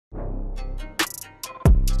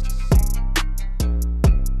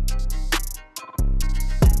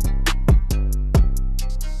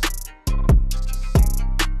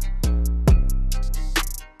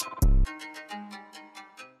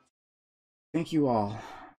thank you all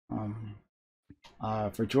um,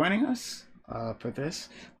 for joining us for this.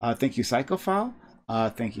 Thank you, Psychophile.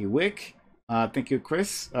 Thank you, Wick. Thank you,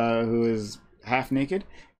 Chris, who is half naked.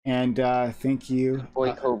 And thank you,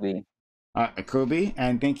 Boy Kobe. Kobe.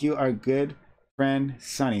 And thank you, our good friend,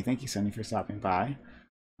 Sunny. Thank you, Sunny, for stopping by.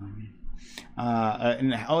 Um,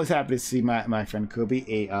 and always happy to see my friend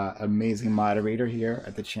Kobe, a amazing moderator here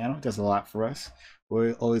at the channel. Does a lot for us.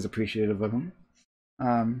 We're always appreciative of him.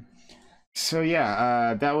 So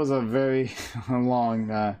yeah, that was a very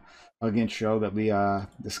long intro that we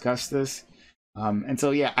discussed this. And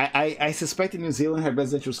so yeah, I suspected New Zealand had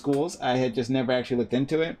residential schools. I had just never actually looked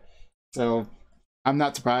into it. So I'm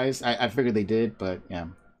not surprised. I figured they did, but yeah.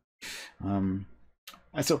 And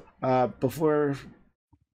so before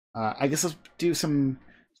I guess let's do some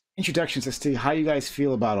introductions as to how you guys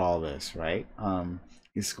feel about all this, right?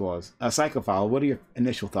 These schools. Psychophile, what are your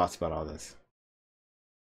initial thoughts about all this?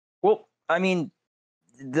 Well, I mean,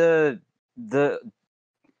 the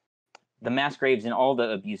mass graves and all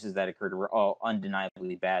the abuses that occurred were all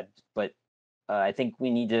undeniably bad. But I think we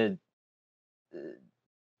need to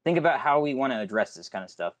think about how we want to address this kind of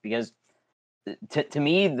stuff, because to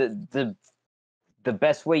me, the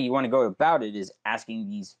best way you want to go about it is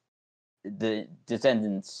asking the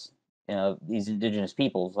descendants, these indigenous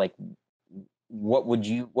peoples, like,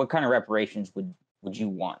 what kind of reparations would you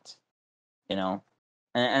want,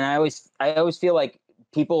 and I always feel like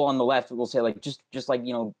people on the left will say, like, just like,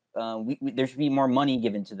 there should be more money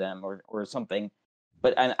given to them or something,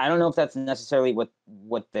 but I don't know if that's necessarily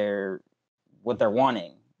what they're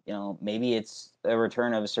wanting. Maybe it's a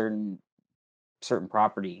return of a certain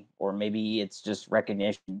property, or maybe it's just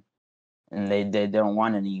recognition, and they don't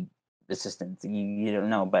want any assistance. You don't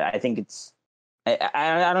know, but I think it's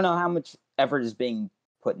I don't know how much effort is being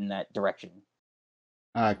put in that direction.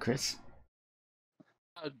 Chris?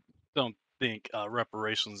 I don't think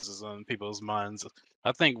reparations is on people's minds.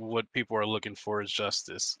 I think what people are looking for is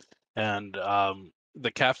justice, and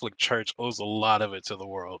the Catholic Church owes a lot of it to the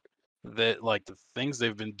world. That, like, the things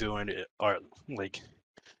they've been doing are like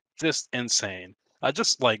just insane. I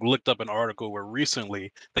just looked up an article where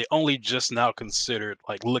recently they only just now considered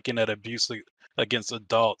looking at abuse against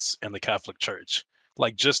adults in the Catholic Church.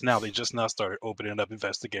 Like, just now, they just now started opening up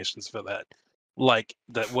investigations for that. Like,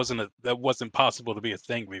 that wasn't possible to be a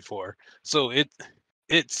thing before. So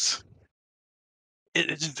it's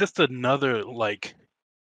just another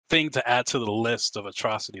thing to add to the list of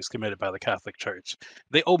atrocities committed by the Catholic Church.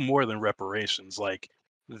 They owe more than reparations.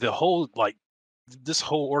 The whole this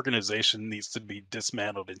whole organization needs to be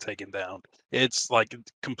dismantled and taken down. It's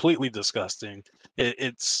completely disgusting.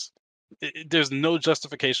 There's no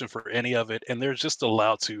justification for any of it, and they're just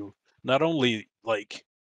allowed to not only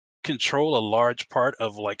control a large part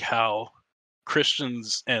of how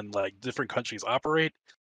Christians and different countries operate,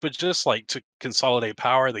 but just to consolidate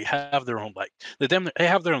power. They have their own they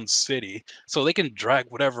have their own city, so they can drag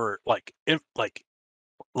whatever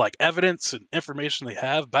evidence and information they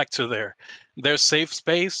have back to their safe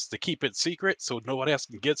space to keep it secret so nobody else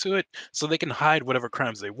can get to it, so they can hide whatever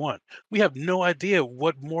crimes they want. We have no idea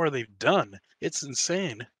what more they've done. It's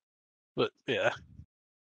insane. But yeah.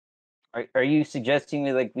 Are you suggesting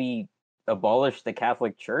that we abolish the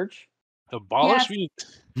Catholic Church? Abolish?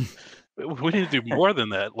 Yes. We need to do more than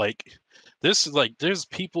that. There's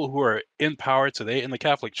people who are in power today in the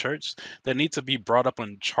Catholic Church that need to be brought up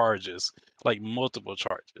on charges, multiple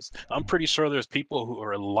charges. I'm pretty sure there's people who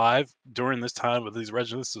are alive during this time of these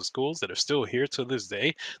registered schools that are still here to this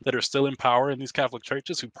day, that are still in power in these Catholic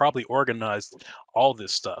churches, who probably organized all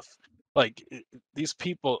this stuff. These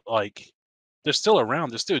people, they're still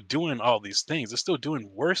around. They're still doing all these things. They're still doing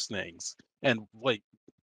worse things. And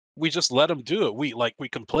we just let them do it. We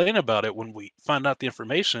complain about it when we find out the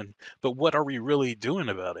information, but what are we really doing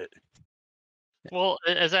about it? Well,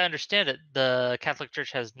 as I understand it, the Catholic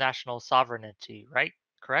Church has national sovereignty, right?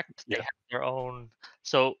 Correct? Yeah. They have their own.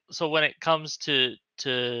 So when it comes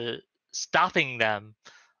to stopping them,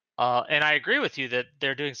 and I agree with you that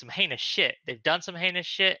they're doing some heinous shit. They've done some heinous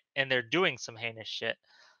shit, and they're doing some heinous shit.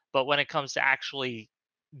 But when it comes to actually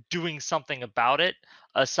doing something about it,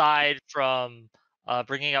 aside from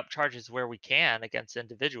bringing up charges where we can against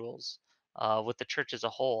individuals, with the church as a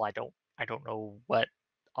whole, I don't know what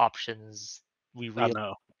options we I really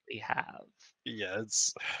know. have. Yeah,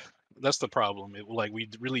 that's the problem. We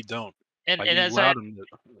really don't. And we as allowed them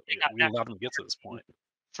to get to this point.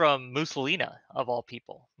 From Mussolini, of all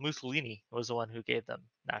people, Mussolini was the one who gave them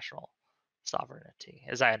national sovereignty,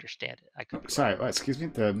 as I understand it. I could be Sorry, wrong. excuse me.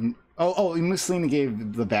 Mussolini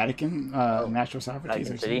gave the Vatican national sovereignty.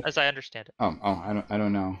 Vatican City. As I understand it. I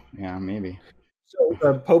don't know. Yeah, maybe. So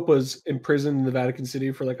the Pope was imprisoned in the Vatican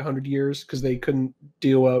City for like 100 years because they couldn't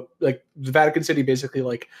deal with like the Vatican City basically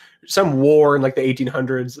like some war in like the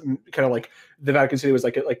 1800s, kind of like the Vatican City was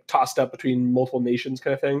like tossed up between multiple nations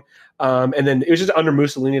kind of thing. And then it was just under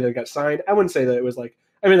Mussolini that it got signed. I wouldn't say that it was like,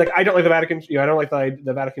 I mean, like I don't like the Vatican, I don't like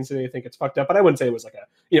the Vatican City. I think it's fucked up, but I wouldn't say it was like a,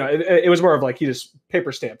 it was more of like he just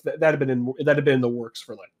paper stamped that had been in the works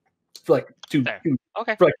for like two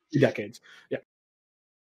Okay. for like 2 decades. Yeah.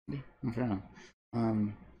 Okay.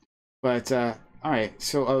 But all right.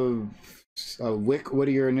 So, Wick, what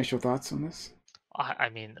are your initial thoughts on this? I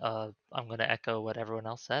mean, I'm going to echo what everyone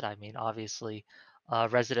else said. I mean, obviously,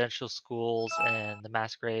 residential schools and the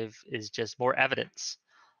mass grave is just more evidence,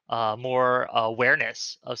 more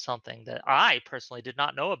awareness of something that I personally did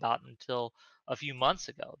not know about until a few months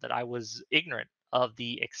ago, that I was ignorant of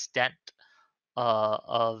the extent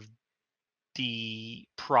of the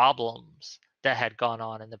problems that had gone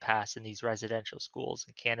on in the past in these residential schools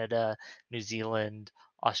in Canada, New Zealand,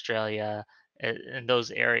 Australia, in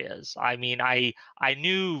those areas. I mean, I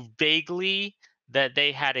knew vaguely that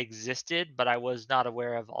they had existed, but I was not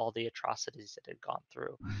aware of all the atrocities that had gone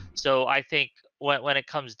through. So I think when it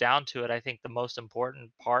comes down to it, I think the most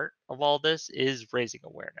important part of all this is raising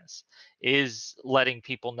awareness, is letting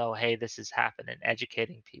people know, hey, this has happened, and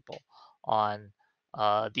educating people on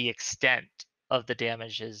the extent of the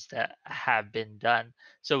damages that have been done.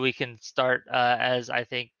 So we can start, as I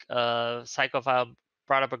think Psychophile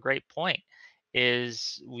brought up a great point,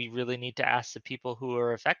 is we really need to ask the people who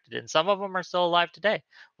are affected. And some of them are still alive today.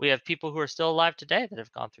 We have people who are still alive today that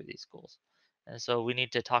have gone through these schools. And so we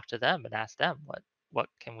need to talk to them and ask them, what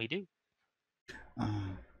can we do?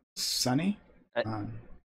 Sunny?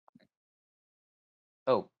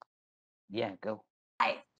 Oh, yeah, go.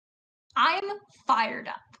 I'm fired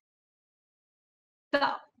up. So,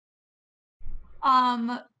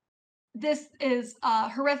 this is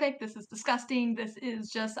horrific. This is disgusting. This is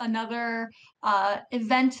just another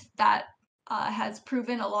event that has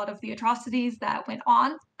proven a lot of the atrocities that went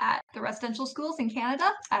on at the residential schools in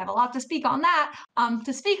Canada. I have a lot to speak on that.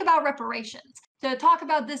 To speak about reparations, to talk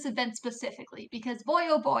about this event specifically, because boy,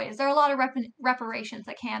 oh boy, is there a lot of reparations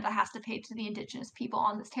that Canada has to pay to the Indigenous people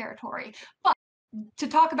on this territory. But to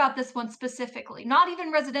talk about this one specifically, not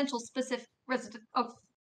even residential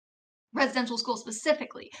schools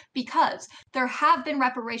specifically, because there have been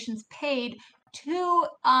reparations paid to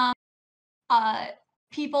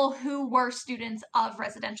people who were students of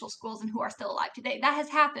residential schools and who are still alive today. That has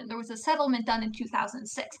happened. There was a settlement done in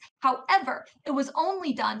 2006. However, it was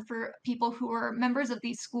only done for people who were members of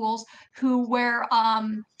these schools who were,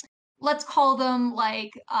 let's call them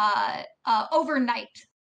like overnight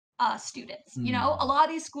students. You know, a lot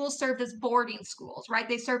of these schools served as boarding schools, right?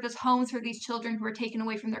 They served as homes for these children who were taken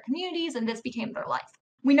away from their communities, and this became their life.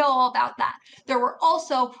 We know all about that. There were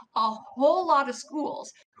also a whole lot of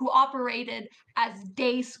schools who operated as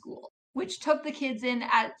day school, which took the kids in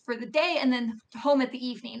for the day and then home at the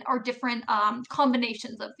evening, or different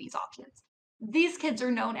combinations of these options. These kids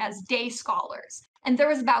are known as day scholars. And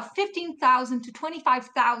there is about 15,000 to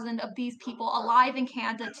 25,000 of these people alive in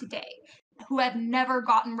Canada today who have never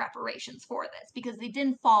gotten reparations for this because they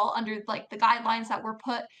didn't fall under like the guidelines that were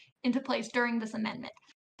put into place during this amendment.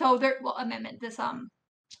 So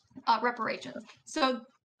reparations. So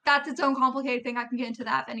that's its own complicated thing. I can get into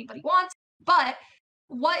that if anybody wants. But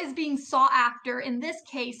what is being sought after in this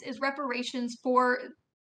case is reparations for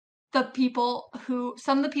some of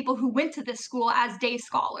the people who went to this school as day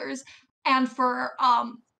scholars, and for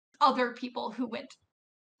other people who went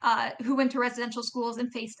to residential schools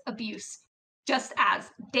and faced abuse just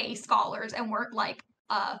as day scholars and weren't like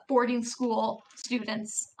boarding school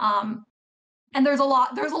students. And there's a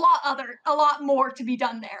lot more to be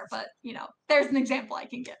done there, but there's an example I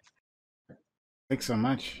can give. Thanks so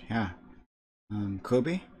much. Yeah.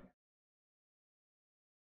 Kobe?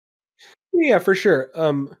 Yeah, for sure.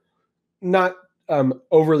 Not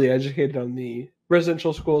overly educated on the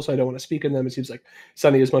residential schools, so I don't want to speak on them. It seems like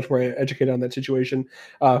Sunny is much more educated on that situation.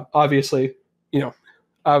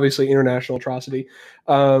 Obviously international atrocity.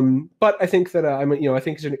 But I think that I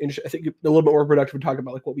think I think a little bit more productive to talk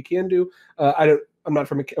about like what we can do. I'm not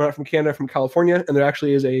from Canada, from California, and there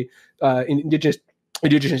actually is a indigenous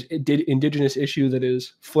issue that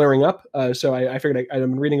is flaring up. So I figured I've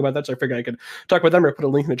been reading about that, so I figured I could talk about them or put a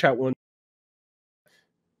link in the chat one.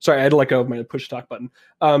 Sorry, I had to let go of my push talk button.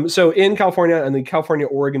 So in California, on the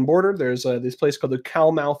California-Oregon border, there's this place called the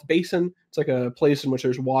Calmouth Basin. It's like a place in which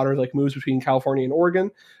there's water that moves between California and Oregon.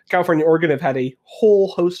 California and Oregon have had a whole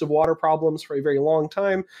host of water problems for a very long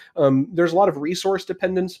time. There's a lot of resource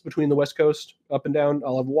dependence between the West Coast, up and down,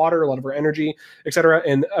 a lot of water, a lot of our energy, etc.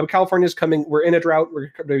 And California's coming, we're in a drought.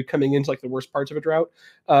 We're coming into like the worst parts of a drought.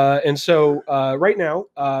 And so right now,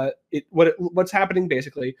 what's happening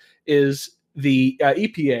basically is the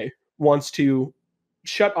EPA wants to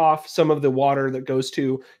shut off some of the water that goes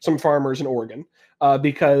to some farmers in Oregon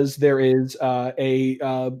because there is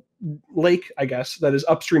a lake, I guess, that is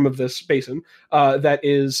upstream of this basin that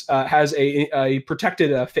is has a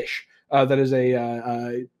protected fish. That is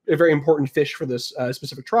a very important fish for this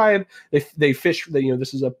specific tribe. They fish.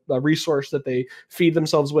 This is a resource that they feed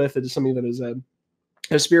themselves with. It is something that is a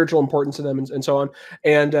spiritual importance to them, and so on,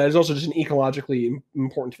 and it's also just an ecologically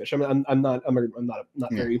important fish. I'm not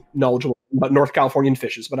very knowledgeable about North Californian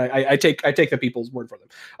fishes, but I take the people's word for them.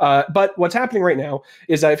 But what's happening right now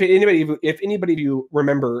is that if anybody of you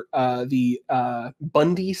remember the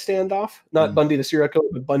Bundy standoff, not Bundy the serial killer,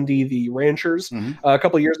 but Bundy the ranchers, a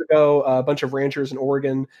couple of years ago, a bunch of ranchers in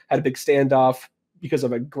Oregon had a big standoff because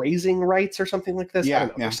of a grazing rights or something like this. I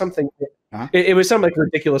don't know, or something. It was some like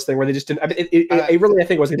ridiculous thing where they just didn't. I mean, it really, I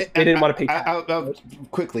think, was they didn't want to pay.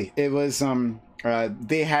 Quickly, it was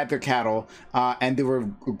they had their cattle and they were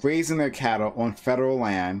grazing their cattle on federal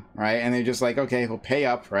land, right? And they're just like, okay, we'll pay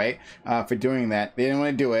up, right, for doing that. They didn't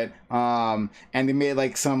want to do it, and they made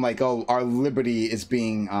like some like, oh, our liberty is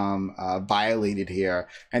being violated here.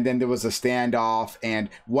 And then there was a standoff, and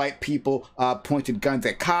white people pointed guns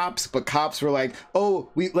at cops, but cops were like, oh,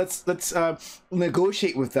 let's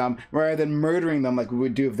negotiate with them rather than murdering them like we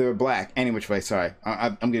would do if they were black. Any which way, sorry,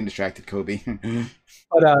 I'm getting distracted, Kobe.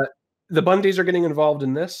 But the Bundys are getting involved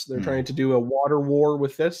in this. They're trying to do a water war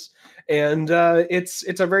with this, and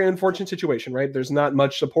it's a very unfortunate situation, right? There's not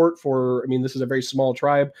much support for. I mean, this is a very small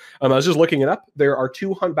tribe. I was just looking it up. There are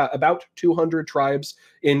about 200 tribes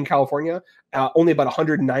in California. Only about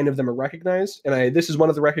 109 of them are recognized, and this is one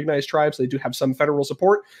of the recognized tribes. They do have some federal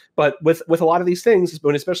support, but with a lot of these things,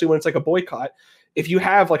 especially when it's like a boycott, if you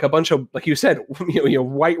have like a bunch of, like you said,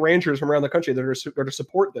 white ranchers from around the country that are to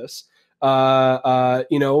support this, I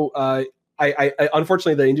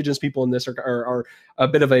unfortunately the indigenous people in this are a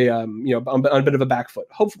bit of a bit of a back foot.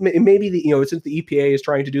 Hopefully, maybe since the EPA is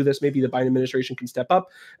trying to do this, maybe the Biden administration can step up.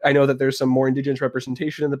 I know that there's some more indigenous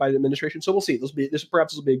representation in the Biden administration, so we'll see. This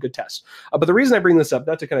perhaps will be a good test. But the reason I bring this up,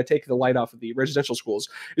 not to kind of take the light off of the residential schools,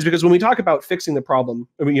 is because when we talk about fixing the problem,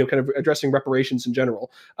 kind of addressing reparations in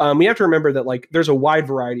general, we have to remember that like there's a wide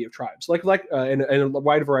variety of tribes, and a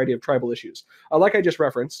wide variety of tribal issues. Like I just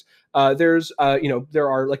referenced, there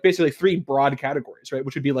are like basically three broad categories, right?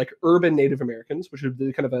 Which would be like urban Native Americans, which would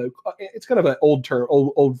be kind of an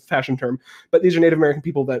old fashioned term, but these are Native American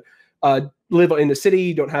people that live in the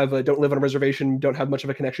city, don't live on a reservation, don't have much of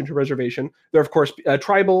a connection to a reservation. There are, of course,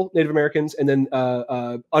 tribal Native Americans, and then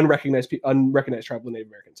unrecognized tribal Native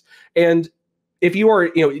Americans. And if you are,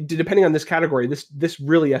 depending on this category, this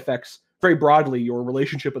really affects very broadly your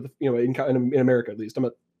relationship with, in America at least.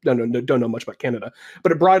 Don't know much about Canada,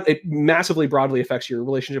 but it massively broadly affects your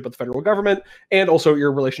relationship with the federal government and also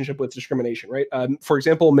your relationship with discrimination, right? For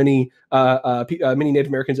example, many Native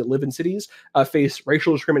Americans that live in cities face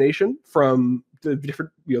racial discrimination from the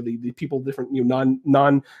different, the people, different,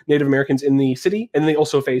 non-Native Americans in the city, and they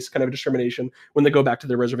also face kind of discrimination when they go back to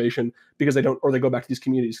their reservation because they go back to these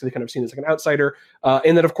communities because they kind of seen as like an outsider,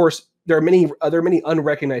 and then of course there are many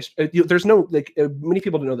unrecognized. There's no many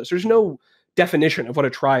people don't know this. There's no definition of what a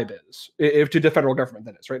tribe is to the federal government.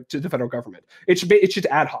 That is right to the federal government. It's just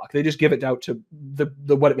ad hoc. They just give it out to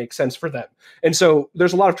the what it makes sense for them. And so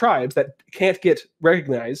there's a lot of tribes that can't get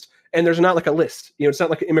recognized. And there's not like a list. It's not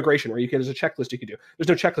like immigration where there's a checklist you can do. There's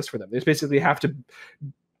no checklist for them. They basically have to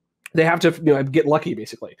get lucky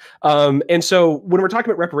basically. And so when we're talking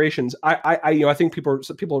about reparations, I think people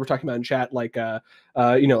were talking about in chat like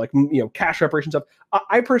cash reparations stuff.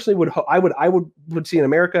 I personally would see in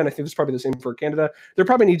America, and I think this is probably the same for Canada, there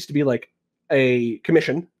probably needs to be like a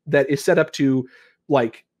commission that is set up to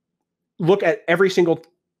like look at every single,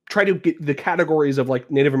 try to get the categories of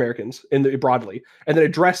like Native Americans broadly, and then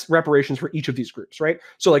address reparations for each of these groups, right?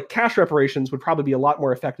 So like cash reparations would probably be a lot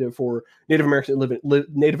more effective for Native Americans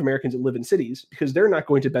that live in cities, because they're not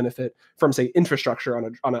going to benefit from, say, infrastructure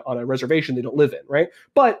on a reservation they don't live in, right?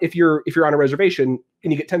 But if you're on a reservation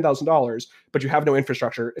and you get $10,000, but you have no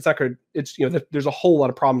infrastructure, it's not good. It's there's a whole lot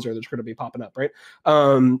of problems there that's going to be popping up, right?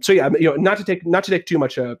 So yeah, not to take too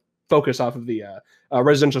much focus off of the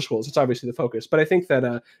residential schools. It's obviously the focus, but I think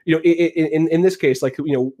that in this case, like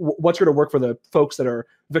what's going to work for the folks that are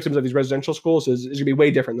victims of these residential schools is going to be way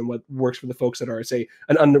different than what works for the folks that are, say,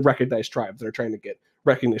 an unrecognized tribe that are trying to get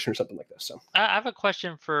recognition or something like this. So I have a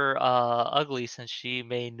question for Ugly, since she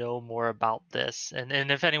may know more about this, and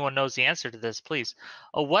if anyone knows the answer to this, please.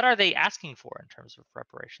 What are they asking for in terms of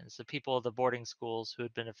reparations? The people of the boarding schools who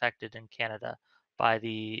had been affected in Canada by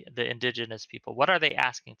the indigenous people. What are they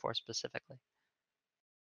asking for specifically?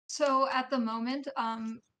 So at the moment,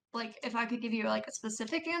 like if I could give you like a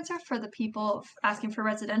specific answer for the people asking for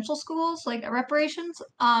residential schools, like reparations,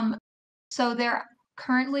 so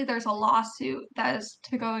there's a lawsuit that is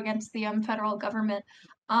to go against the federal government,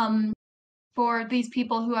 for these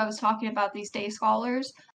people who I was talking about, these day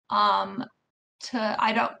scholars,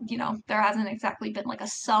 I don't, there hasn't exactly been like a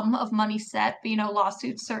sum of money set, but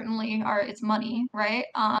lawsuits certainly it's money, right?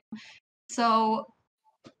 So,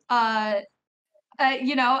 I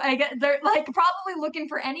get they're like probably looking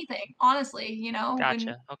for anything, honestly,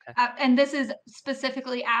 Gotcha. Okay. and this is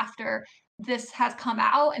specifically after this has come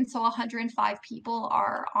out, and so 105 people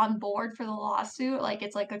are on board for the lawsuit, like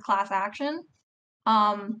it's like a class action.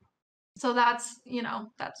 So that's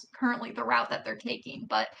currently the route that they're taking.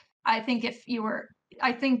 But I think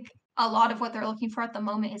I think a lot of what they're looking for at the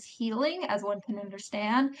moment is healing, as one can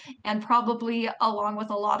understand, and probably along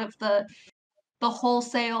with a lot of the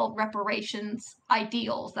wholesale reparations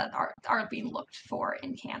ideals that are being looked for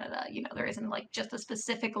in Canada. There isn't like just a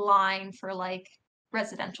specific line for like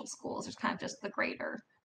residential schools. There's kind of just the greater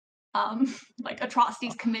like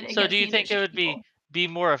atrocities committed So against do you the think it indigenous would people. be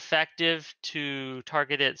more effective to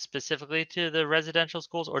target it specifically to the residential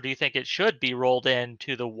schools, or do you think it should be rolled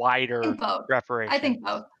into the I wider think both. reparation? I think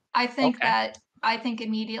both. I think Okay. that I think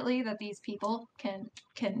immediately that these people can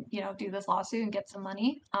do this lawsuit and get some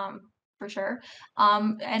money, for sure.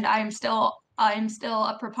 And I'm still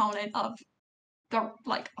a proponent of the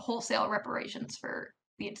like wholesale reparations for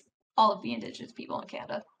all of the indigenous people in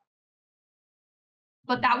Canada.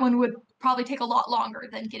 But that one would probably take a lot longer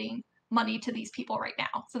than getting money to these people right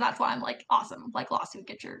now. So that's why I'm like, awesome, like lawsuit,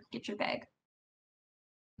 get your bag.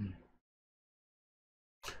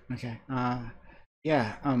 Okay.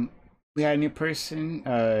 Yeah. We got a new person.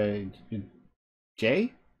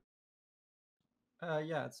 Jay.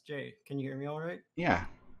 Yeah, it's Jay. Can you hear me all right? Yeah.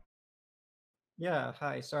 Yeah,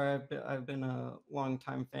 hi. Sorry, I've been a long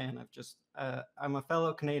time fan. I'm a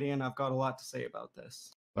fellow Canadian. I've got a lot to say about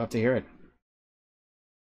this. Love to hear it.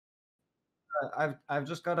 I've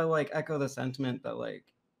just got to like echo the sentiment that like,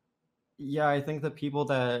 yeah, I think the people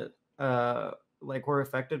that like were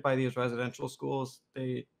affected by these residential schools,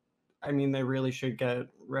 I mean, they really should get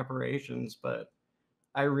reparations, but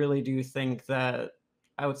I really do think that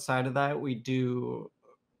outside of that, we do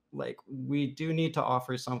need to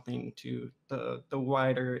offer something to the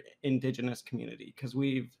wider indigenous community, because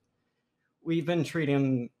we've been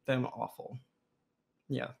treating them awful.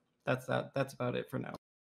 Yeah, that's about it for now.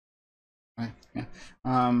 Right. Yeah.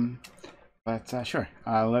 But sure.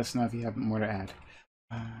 Let us know if you have more to add.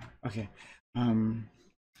 Okay.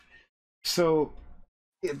 So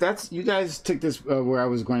that's, you guys took this where I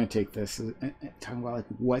was going to take this, talking about like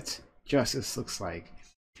what justice looks like.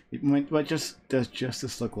 What does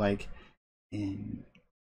justice look like in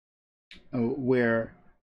where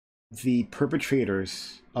the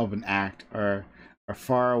perpetrators of an act are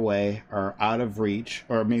far away, or out of reach,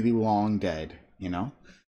 or maybe long dead?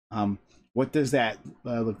 What does that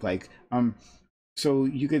look like? So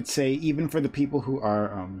you could say, even for the people who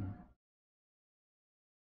are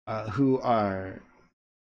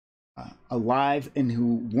alive and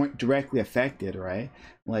who weren't directly affected, right?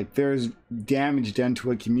 Like there's damage done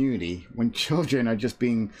to a community when children are just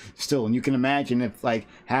being stolen. You can imagine if like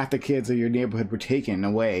half the kids of your neighborhood were taken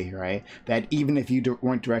away, right? That even if you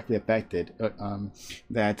weren't directly affected,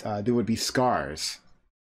 that there would be scars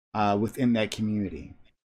within that community.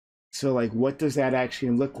 So like, what does that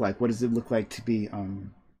actually look like? What does it look like to be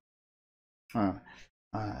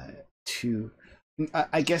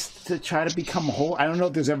I guess to try to become whole? I don't know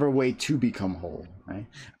if there's ever a way to become whole, right?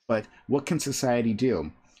 But what can society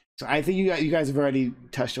do? So I think you guys have already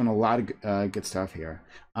touched on a lot of good stuff here.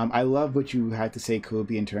 I love what you had to say,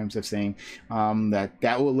 Kobe, in terms of saying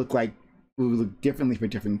that will look differently for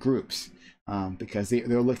different groups, because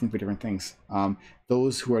they're looking for different things.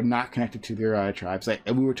 Those who are not connected to their tribes, like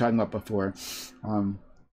we were talking about before,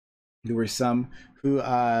 there were some who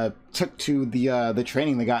took to the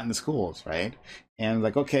training they got in the schools, right? And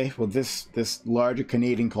like, okay, well, this larger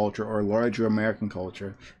Canadian culture or larger American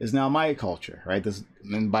culture is now my culture, right?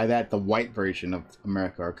 And by that, the white version of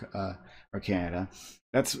America or Canada.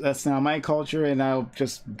 That's now my culture, and I'll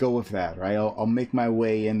just go with that, right? I'll make my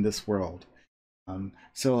way in this world.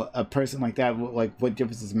 So a person like that, like, what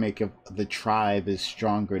difference does it make if the tribe is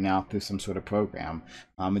stronger now through some sort of program?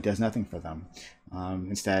 It does nothing for them.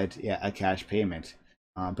 Instead, yeah, a cash payment.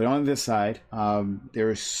 But on this side, there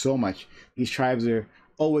is so much. These tribes are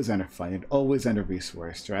always underfunded, always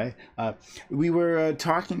under-resourced, right? We were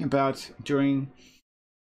talking about during.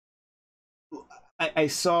 I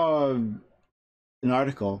saw an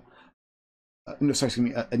article. No, sorry, excuse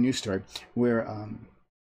me, a news story where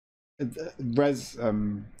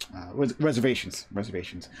reservations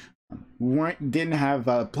didn't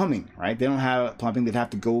have plumbing, right? They don't have plumbing. They'd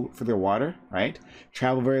have to go for their water, right?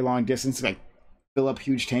 Travel very long distance, like fill up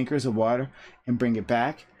huge tankers of water and bring it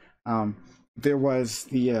back. There was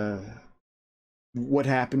the what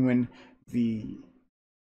happened when the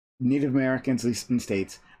Native Americans, at least in the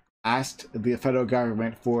states, asked the federal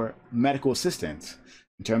government for medical assistance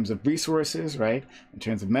in terms of resources, right? In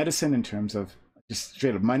terms of medicine, in terms of just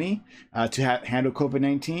straight up money to handle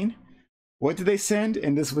COVID-19. What did they send?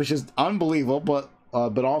 And this was just unbelievable, but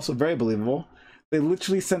also very believable. They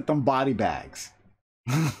literally sent them body bags.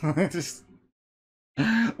 Just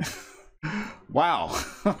wow.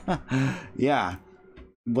 Yeah,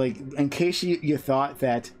 like, in case you thought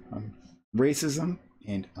that racism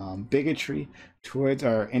and bigotry towards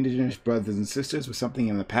our indigenous brothers and sisters was something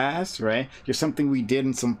in the past, right? Just something we did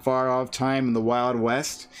in some far off time in the Wild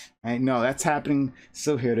West, right? No, that's happening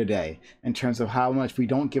still here today in terms of how much we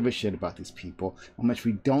don't give a shit about these people, how much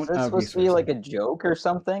we don't. Is this supposed to be like a joke or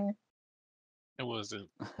something? It wasn't.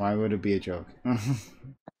 Why would it be a joke?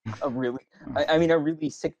 A really, I mean, a really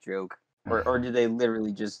sick joke, or do they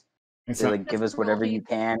literally just It's they not, like give us whatever you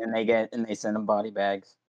can, and they send them body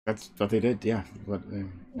bags? that's what they did, yeah. What, yeah.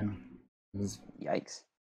 It was, Yikes.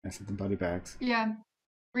 I sent them body bags. Yeah.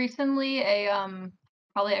 Recently,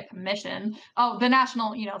 probably a commission. Oh, the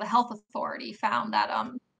national, the health authority found that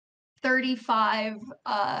 35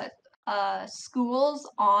 schools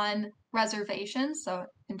on reservations, so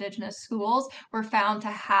indigenous schools, were found to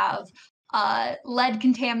have lead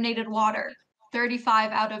contaminated water.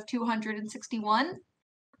 35 out of 261.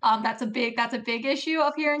 That's a big issue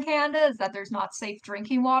up here in Canada, is that there's not safe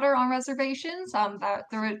drinking water on reservations. That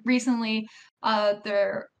there recently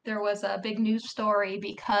there was a big news story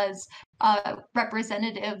because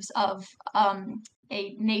representatives of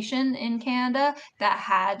a nation in Canada that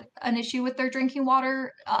had an issue with their drinking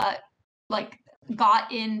water like got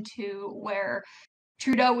into where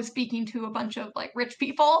Trudeau was speaking to a bunch of like rich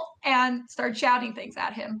people and started shouting things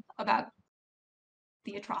at him about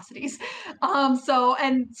the atrocities.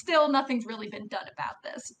 And still nothing's really been done about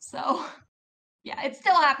this. So yeah, it's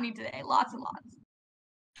still happening today. Lots and lots.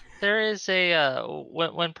 There is a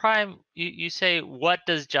when Prime you say, what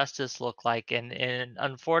does justice look like, and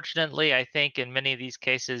unfortunately I think in many of these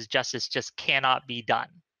cases justice just cannot be done,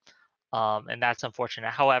 and that's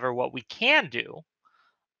unfortunate. However, what we can do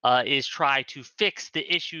is try to fix the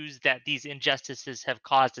issues that these injustices have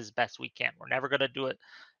caused as best we can. We're never going to do it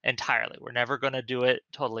entirely. We're never going to do it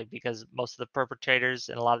totally, because most of the perpetrators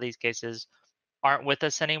in a lot of these cases aren't with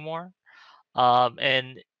us anymore.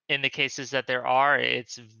 And in the cases that there are,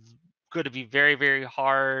 it's going to be very, very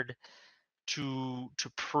hard to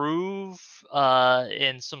prove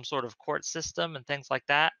in some sort of court system and things like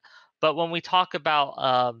that. But when we talk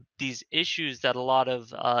about these issues that a lot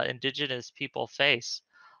of indigenous people face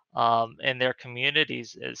in their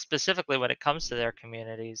communities, specifically when it comes to their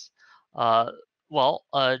communities,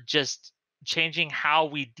 just changing how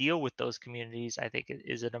we deal with those communities, I think,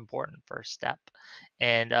 is an important first step.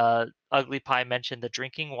 And Ugly Pie mentioned the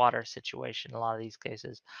drinking water situation in a lot of these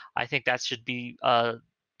cases. I think that should be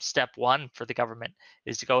step one for the government,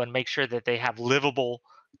 is to go and make sure that they have livable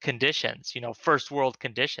conditions, first world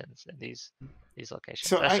conditions in these locations.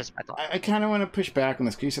 So That's just my thought. I kind of want to push back on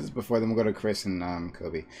this. Because you said this before, then we'll go to Chris and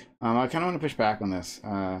Kobe. I kind of want to push back on this,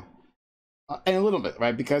 and a little bit,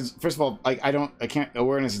 right? Because first of all, like,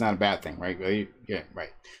 awareness is not a bad thing, right? Yeah, right.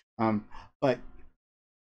 But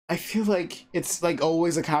I feel like it's like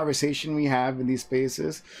always a conversation we have in these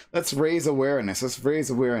spaces. Let's raise awareness.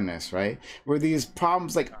 Right? Where these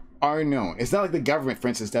problems like are known. It's not like the government, for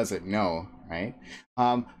instance, doesn't know, right?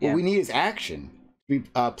 What we need is action to be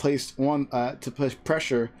placed on to push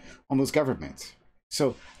pressure on those governments.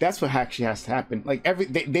 So that's what actually has to happen. Like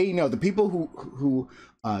they know the people who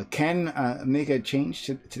can make a change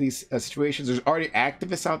to these situations. There's already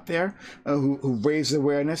activists out there who raise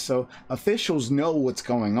awareness, so officials know what's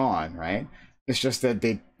going on, right? It's just that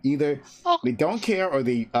they either they don't care or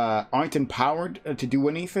they aren't empowered to do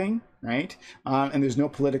anything, right? And there's no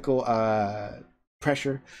political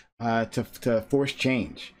pressure to force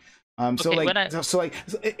change. So Okay, like, when I so like,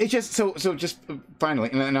 it just so just finally,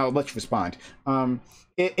 and I'll let you respond.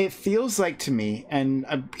 It feels like to me, and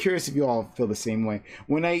I'm curious if you all feel the same way.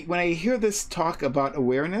 When I hear this talk about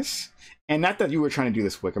awareness, and not that you were trying to do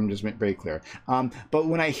this, Wick, I'm just very clear. But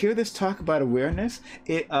when I hear this talk about awareness,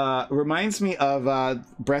 it reminds me of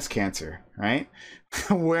breast cancer, right?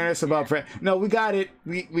 Awareness about no, we got it.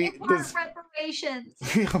 We It's our reparations.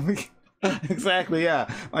 exactly, yeah.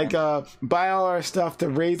 Like buy all our stuff to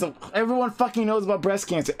raise everyone fucking knows about breast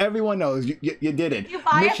cancer. Everyone knows you did it. You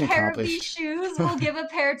buy Mission a pair accomplished. of these shoes, we'll give a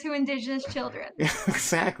pair to Indigenous children.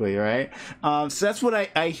 Exactly, right? So that's what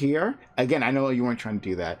I hear. Again, I know you weren't trying to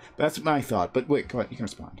do that, but that's my thought. But wait, go ahead, you can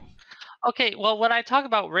respond. Okay, well, when I talk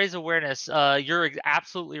about raise awareness, you're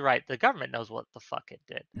absolutely right. The government knows what the fuck it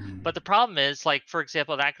did. But the problem is, like, for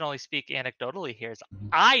example, and I can only speak anecdotally here, is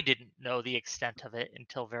I didn't know the extent of it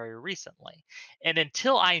until very recently. And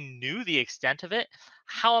until I knew the extent of it,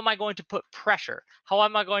 how am I going to put pressure? How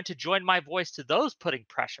am I going to join my voice to those putting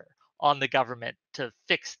pressure on the government to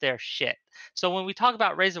fix their shit? So when we talk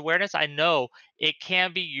about raise awareness, I know it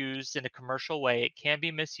can be used in a commercial way, it can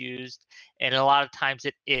be misused, and a lot of times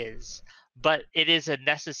it is. But it is a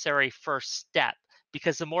necessary first step,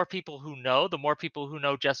 because the more people who know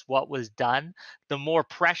just what was done, the more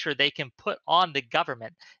pressure they can put on the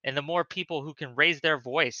government, and the more people who can raise their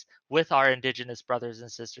voice with our Indigenous brothers and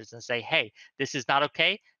sisters and say, hey, this is not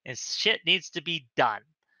okay and shit needs to be done.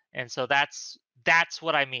 And so that's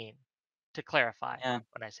what I mean, to clarify Yeah.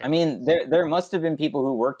 when I say I mean, there must have been people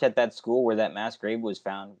who worked at that school where that mass grave was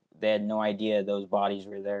found. They had no idea those bodies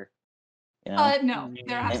were there. You know? No,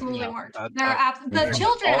 there absolutely No, weren't. I, There I, are the Like,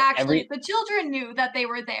 children every the children knew that they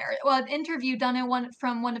were there. Well, an interview done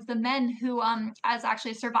from one of the men who as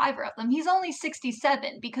actually a survivor of them. He's only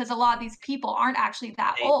 67 because a lot of these people aren't actually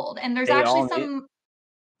that they old, and there's they actually all knew some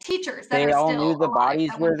teachers that they are all knew still the alive bodies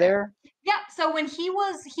that were went there. there. Yeah, so when he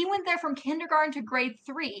went there from kindergarten to grade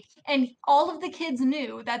 3, and all of the kids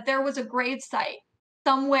knew that there was a grave site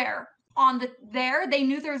somewhere they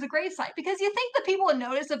knew there was a grave site, because you think the people would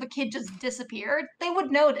notice if a kid just disappeared. They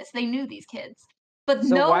would notice. They knew these kids, but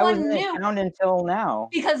So no why one wasn't it knew, found until now?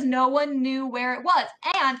 because no one knew where it was.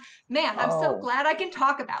 And man, I'm so Oh, glad I can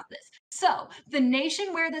talk about this. So, the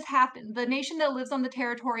nation where this happened, the nation that lives on the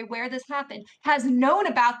territory where this happened, has known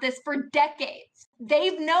about this for decades.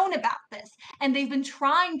 They've known about this, and they've been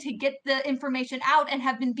trying to get the information out and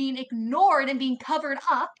have been being ignored and being covered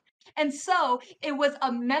up. And so it was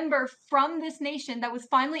a member from this nation that was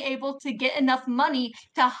finally able to get enough money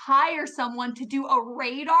to hire someone to do a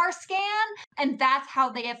radar scan, and that's how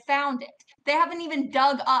they have found it. They haven't even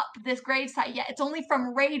dug up this gravesite yet. It's only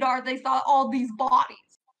from radar they saw all these bodies.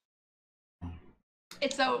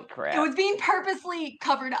 It crap. was being purposely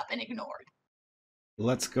covered up and ignored.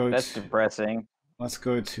 Let's go. That's depressing. Let's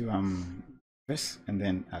go to Chris and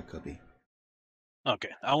then Kobe. Okay,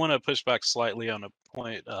 I want to push back slightly on a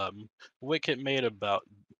point Wicket made about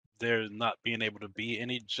there not being able to be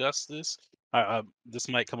any justice. This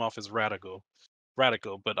might come off as radical,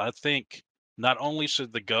 but I think not only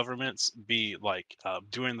should the governments be like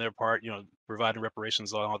doing their part, providing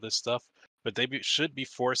reparations on all this stuff, but they should be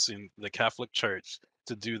forcing the Catholic Church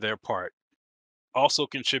to do their part, also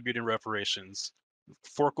contributing reparations,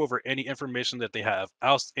 fork over any information that they have,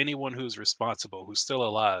 oust anyone who's responsible, who's still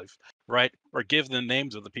alive, right? Or give the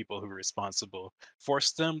names of the people who are responsible.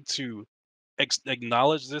 Force them to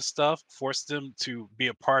acknowledge this stuff. Force them to be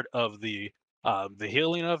a part of the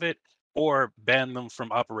healing of it, or ban them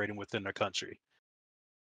from operating within their country.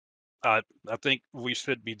 I think we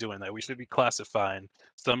should be doing that. We should be classifying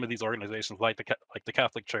some of these organizations, like the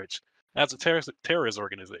Catholic Church, as a terrorist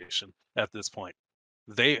organization at this point.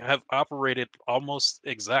 They have operated almost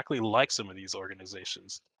exactly like some of these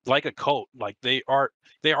organizations, like a cult. Like they are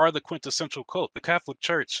the quintessential cult. The Catholic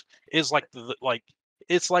Church is like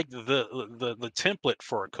it's like the template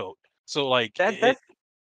for a cult. So like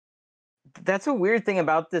That's a weird thing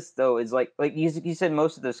about this though, is like you said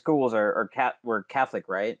most of the schools were Catholic,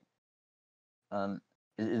 right?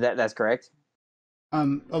 That's correct.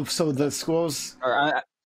 So the schools. Or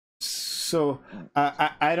So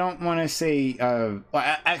I don't want to say.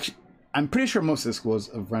 Actually, I'm pretty sure most of the schools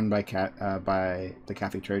are run by the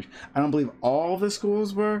Catholic Church. I don't believe all the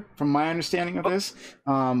schools were, from my understanding of this.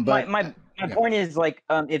 But my point is, like,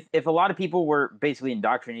 if a lot of people were basically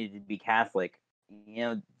indoctrinated to be Catholic,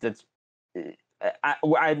 that's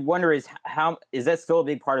I'd wonder is how is that still a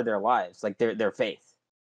big part of their lives, like their faith,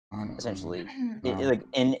 essentially. Like,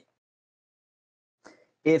 and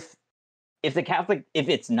if the Catholic, if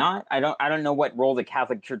it's not, I don't know what role the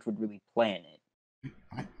Catholic Church would really play in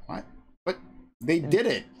it. What? They did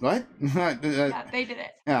it. What? Yeah, they did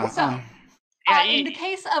it. Yeah. So, Yeah, in the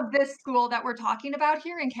case of this school that we're talking about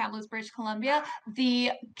here in Kamloops, British Columbia,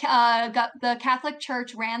 the Catholic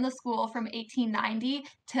Church ran the school from 1890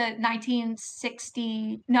 to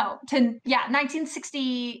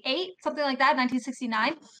 1968, something like that,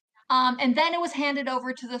 1969. And then it was handed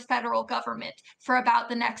over to the federal government for about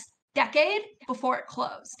the next decade before it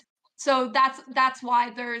closed. So that's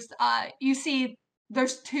why there's you see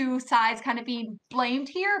there's two sides kind of being blamed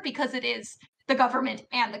here because it is the government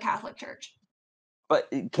and the Catholic Church. But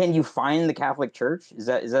can you find the Catholic Church? Is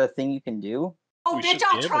that a thing you can do? Oh, We bitch, should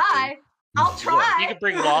I'll be able try. I'll try. you could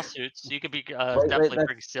bring lawsuits. You could be definitely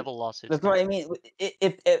bring civil lawsuits. That's what I mean.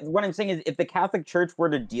 If what I'm saying is, if the Catholic Church were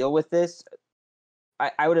to deal with this,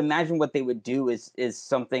 I would imagine what they would do is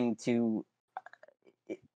something to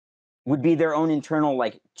would be their own internal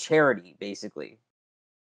like charity, basically.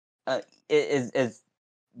 Is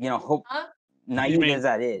you know, hope naive as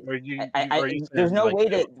that is. There's no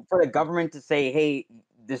way for the government to say, hey,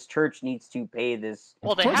 this church needs to pay this.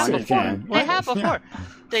 Well, they course have they before. can. They have Yeah. before.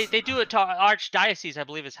 They do it to archdiocese, I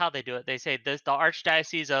believe is how they do it. They say the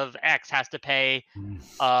archdiocese of X has to pay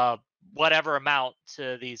whatever amount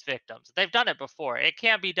to these victims. They've done it before. It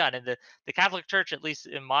can be done, and the Catholic Church, at least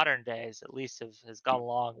in modern days, at least has gone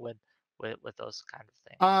along with those kind of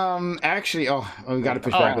things. Actually, we got to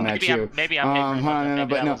push back on that too. Maybe I'm ignorant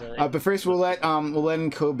about that. But first we'll let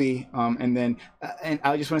in Kobe, and then and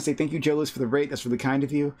I just want to say thank you, Jolis, for the rate. That's really kind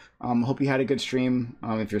of you. Hope you had a good stream,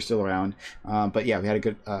 if you're still around. But yeah, we had a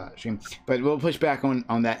good stream. But we'll push back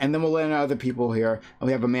on that, and then we'll let in other people here.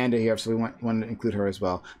 We have Amanda here, so we want to include her as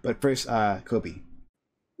well. But first, Kobe.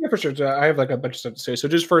 Yeah, for sure. I have like a bunch of stuff to say. So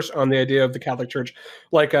just first on the idea of the Catholic Church,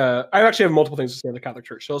 like I actually have multiple things to say on the Catholic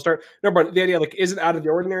Church. So I'll start. Number one, the idea like, is it out of the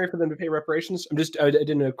ordinary for them to pay reparations? I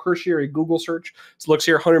did a cursory Google search. So it looks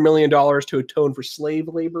here, $100 million to atone for slave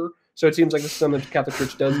labor. So it seems like this is something the Catholic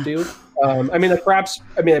Church does do. I mean, perhaps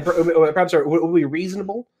it would be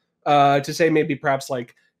reasonable to say maybe perhaps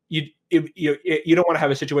like you don't want to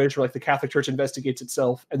have a situation where like the Catholic Church investigates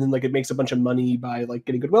itself and then like it makes a bunch of money by like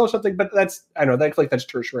getting goodwill or something. But that's that's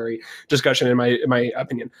tertiary discussion in my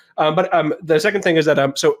opinion. But the second thing is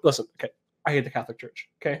that so listen, okay, I hate the Catholic Church.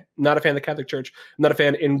 Okay, not a fan of the Catholic Church. I'm not a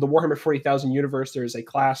fan. In the Warhammer 40,000 universe, there's a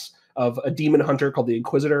class of a demon hunter called the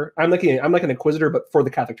Inquisitor. I'm like an Inquisitor, but for the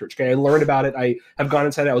Catholic Church. Okay, I learned about it. I have gone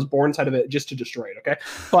inside it. I was born inside of it just to destroy it. Okay,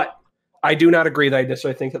 but I do not agree that I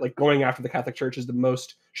necessarily think that like going after the Catholic Church is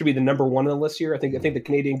should be the number one on the list here. I think the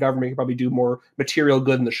Canadian government can probably do more material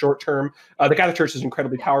good in the short term. The Catholic Church is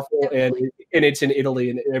incredibly powerful, and it's in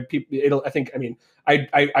Italy, and people.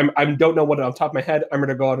 I don't know what on top of my head. I'm going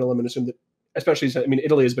to go out on a limb and assume that, especially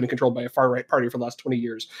Italy has been controlled by a far right party for the last 20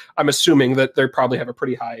 years. I'm assuming that they probably have a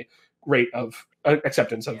pretty high rate of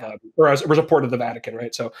acceptance of or support of the Vatican,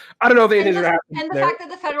 right? So I don't know if anything's going to happen. And the fact that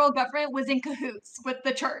the federal government was in cahoots with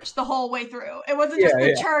the church the whole way through. It wasn't just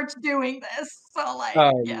the church doing this. So like,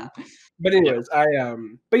 But anyways,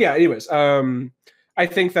 I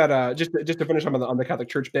think that just to finish on the Catholic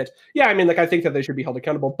Church bit, I think that they should be held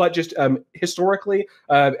accountable. But just historically,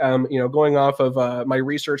 going off of my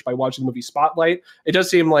research by watching the movie Spotlight, it does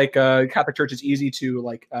seem like Catholic Church is easy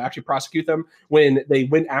to actually prosecute them when they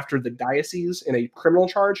went after the diocese in a criminal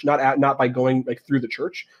charge, not by going through the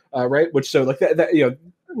church, right? Which so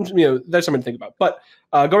that's something to think about. But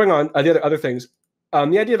going on the other things.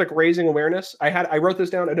 The idea of raising awareness, I wrote this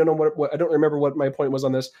down. I don't know I don't remember what my point was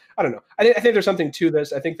on this. I don't know. I think there's something to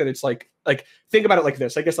this. I think that it's like think about it like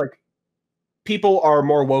this. I guess people are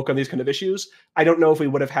more woke on these kind of issues. I don't know if we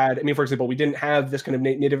would have had. For example, we didn't have this kind of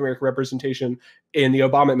Native American representation in the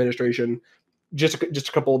Obama administration. Just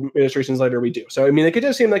a couple administrations later, we do. So it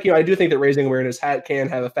does seem like I do think that raising awareness can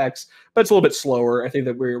have effects, but it's a little bit slower. I think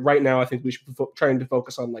that I think we should be trying to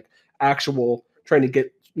focus on actual trying to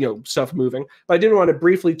get stuff moving. But I did want to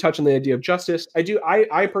briefly touch on the idea of justice.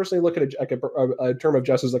 I personally look at a term of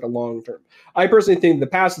justice like a long term. I personally think the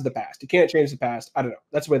past is the past. You can't change the past. I don't know.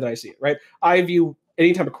 That's the way that I see it, right? I view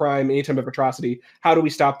any type of crime, any type of atrocity, how do we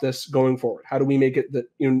stop this going forward? How do we make it that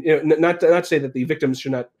not to say that the victims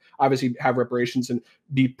should not obviously have reparations and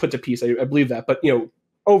be put to peace. I believe that, but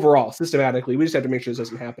overall, systematically, we just have to make sure this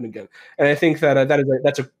doesn't happen again. And I think that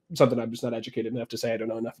that's something I'm just not educated enough to say. I don't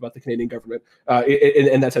know enough about the Canadian government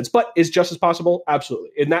in that sense. But is justice possible?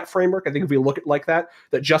 Absolutely. In that framework, I think if we look at it like that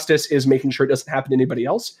justice is making sure it doesn't happen to anybody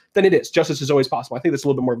else, then it is. Justice is always possible. I think that's a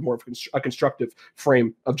little bit more of a constructive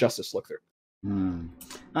frame of justice to look through.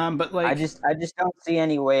 But I just don't see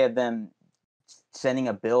any way of them sending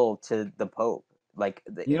a bill to the Pope Like,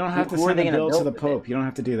 You don't have to who are send they a going to bill to build the with it? Pope. You don't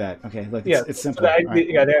have to do that. Okay, look, Yeah, it's so simple. that, All right.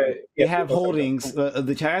 yeah, They have holdings.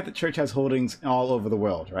 The Catholic Church has holdings all over the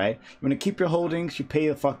world, right? You want to keep your holdings, you pay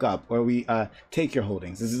the fuck up, or we take your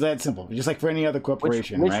holdings. This is that simple. Just like for any other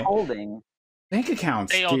corporation, Which right? holding? Bank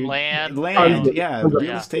accounts, They own dude. land. Land, They yeah. own- Real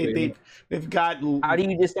yeah. estate. They've got. How do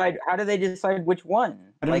you decide? How do they decide which one?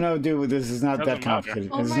 I don't know, dude. This is not that Doesn't matter.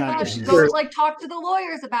 complicated. Oh This is my not. gosh, this go is- like talk to the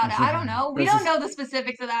lawyers about it. I don't know. We This don't is- know the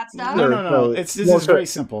specifics of that stuff. No, Sure, no, no. so- This well, is so- very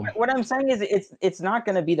simple. What I'm saying is, it's not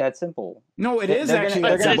going to be that simple. No, it They're is gonna- actually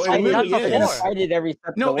they're that gonna simple. It fight it- literally They're they're gonna is. fight it every step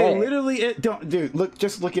of No, the way. it literally don't, dude. Look,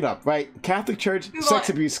 just look it up, right? Catholic Church Google sex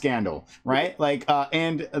it. abuse scandal, right? Like,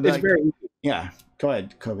 and It's like, very easy. yeah. Go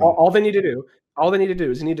ahead, Kobe. All they need to do. All they need to do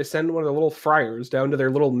is they need to send one of the little friars down to their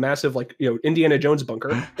little massive, like, Indiana Jones bunker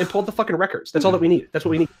and pull the fucking records. That's all that we need. That's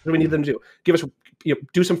what we need. That's what we need them to do. Give us,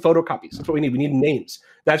 do some photocopies. That's what we need. We need names.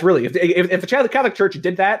 That's really, if the Catholic Church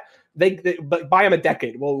did that, they buy them a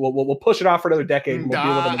decade. We'll push it off for another decade. And we'll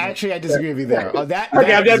deal with them. Actually, I disagree with you there. That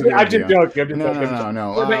Okay, I I'm disagree just with you. joking.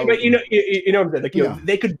 No. But you know, like, Yeah.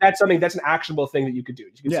 they could. That's something. That's an actionable thing that you could do.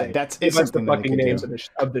 You could Yeah, say, that's give us the something that they fucking could names do.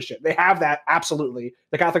 of this shit. They have that absolutely.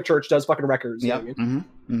 The Catholic Church does fucking records. Yep. You know what I mean?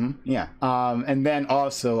 Yeah. And then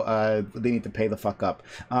also, they need to pay the fuck up.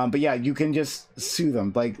 But yeah, you can just sue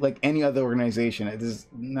them like any other organization. It is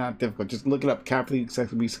not difficult. Just look it up. Catholic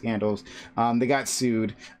sex abuse scandals. They got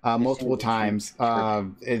sued multiple times.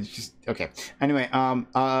 It's just okay. Anyway,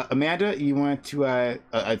 Amanda, you want to?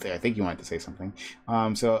 I think you wanted to say something.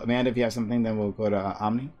 So Amanda, if you have something, then we'll go to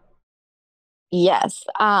Omni. Yes.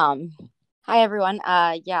 Hi everyone.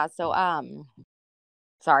 Yeah, so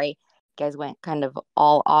sorry, you guys went kind of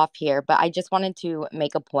all off here, but I just wanted to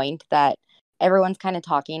make a point that everyone's kind of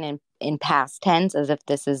talking in past tense as if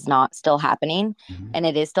this is not still happening. And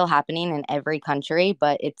it is still happening in every country,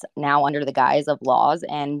 but it's now under the guise of laws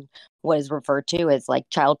and what is referred to as like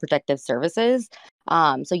child protective services.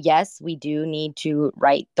 So yes, we do need to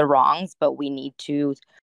right the wrongs, but we need to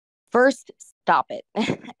first stop it.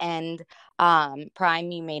 And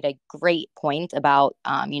Prime, you made a great point about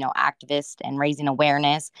activists and raising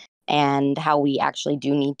awareness and how we actually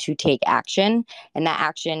do need to take action, and that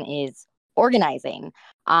action is organizing.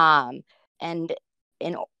 And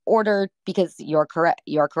in order, because you're correct,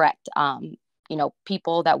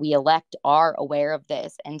 people that we elect are aware of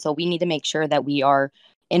this, and so we need to make sure that we are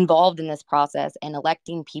involved in this process and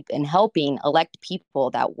electing people and helping elect people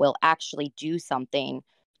that will actually do something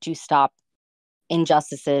to stop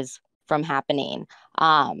injustices from happening.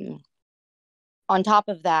 On top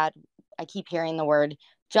of that, I keep hearing the word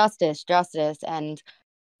justice, and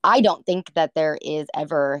I don't think that there is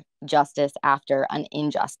ever justice after an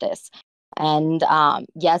injustice. And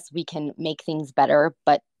yes, we can make things better,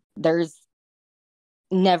 but there's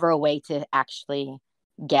never a way to actually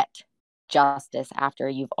get justice after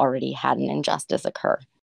you've already had an injustice occur.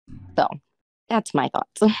 So that's my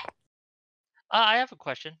thoughts. I have a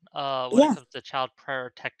question. When Yeah. it comes to child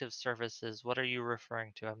protective services, what are you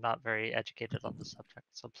referring to? I'm not very educated on the subject,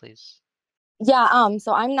 so please. Yeah,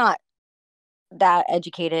 so I'm not that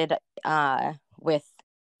educated with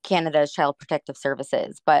Canada's child protective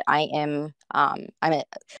services, but I am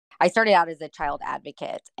I started out as a child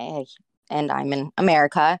advocate, and I'm in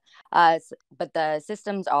America, but the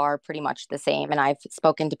systems are pretty much the same, and I've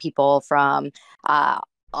spoken to people from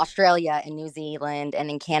Australia and New Zealand and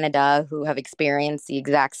in Canada who have experienced the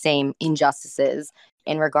exact same injustices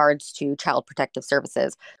in regards to child protective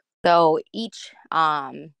services. So each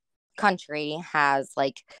country has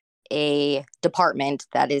like a department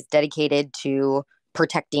that is dedicated to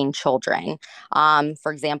protecting children.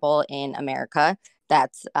 For example, in America,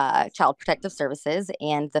 that's Child Protective Services,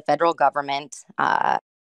 and the federal government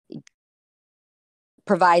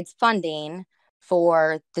provides funding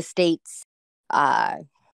for the state's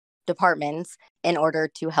departments in order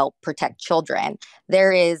to help protect children.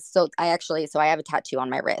 There is, so I have a tattoo on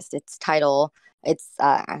my wrist. It's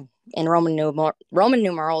in Roman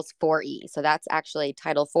numerals 4E. So that's actually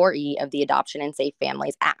Title 4E of the Adoption and Safe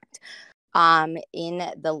Families Act. In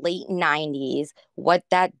the late 90s, what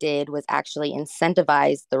that did was actually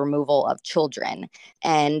incentivize the removal of children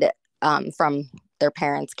and from their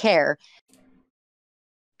parents' care.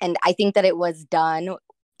 And I think that it was done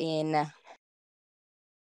in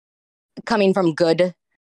coming from good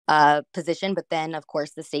position, but then of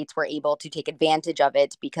course the states were able to take advantage of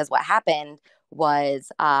it, because what happened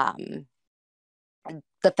was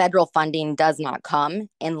the federal funding does not come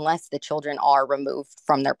unless the children are removed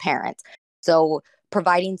from their parents. So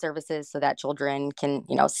providing services so that children can,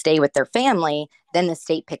 stay with their family, then the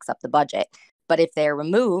state picks up the budget. But if they're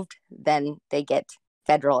removed, then they get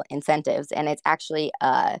federal incentives. And it's actually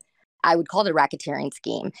a I would call it a racketeering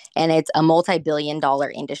scheme, and it's a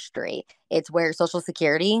multi-billion-dollar industry. It's where why Social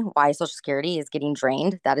Security is getting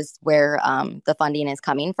drained. That is where the funding is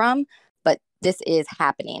coming from. But this is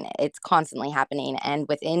happening. It's constantly happening, and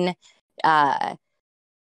within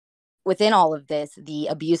all of this, the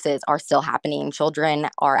abuses are still happening. Children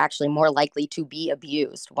are actually more likely to be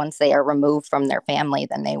abused once they are removed from their family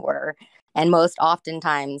than they were. And most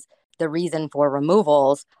oftentimes, the reason for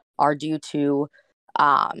removals are due to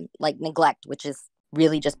like neglect, which is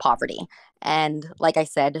really just poverty. And like I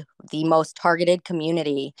said, the most targeted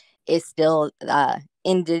community is still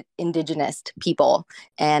indigenous people.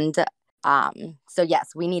 And so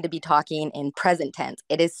yes, we need to be talking in present tense.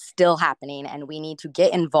 It is still happening, and we need to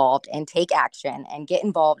get involved and take action and get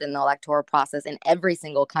involved in the electoral process in every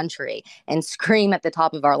single country and scream at the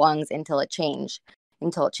top of our lungs until it changes.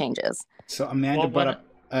 So Amanda brought up.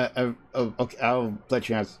 Okay, I'll let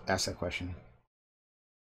you ask that question.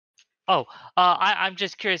 I'm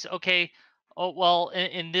just curious. Okay. Oh, well,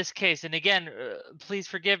 in this case, and again, please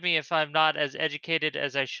forgive me if I'm not as educated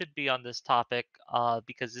as I should be on this topic,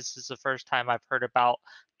 because this is the first time I've heard about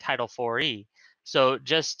Title 4E. So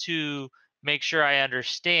just to make sure I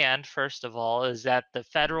understand, first of all, is that the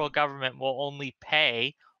federal government will only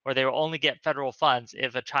pay, or they will only get federal funds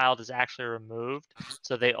if a child is actually removed.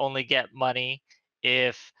 So they only get money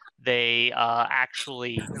if they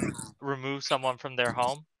actually remove someone from their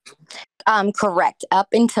home. Correct. Up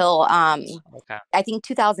until Okay. I think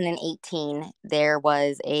 2018, there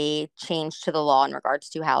was a change to the law in regards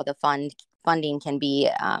to how the funding can be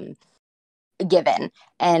given,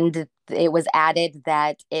 and it was added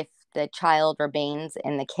that if the child remains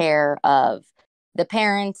in the care of the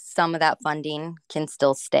parents, some of that funding can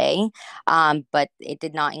still stay, but it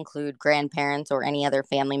did not include grandparents or any other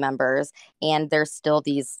family members. And there's still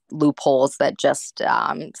these loopholes that just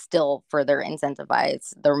still further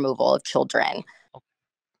incentivize the removal of children.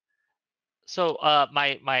 So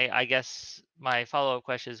my I guess my follow-up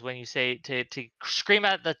question is, when you say to scream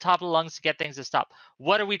at the top of the lungs to get things to stop,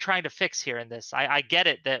 what are we trying to fix here in this? I get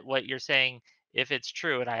it that what you're saying, if it's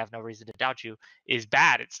true, and I have no reason to doubt you, is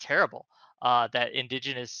bad. It's terrible that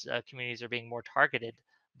indigenous communities are being more targeted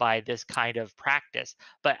by this kind of practice.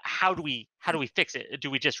 But how do we fix it? Do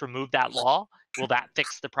we just remove that law? Will that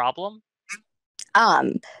fix the problem?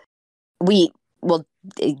 We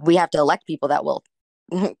have to elect people that will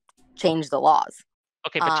change the laws.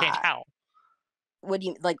 Okay, but change how? Would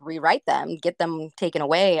you like rewrite them, get them taken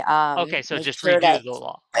away? Okay, so just review the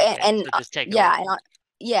law. Okay, and so just take it away.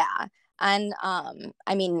 And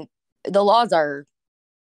I mean, the laws are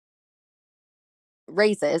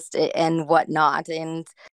racist and whatnot, and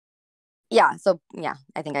I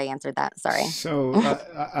think I answered that. Sorry. So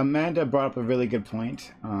Amanda brought up a really good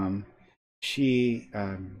point. What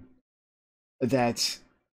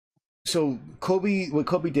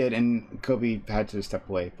Kobe did, and Kobe had to step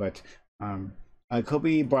away, but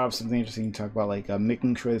Kobe brought up something interesting to talk about, like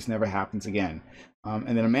making sure this never happens again.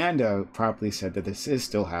 And then Amanda properly said that this is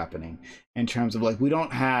still happening in terms of, like, we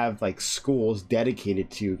don't have like schools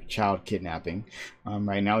dedicated to child kidnapping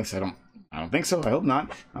right now. At least I don't think so. I hope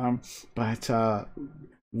not. But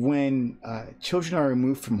when children are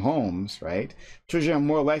removed from homes, right? Children are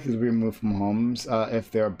more likely to be removed from homes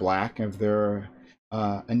if they're Black, if they're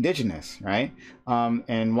indigenous, right?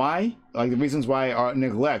 And why? Like, the reasons why are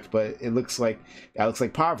neglect, but it looks like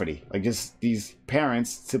poverty. Like, just these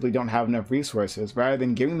parents simply don't have enough resources. Rather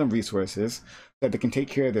than giving them resources that they can take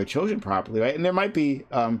care of their children properly, right? And there might be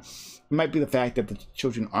the fact that the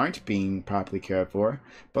children aren't being properly cared for,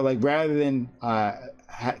 but like, rather than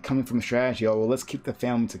coming from a strategy, well, let's keep the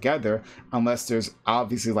family together unless there's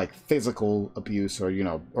obviously like physical abuse or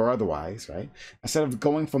or otherwise, right? Instead of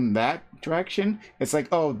going from that direction, it's like,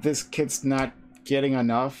 oh, this kid's not getting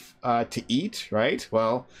enough to eat, right?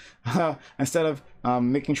 Well, instead of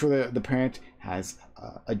making sure that the parent has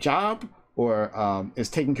a job or is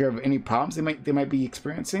taking care of any problems they might be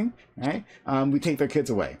experiencing, right? We take their kids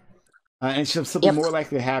away. And it's just something more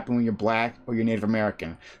likely to happen when you're Black or you're Native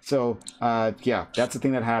American. So, that's the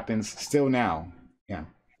thing that happens still now. Yeah.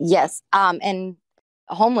 Yes. And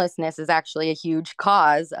homelessness is actually a huge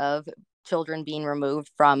cause of children being removed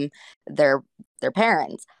from their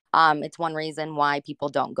parents. It's one reason why people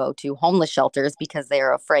don't go to homeless shelters, because they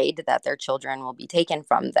are afraid that their children will be taken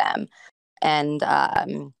from them. And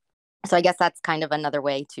so I guess that's kind of another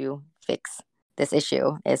way to fix this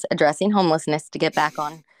issue, is addressing homelessness, to get back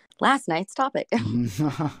on last night's topic.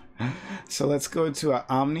 So let's go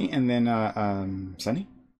to Omni and then Sunny.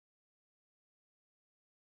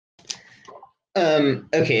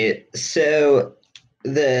 Okay, so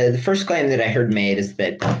the first claim that I heard made is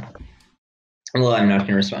that Well, I'm not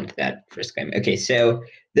going to respond to that first claim. Okay, so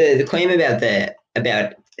the claim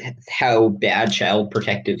about how bad child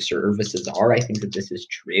protective services are, I think that this is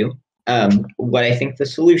true. What I think the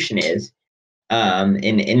solution is,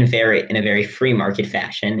 in a very free market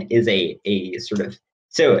fashion, is a sort of,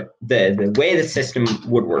 so the way the system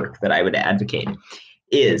would work that I would advocate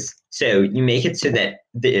is, so you make it so that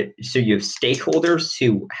so you have stakeholders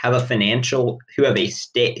who have a financial, who have a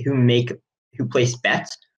state, who place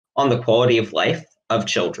bets on the quality of life of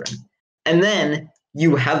children, and then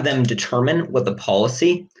you have them determine what the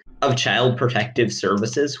policy of child protective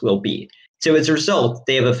services will be. So as a result,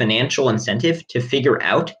 they have a financial incentive to figure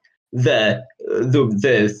out the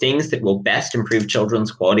things that will best improve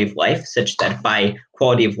children's quality of life, such that by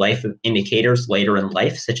quality of life indicators later in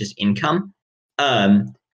life, such as income,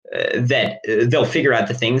 that they'll figure out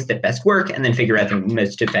the things that best work and then figure out the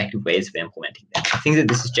most effective ways of implementing them. I think that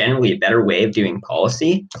this is generally a better way of doing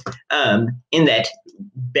policy, in that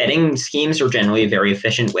betting schemes are generally a very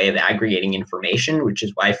efficient way of aggregating information, which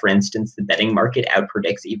is why, for instance, the betting market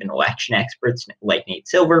outpredicts even election experts like Nate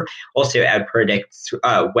Silver, also outpredicts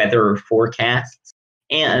weather forecasts.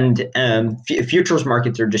 And futures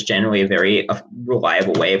markets are just generally a very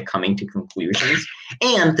reliable way of coming to conclusions.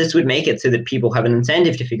 And this would make it so that people have an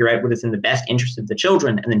incentive to figure out what is in the best interest of the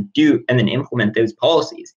children and then implement those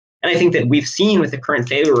policies. And I think that we've seen with the current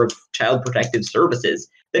failure of child protective services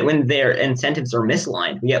that when their incentives are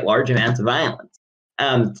misaligned, we get large amounts of violence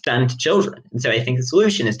done to children. And so I think the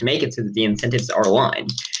solution is to make it so that the incentives are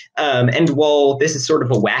aligned. And while this is sort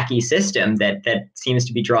of a wacky system that seems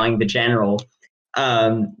to be drawing the general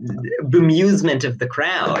bemusement of the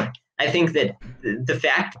crowd, I think that the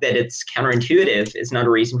fact that it's counterintuitive is not a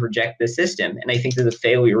reason to reject the system. And I think that the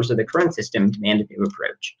failures of the current system demand a new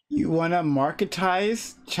approach. You want to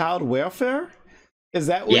marketize child welfare? Is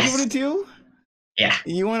that what you want to do? Yeah.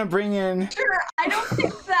 You want to bring in... Sure, I don't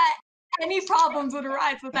think that any problems would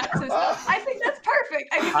arise with that system. I think that's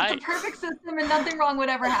perfect. I think it's a perfect system and nothing wrong would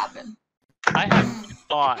ever happen. I have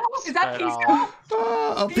thoughts. Is that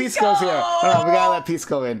but, Pisco? Pisco's here. Hold on, we gotta let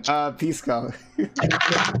Pisco in. Pisco.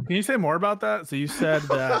 Can you say more about that? So you said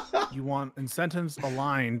that you want incentives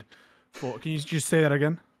aligned for. Can you just say that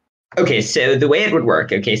again? Okay, so the way it would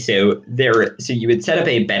work. Okay, so you would set up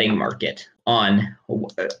a betting market on.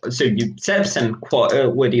 So you set up some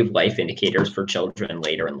quality of life indicators for children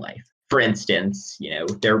later in life. For instance,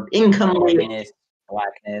 their income,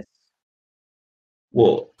 blackness.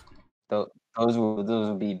 Well, those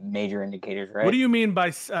would be major indicators, right? What do you mean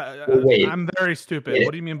by? Wait, I'm very stupid. Yeah.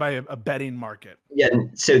 What do you mean by a betting market? Yeah.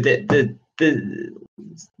 So the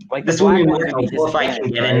like this will be more helpful if I can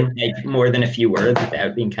get in like more than a few words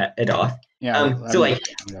without being cut off. Yeah. So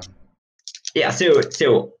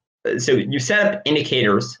you set up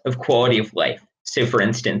indicators of quality of life. So for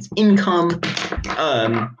instance, income,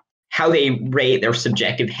 how they rate their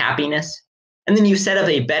subjective happiness, and then you set up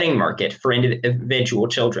a betting market for individual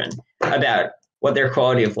children about what their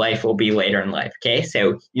quality of life will be later in life. Okay,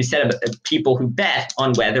 so you set up people who bet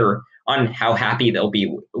on how happy they'll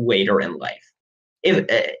be later in life.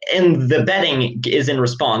 And the betting is in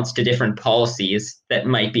response to different policies that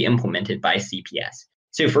might be implemented by CPS.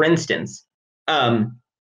 So, for instance,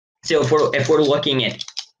 if we're looking at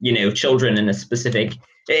children in a specific,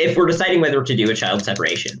 if we're deciding whether to do a child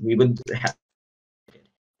separation, we would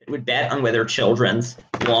bet on whether children's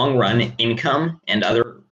long-run income and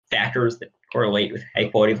other factors that correlate with high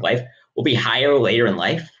quality of life will be higher later in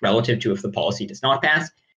life relative to if the policy does not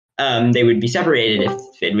pass. They would be separated if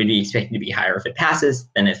it would be expected to be higher if it passes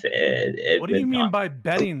than if it What do you mean not. by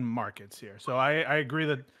betting markets here? So I agree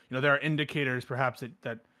that there are indicators perhaps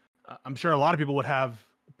that I'm sure a lot of people would have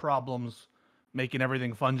problems making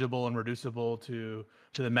everything fungible and reducible to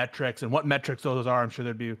the metrics, and what metrics those are. I'm sure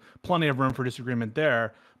there'd be plenty of room for disagreement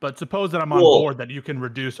there. But suppose that I'm on board that you can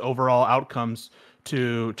reduce overall outcomes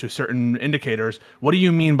to certain indicators. What do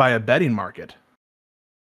you mean by a betting market?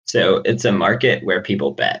 So it's a market where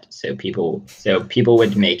people bet. So people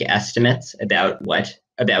would make estimates about whether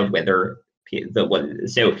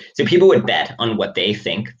so people would bet on what they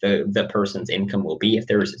think the person's income will be if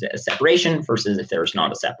there's a separation versus if there's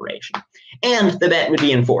not a separation, and the bet would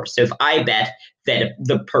be enforced. So if I bet that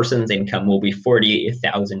the person's income will be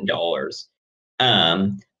 $40,000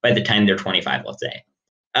 by the time they're 25, let's say,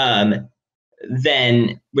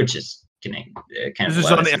 then which is kind of this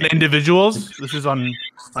is on individuals. This is on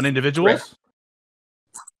individuals. Right.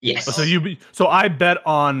 Yes. So I bet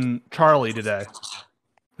on Charlie today.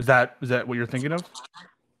 Is that what you're thinking of?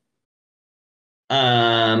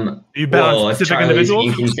 You bet on Well, if specific Charlie is being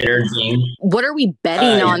individuals? considered being, What are we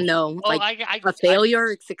betting Uh, on though? Oh, Like a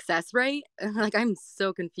failure success rate? Like I'm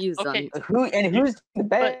so confused Okay. on. Who's the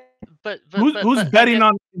bet? Who's I betting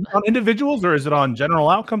guess- on individuals, or is it on general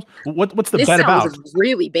outcomes? What's the This bet sounds about?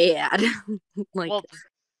 really bad. Like well,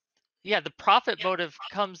 yeah, the profit motive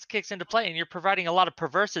kicks into play, and you're providing a lot of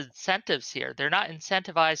perverse incentives here. They're not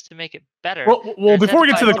incentivized to make it better. Well, They're before we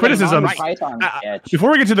get to the incentivized to make it criticisms, right. Python sketch.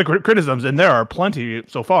 before we get to the criticisms, and there are plenty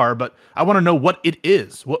so far, but I want to know what it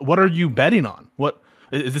is. What are you betting on? What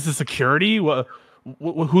is this? A security?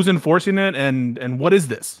 Who's enforcing it? And what is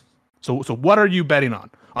this? So what are you betting on?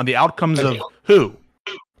 On the outcomes Okay. of who?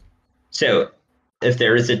 So if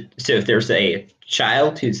there's a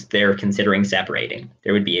child who's they're considering separating,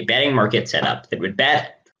 there would be a betting market set up that would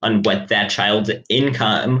bet on what that child's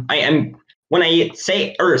income. When I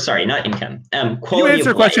say, or sorry, not income. Quality You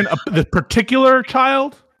answer of a question. life. The particular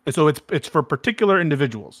child. So it's for particular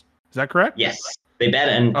individuals. Is that correct? Yes, they bet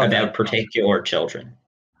about particular children.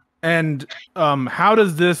 And how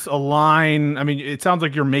does this align? I mean, it sounds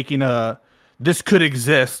like you're making this could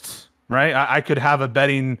exist, right? I could have a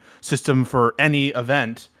betting system for any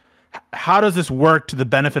event. How does this work to the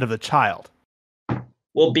benefit of the child?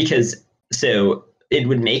 Well, because it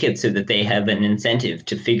would make it so that they have an incentive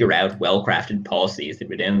to figure out well-crafted policies that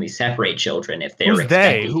would only separate children if they're Who's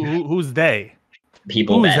they? expected. Who's they?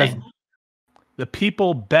 People betting. The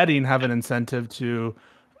people betting have an incentive to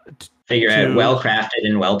Figure out well-crafted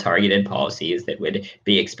and well-targeted policies that would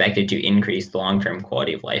be expected to increase the long-term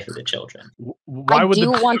quality of life of the children. I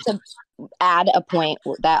do want to add a point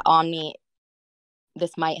that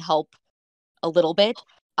this might help a little bit.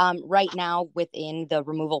 Right now, within the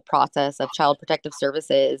removal process of Child Protective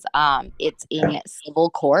Services, it's in civil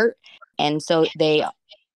court, and so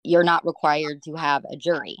you're not required to have a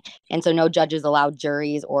jury, and so no judges allow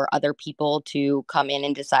juries or other people to come in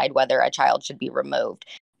and decide whether a child should be removed.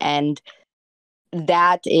 And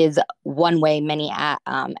that is one way many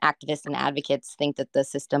activists and advocates think that the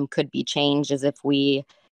system could be changed, is if we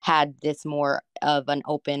had this more of an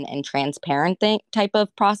open and transparent type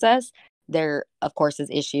of process. There, of course, is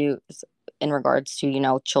issues in regards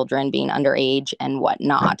to, children being underage and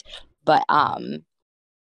whatnot. But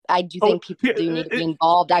I do think people do need to be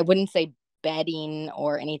involved. I wouldn't say betting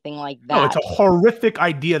or anything like that. No, it's a horrific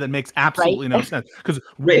idea that makes absolutely no sense. Because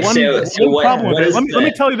let me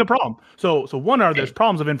tell you the problem. So there's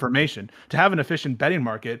problems of information. To have an efficient betting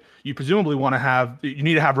market, you presumably you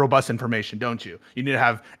need to have robust information, don't you? You need to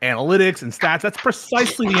have analytics and stats. That's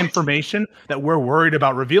precisely the information that we're worried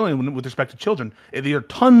about revealing with respect to children. There are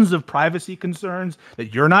tons of privacy concerns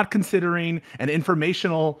that you're not considering and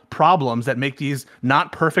informational problems that make these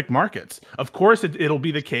not perfect markets. Of course, it'll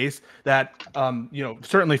be the case that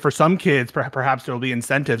certainly for some kids, perhaps there will be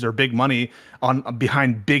incentives or big money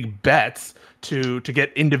behind big bets to get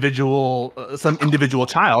some individual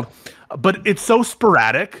child, but it's so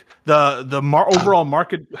sporadic. The overall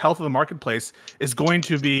market health of the marketplace is going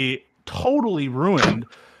to be totally ruined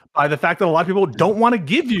by the fact that a lot of people don't want to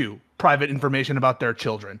give you private information about their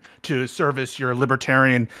children to service your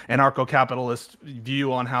libertarian anarcho-capitalist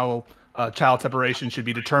view on how child separation should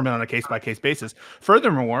be determined on a case-by-case basis.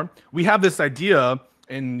 Furthermore, we have this idea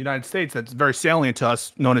in the United States that's very salient to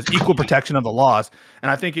us, known as equal protection of the laws.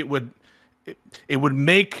 And I think it would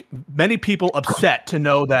make many people upset to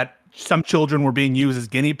know that some children were being used as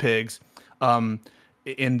guinea pigs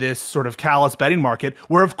in this sort of callous betting market,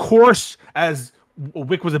 where, of course, as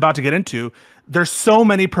Wick was about to get into, there's so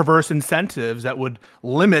many perverse incentives that would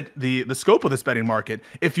limit the scope of this betting market.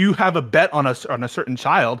 If you have a bet on a certain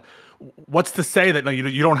child, what's to say that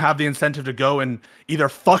you don't have the incentive to go and either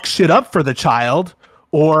fuck shit up for the child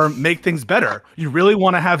or make things better? You really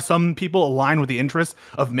want to have some people align with the interest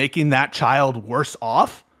of making that child worse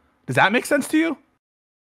off? Does that make sense to you?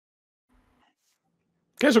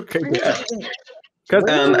 Where did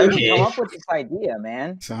you come up with this idea,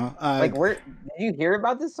 man? So, where did you hear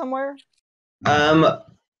about this somewhere?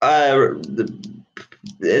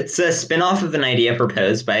 It's a spin-off of an idea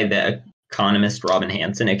proposed by the economist Robin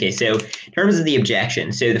Hanson. Okay, so in terms of the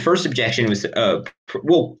objection, so the first objection was,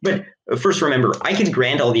 but first remember, I could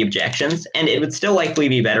grant all the objections, and it would still likely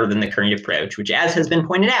be better than the current approach, which, as has been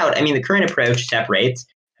pointed out, the current approach separates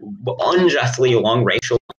unjustly along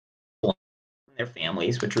racial lines from their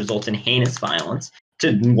families, which results in heinous violence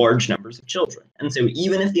to large numbers of children. And so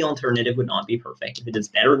even if the alternative would not be perfect, if it is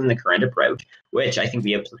better than the current approach, which I think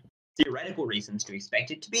we have theoretical reasons to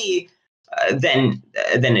expect it to be, then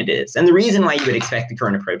it is. And the reason why you would expect the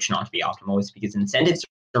current approach not to be optimal is because incentives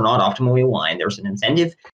are not optimally aligned. There's an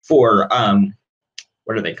incentive for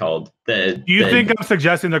what are they called? Do you think I'm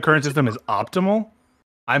suggesting the current system is optimal?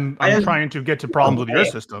 I'm trying to get to problems with your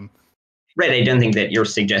system. Right, I don't think that you're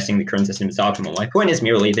suggesting the current system is optimal. My point is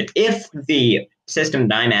merely that if the system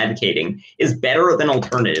that I'm advocating is better than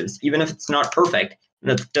alternatives, even if it's not perfect,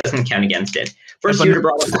 that doesn't count against it. First, you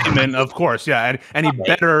brought up statement, of course, yeah. And any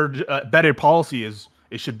better policy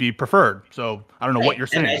it should be preferred. So I don't know what you're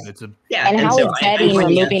saying. And how is betting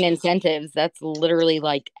removing incentives? That's literally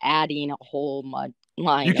like adding a whole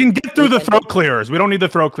line. You can get through the throat clearers. We don't need the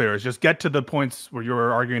throat clearers. Just get to the points where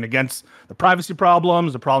you're arguing against the privacy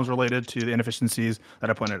problems, the problems related to the inefficiencies that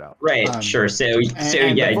I pointed out. Right, sure. So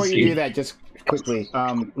yeah. Before you do that, just quickly,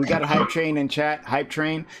 we got a hype train in chat. Hype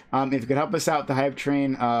train. If you could help us out, the hype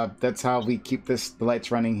train. That's how we keep the lights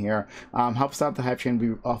running here. Help us out, the hype train.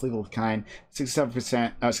 Be awfully kind.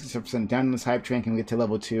 67% down in this hype train. Can we get to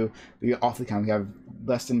level 2? Be awfully kind. We have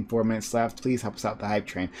less than 4 minutes left. Please help us out, the hype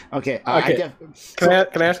train. Okay. Can I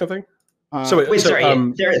ask something? Sorry.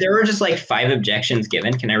 There were just like 5 objections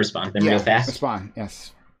given. Can I respond to them real fast? Respond.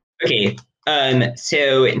 Yes. Okay.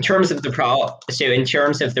 So in terms of the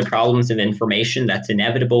problems of information, that's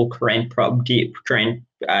inevitable. I'm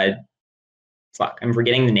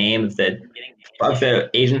forgetting the name of the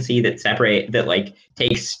agency that like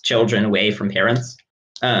takes children away from parents.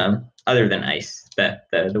 Other than ICE,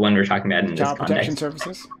 the one we're talking about in this context. Child Protection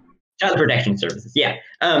Services. Child Protection Services, yeah.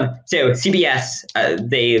 So CBS,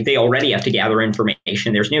 they already have to gather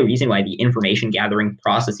information. There's no reason why the information gathering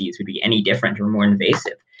processes would be any different or more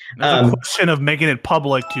invasive. There's a question of making it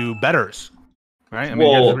public to bettors, right? I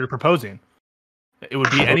mean, that's what you're proposing. It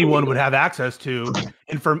would be anyone would have access to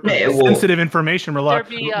sensitive information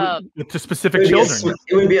to specific children.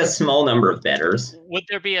 It would be a small number of bettors. Would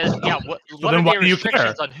there be what are the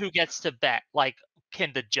restrictions on who gets to bet? Like,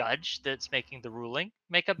 can the judge that's making the ruling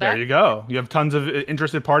make a bet? There you go. You have tons of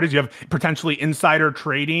interested parties. You have potentially insider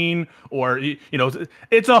trading, or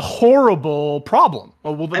it's a horrible problem.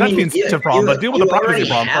 Well, that's the incentive problem, but deal with the privacy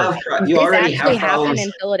problem first. You already have happened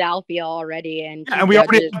in Philadelphia already, and we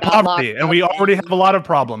already have poverty, and we already have a lot of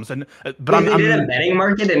problems. And but they did a betting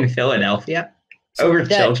market in Philadelphia over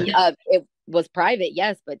children. It was private,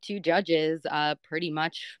 yes, but 2 judges pretty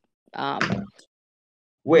much.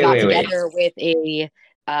 Got together with a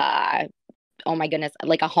oh my goodness,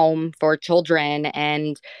 like a home for children,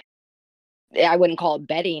 and I wouldn't call it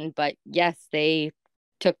betting, but yes, they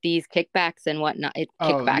took these kickbacks and whatnot.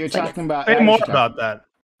 Kickbacks. You're talking about. Say more about that.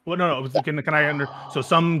 Well, no. Can I so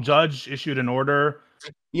some judge issued an order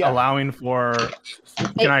allowing for.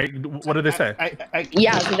 What did they say?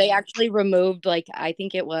 So they actually removed, like, I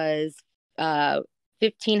think it was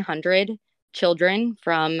 1,500 children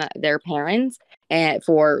from their parents, and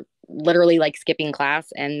for literally like skipping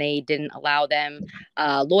class, and they didn't allow them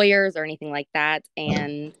lawyers or anything like that.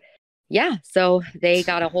 And so they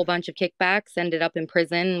got a whole bunch of kickbacks, ended up in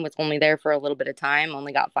prison, was only there for a little bit of time,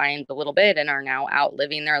 only got fined a little bit, and are now out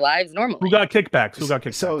living their lives normally. Who got kickbacks?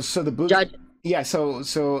 So the judge. Yeah. So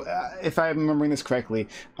if I'm remembering this correctly,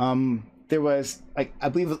 there was, like, I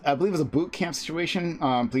believe it was a boot camp situation.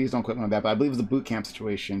 Please don't quote me on that, but I believe it was a boot camp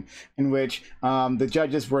situation in which the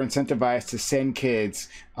judges were incentivized to send kids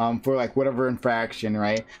for like whatever infraction,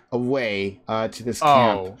 right, away to this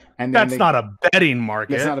camp. And that's not a betting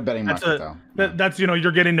market. It's not a betting market, though. That's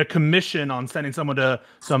you're getting a commission on sending someone to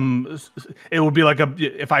some. It would be like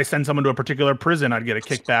if I send someone to a particular prison, I'd get a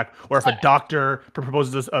kickback, or if a doctor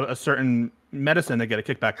proposes a certain medicine, they get a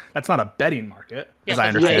kickback. That's not a betting market, as I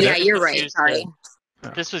understand it. Yeah, you're right. Sorry.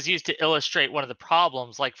 This was used to illustrate one of the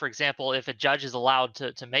problems. Like, for example, if a judge is allowed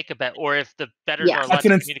to make a bet, or if the bettors are allowed to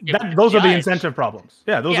communicate with those the are the judge. incentive problems.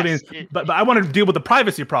 Yeah, those are but I want to deal with the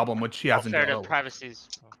privacy problem, which he hasn't dealt with. Privacy's.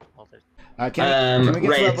 Can we get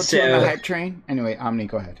to level 2 on the hype train? Anyway, Omni,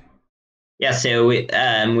 go ahead. Yeah, so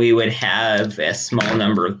we would have a small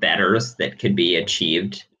number of bettors that could be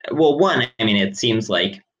achieved. Well, one, I mean, it seems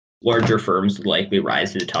like larger firms would likely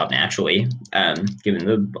rise to the top naturally, given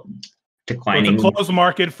the declining. It's a closed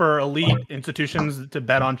market for elite institutions to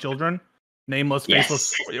bet on children, nameless,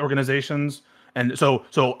 faceless organizations, and so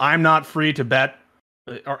I'm not free to bet,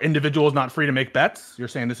 or individuals not free to make bets. You're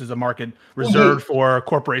saying this is a market reserved for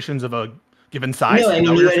corporations of a given size? No, I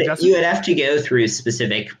mean, you would have to go through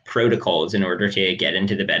specific protocols in order to get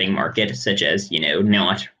into the betting market, such as you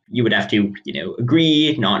would have to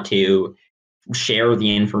agree not to share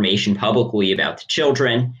the information publicly about the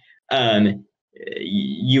children.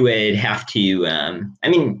 You would have to,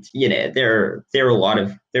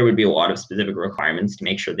 there would be a lot of specific requirements to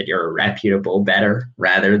make sure that you're a reputable bettor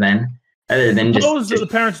rather than Suppose the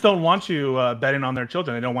parents don't want you betting on their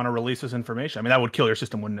children. They don't want to release this information. I mean, that would kill your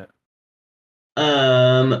system, wouldn't it?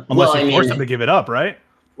 Unless Well, I you force mean, them to give it up, right?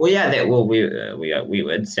 well, yeah, we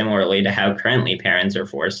would similarly to how currently parents are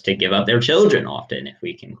forced to give up their children often if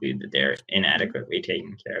we conclude that they're inadequately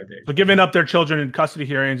taking care of their. So giving up their children in custody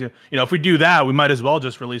hearings, if we do that, we might as well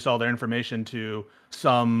just release all their information to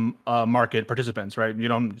some market participants, right?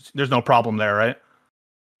 There's no problem there, right?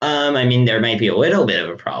 I mean, there might be a little bit of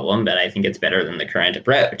a problem, but I think it's better than the current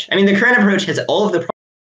approach. I mean, the current approach has all of the problems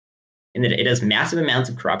in that it has massive amounts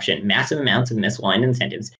of corruption, massive amounts of misaligned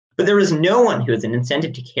incentives, but there is no one who has an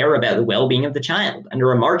incentive to care about the well-being of the child.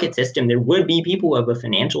 Under a market system, there would be people who have a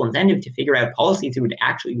financial incentive to figure out policies that would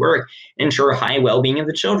actually work and ensure high well-being of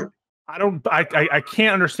the children. I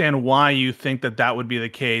can't understand why you think that would be the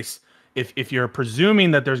case if you're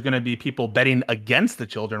presuming that there's going to be people betting against the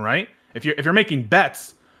children, right? If you're making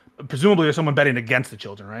bets, presumably there's someone betting against the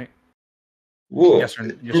children, right? Whoa. Yes or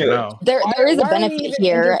no? There is a benefit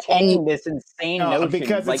here, and this insane notion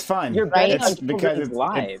because it's fun. You're betting Right? on children's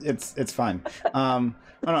lives. It's fun. Hold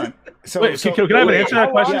on. So, Wait, so can I have an answer to that How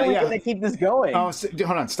long question? are we Yeah. gonna keep this going? Oh,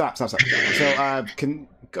 hold on. Stop. So,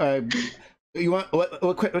 you want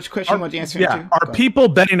which question you want to answer? Yeah, are people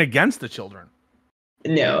betting against the children?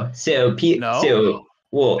 No. So, No?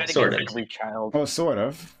 well, Betting sort of. against every child. Oh, sort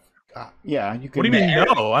of. Yeah, you could. What do you mean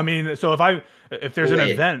no? I mean, so if there's an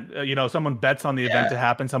Wait. event, someone bets on the event to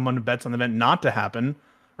happen, someone bets on the event not to happen,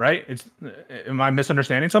 right? Am I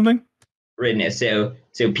misunderstanding something? Right now, so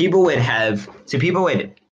people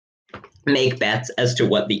would make bets as to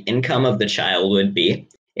what the income of the child would be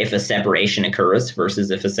if a separation occurs versus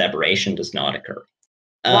if a separation does not occur.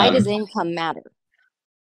 why does income matter?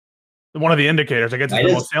 One of the indicators, I guess, Why it's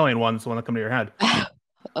the does- most salient ones, the one that come to your head.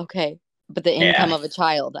 Okay, but the Yeah. income of a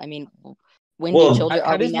child. I mean, when Well, do children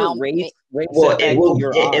How are we does now? your race Well, affect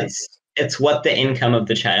your odds? it's what the income of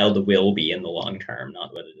the child will be in the long term,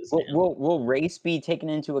 not what it is now. Will race be taken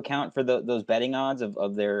into account for those betting odds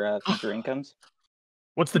of their future incomes?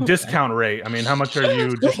 What's the discount rate? I mean, how much are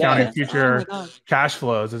you discounting Oh future my God. cash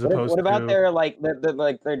flows as opposed What about to?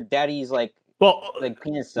 their daddy's Well,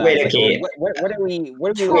 penis size? Wait, Like, okay. what are we?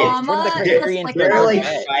 What are we? Trauma, What are the just criterions like for There are our like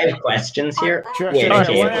bet? 5 questions here. Sure. Wait,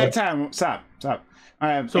 okay, One at a let's- time. Stop. All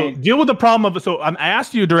right. so deal with the problem of. So I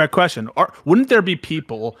asked you a direct question. Wouldn't there be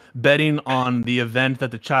people betting on the event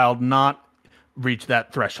that the child not reach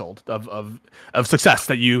that threshold of success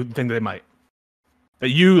that you think they might? That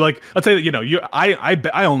you like, let's say that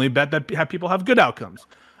I only bet that people have good outcomes.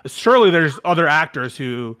 Surely there's other actors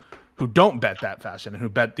who don't bet that fashion and who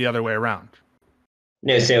bet the other way around.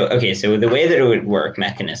 No, so the way that it would work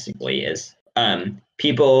mechanistically is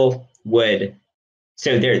people would,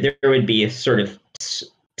 so there would be sort of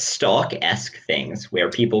stock-esque things where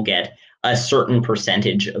people get a certain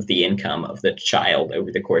percentage of the income of the child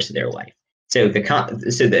over the course of their life. So the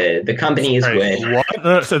companies would.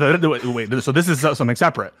 What? So this is something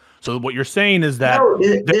separate. So what you're saying is that No,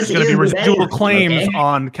 there's this going to be is the residual betting, claims okay?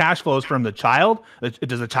 on cash flows from the child.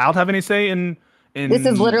 Does the child have any say in? This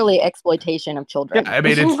is literally exploitation of children. Yeah, I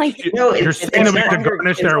mean, it's, Like, No, you're it's saying that we not- have to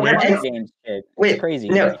garnish it's their not- wages. Games shit. Wait, It's crazy.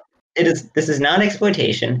 No, this is not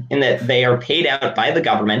exploitation in that they are paid out by the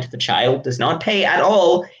government. The child does not pay at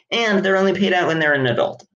all, and they're only paid out when they're an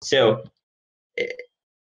adult. So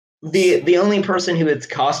the only person who it's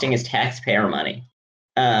costing is taxpayer money.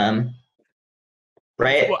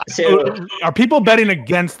 Right? So Are people betting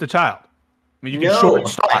against the child? I mean, you can no, short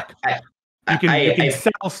stock. I You can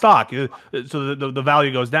sell stock, so the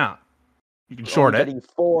value goes down. You can short it. Betting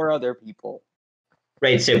for other people.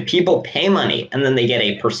 Right, so people pay money, and then they get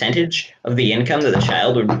a percentage of the income that the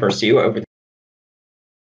child would pursue over.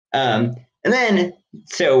 And then,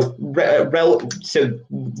 so whether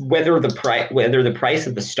the price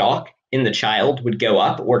of the stock in the child would go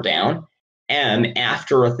up or down,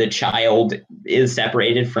 after the child is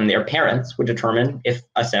separated from their parents, would determine if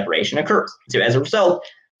a separation occurs. So as a result,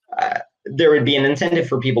 there would be an incentive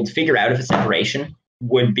for people to figure out if a separation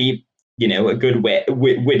would be, a good way,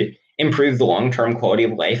 would improve the long-term quality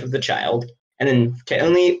of life of the child, and then to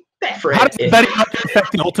only bet for How it. does the betting market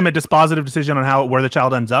affect the ultimate dispositive decision on where the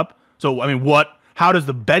child ends up? So, I mean, how does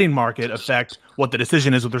the betting market affect what the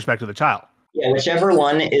decision is with respect to the child? Yeah, whichever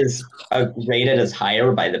one is rated as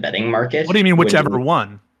higher by the betting market. What do you mean, whichever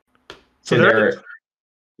one? So there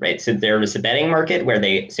is a betting market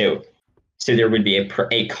where so there would be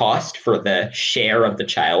a cost for the share of the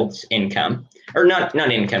child's income, or not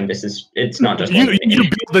income. It's not just you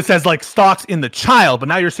build this as like stocks in the child, but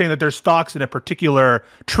now you're saying that there's stocks in a particular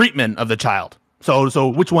treatment of the child. So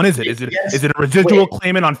which one is it? Is it a residual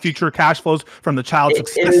claimant on future cash flows from the child's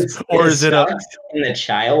success, is it stocks in the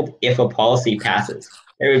child if a policy passes?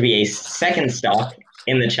 There would be a second stock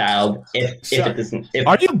in the child if it doesn't.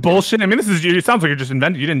 Are you bullshit? I mean, it sounds like you're just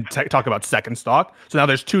inventing. You didn't talk about second stock. So now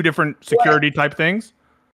there's two different security type things.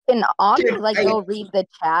 Can Ani Dude, go read the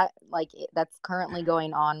chat that's currently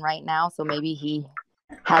going on right now? So maybe he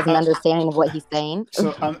has an understanding of what he's saying.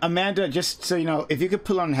 So Amanda, just so you know, if you could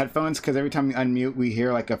put on headphones, because every time we unmute, we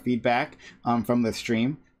hear like a feedback from the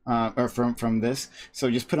stream or from this. So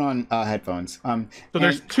just put on headphones. So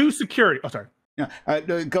there's two security. Oh, sorry. Yeah,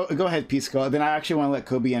 go ahead, Pisco. Then I actually want to let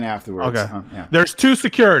Kobe in afterwards. Okay. Yeah. There's two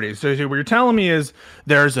securities. So what you're telling me is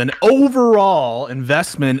there's an overall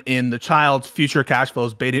investment in the child's future cash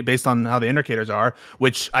flows based on how the indicators are,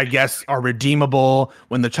 which I guess are redeemable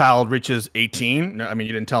when the child reaches 18. I mean,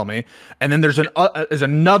 you didn't tell me. And then there's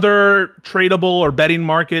another tradable or betting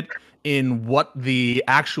market in what the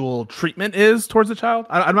actual treatment is towards the child.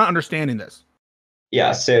 I'm not understanding this.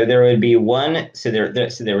 Yeah, so there would be one. So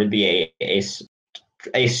there would be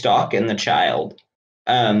a stock in the child,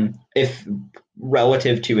 if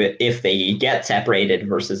relative to it, if they get separated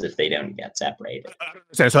versus if they don't get separated.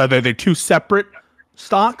 So are they two separate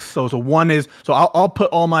stocks? So one is I'll put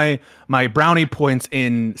all my brownie points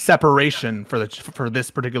in separation for this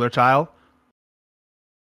particular child.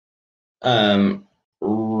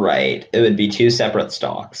 Right. It would be two separate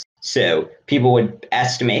stocks. So people would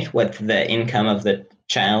estimate what the income of the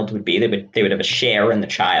child would be. They would have a share in the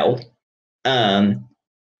child,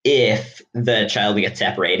 if the child gets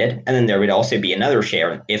separated, and then there would also be another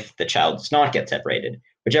share if the child does not get separated.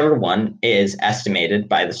 Whichever one is estimated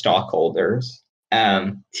by the stockholders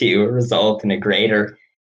to result in a greater,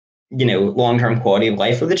 long-term quality of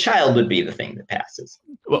life for the child would be the thing that passes.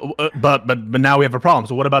 Well, but now we have a problem.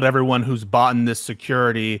 So what about everyone who's bought in this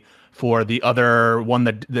security for the other one,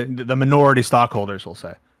 that the minority stockholders will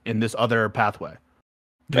say in this other pathway?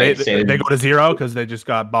 They go to zero because they just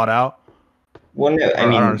got bought out? Well, no, I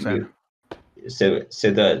don't mean, understand. So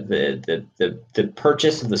the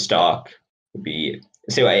purchase of the stock would be,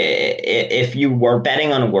 if you were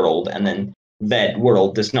betting on a world and then that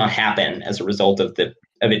world does not happen as a result of it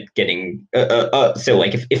getting so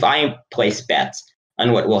like if I place bets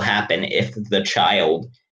on what will happen if the child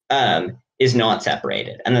is not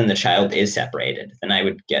separated and then the child is separated, then I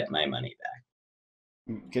would get my money back.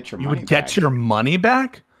 You would get your money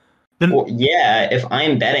back? Then, well, yeah, if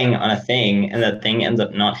I'm betting on a thing and that thing ends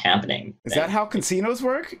up not happening. Is that how casinos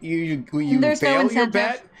work? You There's fail no your incentive.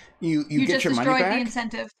 bet, you get just your money destroyed back? the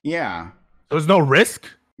incentive. Yeah. There's no risk?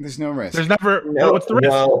 There's no risk. There's never... No, what's the risk?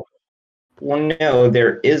 Well, no,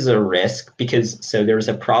 there is a risk because there's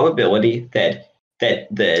a probability that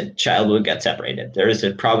the child will get separated. There is a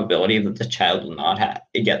probability that the child will not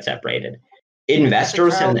get separated.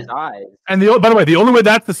 Investors and by the way, the only way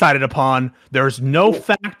that's decided upon, there's no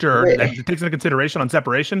factor that takes into consideration on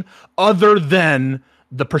separation other than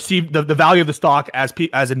the value of the stock as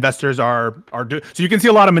investors are doing. So you can see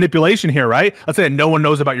a lot of manipulation here, right? Let's say no one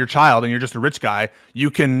knows about your child and you're just a rich guy. You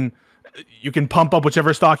can pump up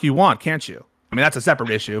whichever stock you want, can't you? I mean, that's a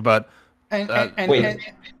separate issue, but and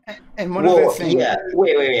one other thing. Yeah,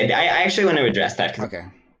 wait. I actually want to address that because okay,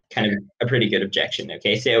 kind of a pretty good objection.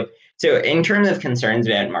 Okay, so in terms of concerns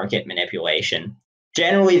about market manipulation,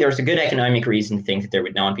 generally there's a good economic reason to think that there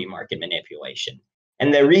would not be market manipulation.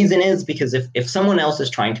 And the reason is because if someone else is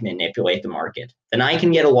trying to manipulate the market, then I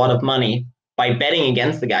can get a lot of money by betting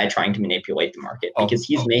against the guy trying to manipulate the market because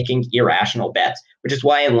he's making irrational bets, which is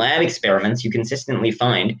why in lab experiments you consistently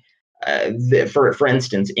find, for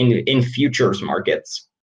instance, in futures markets.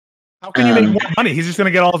 How can you make more money? He's just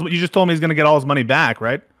going to get you just told me he's going to get all his money back,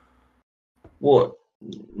 right? Well,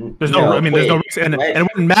 there's no risk, and it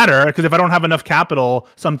wouldn't matter because if I don't have enough capital,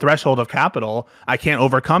 some threshold of capital, I can't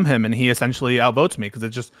overcome him, and he essentially outvotes me because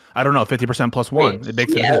it's just, I don't know, 50% plus one. It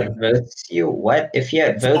makes it outvotes you. What if he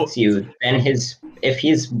outvotes you? Then if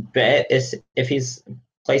he's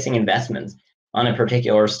placing investments on a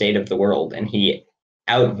particular state of the world and he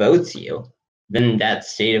outvotes you, then that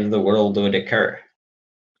state of the world would occur.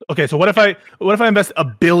 Okay, so what if I invest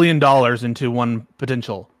 $1 billion into one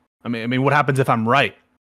potential? I mean, what happens if I'm right?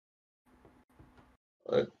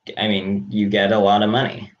 I mean, you get a lot of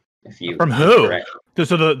money if you from who? Correct.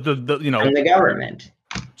 So from the government.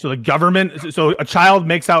 So the government. So a child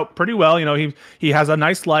makes out pretty well. He has a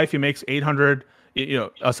nice life. He makes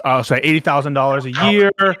 $80,000 a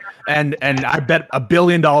year, and I bet $1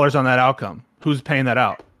 billion on that outcome. Who's paying that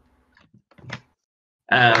out?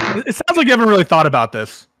 It sounds like you haven't really thought about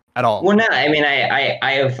this at all. Well, no, I mean, I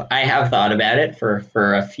have thought about it for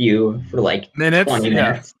like minutes, 20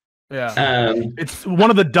 minutes. Yeah. It's one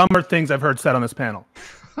of the dumber things I've heard said on this panel.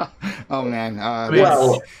 Oh man.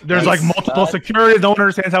 There's like multiple securities. No one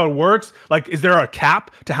understands how it works. Like, is there a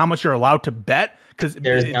cap to how much you're allowed to bet? because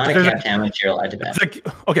There's not a cap to how much you're allowed to bet. like,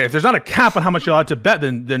 okay, if there's not a cap on how much you're allowed to bet,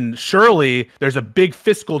 then surely there's a big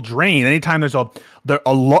fiscal drain. Anytime there's a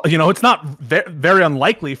lot, it's not very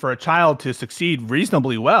unlikely for a child to succeed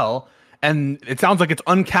reasonably well, and it sounds like it's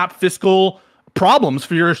uncapped fiscal problems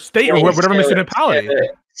for your state or whatever municipality.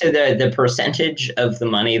 So the percentage of the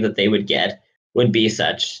money that they would get would be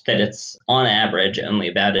such that it's on average only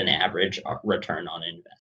about an average return on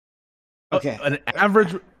investment. Okay. An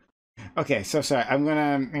average. Okay, so sorry. I'm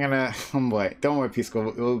gonna. Oh boy, don't worry,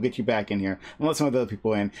 Pisco. We'll get you back in here. We'll let some of the other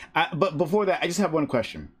people in. But before that, I just have one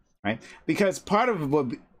question, right? Because part of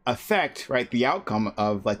what affect, right, the outcome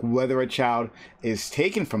of like whether a child is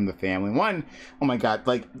taken from the family. One, oh my God,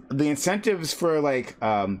 like the incentives for like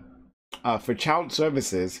for child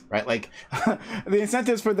services, right? Like the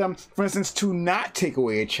incentives for them, for instance, to not take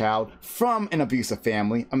away a child from an abusive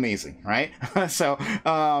family, amazing, right? So,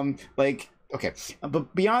 like, okay,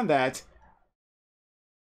 but beyond that,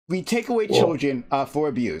 we take away children for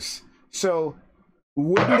abuse. So,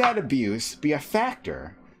 wouldn't that abuse be a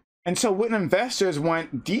factor? And so, wouldn't investors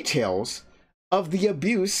want details of the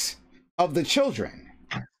abuse of the children?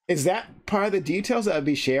 Is that part of the details that would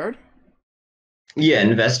be shared? Yeah,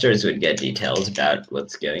 investors would get details about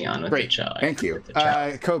what's going on with the child. Thank you.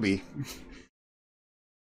 Kobe.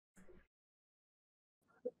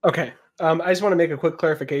 Okay. I just want to make a quick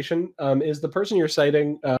clarification. Is the person you're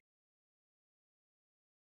citing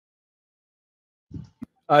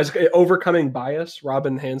is Overcoming Bias,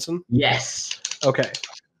 Robin Hanson? Yes. Okay.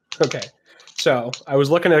 So I was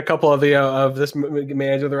looking at a couple of the of this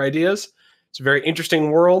man's other ideas. It's a very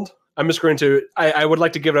interesting world. I'm just going to. I would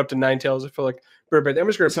like to give it up to Nine Tails. I feel like, but I'm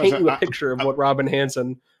just going to paint you a picture of what Robin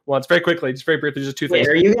Hanson wants very quickly, just very briefly, just two things.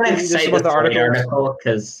 Wait, are you going to cite the article?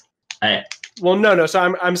 Because well, no.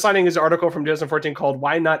 So I'm citing his article from 2014 called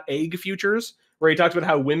 "Why Not Egg Futures," where he talks about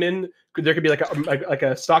how women there could be like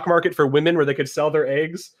a stock market for women where they could sell their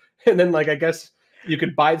eggs, and then like I guess you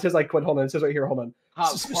could buy. It says like, hold on, it says right here, hold on.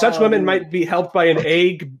 Such women might be helped by an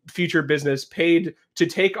egg future business paid to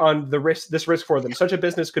take on this risk for them. Such a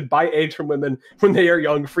business could buy eggs from women when they are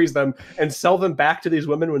young, freeze them, and sell them back to these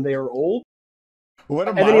women when they are old. What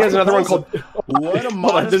a and then he has another one called "What a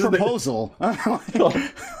Modest Proposal."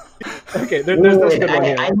 Okay, there's this good one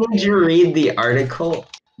here. I need you to read the article,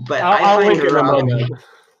 but I'll link it in a moment.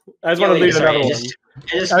 I just want to read another one. I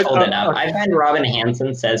just pulled it up. I find Robin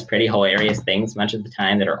Hanson says pretty hilarious things much of the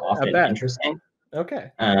time that are often interesting.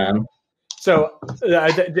 Okay. So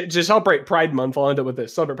to celebrate Pride Month, I'll end up with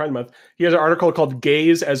this. Celebrate Pride Month. He has an article called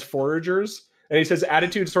 "Gays as Foragers," and he says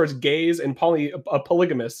attitudes towards gays and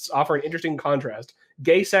polygamists offer an interesting contrast.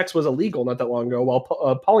 Gay sex was illegal not that long ago, while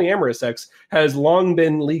polyamorous sex has long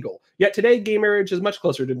been legal. Yet today, gay marriage is much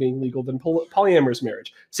closer to being legal than polyamorous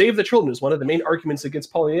marriage. Save the children is one of the main arguments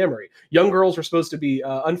against polyamory. Young girls are supposed to be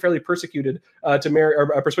unfairly persecuted to marry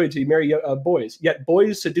or persuaded to marry boys. Yet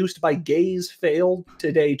boys seduced by gays fail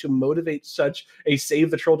today to motivate such a save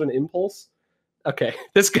the children impulse. Okay,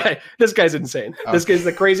 this guy's insane. Okay. This guy's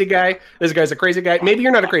a crazy guy. This guy's a crazy guy. Maybe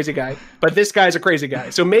you're not a crazy guy, but this guy's a crazy guy.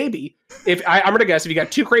 So maybe if I'm gonna guess, if you got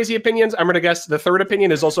two crazy opinions, I'm gonna guess the third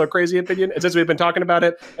opinion is also a crazy opinion. And since we've been talking about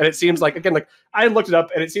it, and it seems like again, like I looked it up,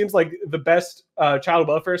 and it seems like the best child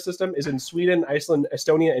welfare system is in Sweden, Iceland,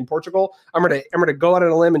 Estonia, and Portugal. I'm gonna go out on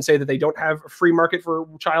a limb and say that they don't have a free market for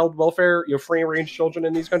child welfare, free range children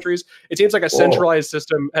in these countries. It seems like a centralized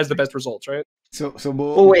system has the best results, right? So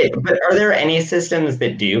wait, but are there any systems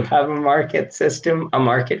that do have a market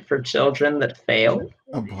for children that fail?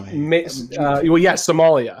 Oh boy. Well, yes,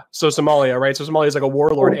 Somalia. So Somalia, right? So Somalia is like a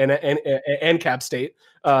warlord and ANCAP state,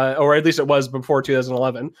 or at least it was before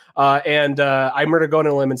 2011. And I'm going to go on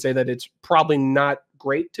a limb and say that it's probably not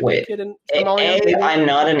great to be a kid in Somalia. A, I'm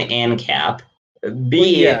not an ANCAP.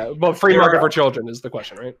 B, well, free market for children is the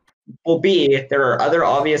question, right? Well, B, there are other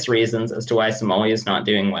obvious reasons as to why Somalia is not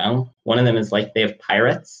doing well. One of them is like they have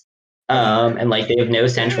pirates, and like they have no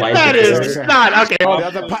centralized. That is not okay.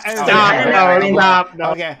 Stop.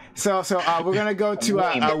 No. Okay, so we're gonna go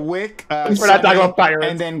to Wick. We're not talking about pirates.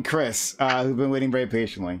 And then Chris, who's been waiting very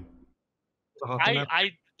patiently.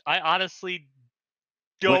 I honestly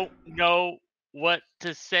don't know what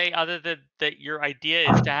to say other than that your idea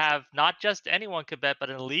is to have not just anyone could bet, but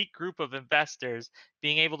an elite group of investors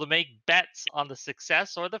being able to make bets on the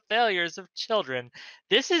success or the failures of children.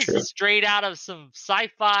 This is straight out of some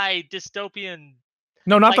sci-fi dystopian.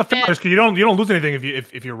 No, not the failures, because you don't lose anything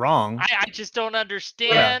if you're wrong. I just don't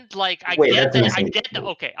understand. Yeah. Like I get that.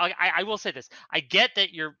 Okay, I will say this. I get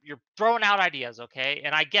that you're throwing out ideas, okay,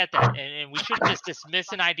 and I get that, and we shouldn't just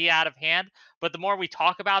dismiss an idea out of hand. But the more we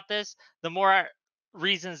talk about this, the more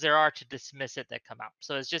reasons there are to dismiss it that come out.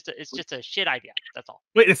 So it's just a shit idea. That's all.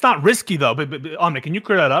 Wait, it's not risky though. But Omni, can you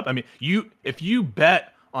clear that up? I mean, if you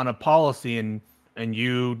bet on a policy and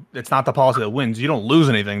it's not the policy that wins, you don't lose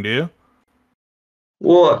anything, do you?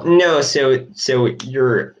 Well, no. So it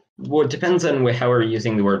depends on how we're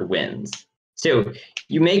using the word wins. So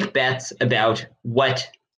you make bets about what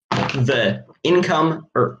the income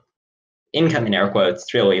in air quotes,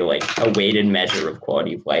 it's really like a weighted measure of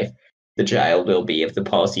quality of life the child will be if the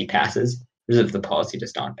policy passes versus if the policy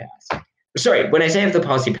does not pass. Sorry, when I say if the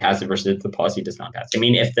policy passes versus if the policy does not pass, I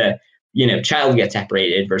mean if the child gets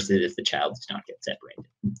separated versus if the child does not get separated.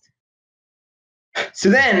 So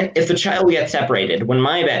then, if the child gets separated, when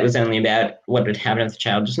my bet was only about what would happen if the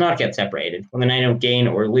child does not get separated, well, then I don't gain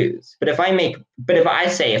or lose. But if I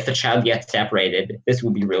say if the child gets separated, this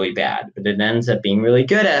will be really bad, but it ends up being really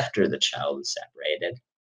good after the child is separated,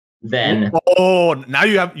 then now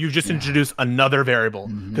you've just introduced another variable,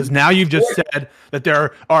 because now you've just said that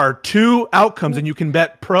there are two outcomes and you can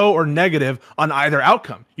bet pro or negative on either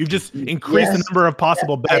outcome. You've just increased the number of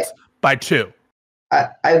possible bets by 2.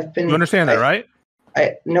 You understand that, right?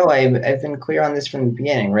 I've been clear on this from the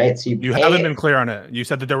beginning, right? So you haven't been clear on it. You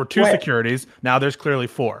said that there were 2 securities. Now there's clearly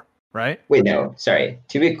 4, right? Wait, no, sorry.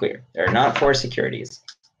 To be clear, there are not 4 securities.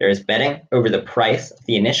 There is betting over the price of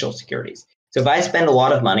the initial securities. So if I spend a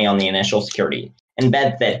lot of money on the initial security and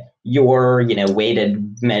bet that your,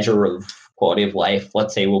 weighted measure of quality of life,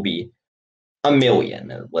 let's say, will be $1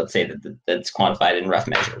 million. Let's say that's quantified in rough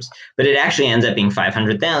measures, but it actually ends up being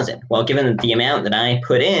 500,000. Well, given that the amount that I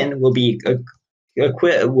put in will be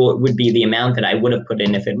would be the amount that I would have put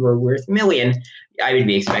in if it were worth $1 million, I would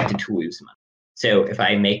be expected to lose money. So if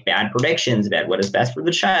I make bad predictions about what is best for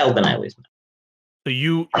the child, then I lose money.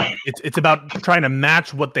 So it's about trying to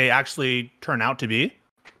match what they actually turn out to be.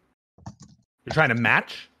 You're trying to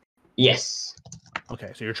match? Yes.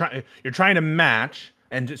 Okay, so you're trying to match,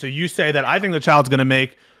 and so you say that I think the child's going to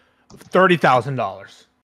make $30,000.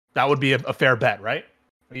 That would be a fair bet, right?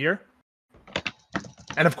 A year?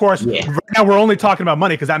 And of course, right now we're only talking about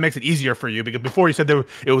money because that makes it easier for you. Because before you said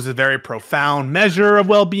it was a very profound measure of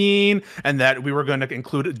well-being, and that we were going to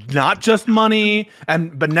include not just money.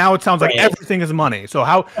 But now it sounds like everything is money. So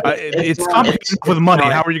how it's complicated with money?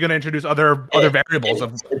 How are you going to introduce other variables?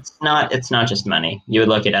 It's not just money. You would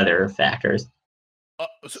look at other factors.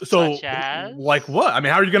 So like what? I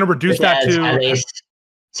mean, how are you going to reduce that to?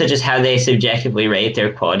 Such as how they subjectively rate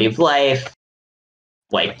their quality of life.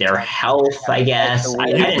 Like their health, I guess.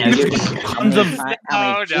 I don't know.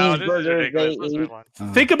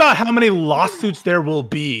 Think about how many lawsuits there will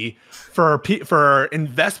be for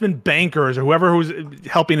investment bankers or whoever who's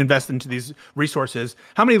helping invest into these resources.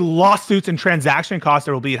 How many lawsuits and transaction costs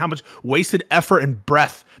there will be, and how much wasted effort and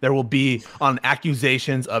breath there will be on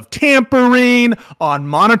accusations of tampering, on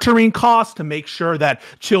monitoring costs to make sure that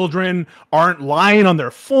children aren't lying on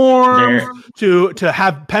their forms, to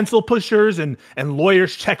have pencil pushers and lawyers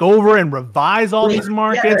check over and revise all these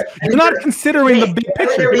markets. You're not considering the big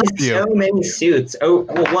picture. So many suits. Oh,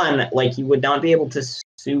 well, one, like you would not be able to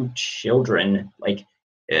sue children. Like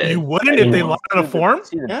you wouldn't if they lied on a form.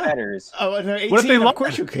 Yeah. Oh, what if they lie? Of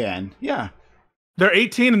course you can. Yeah. They're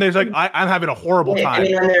 18 and they're like, I'm having a horrible time.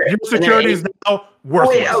 Your security is now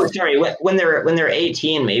worthless. When they're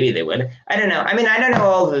 18, maybe they would. I don't know. I mean, I don't know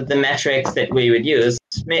all the metrics that we would use.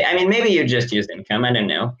 I mean, maybe you just use income. I don't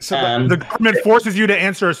know. So the government forces you to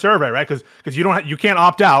answer a survey, right? Because you can't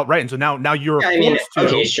opt out, right? And so now you're forced to.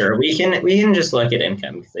 Okay, sure. We can just look at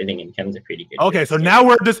income because I think income is a pretty good. Okay, so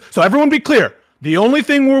now so everyone be clear. The only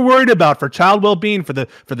thing we're worried about for child well-being for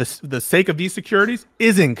the sake of these securities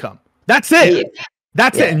is income. That's it.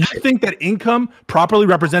 That's it. And you think that income properly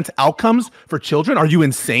represents outcomes for children? Are you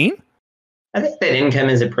insane? I think that income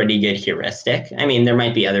is a pretty good heuristic. I mean, there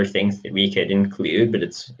might be other things that we could include, but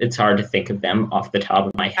it's hard to think of them off the top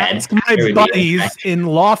of my head. Ask my buddies in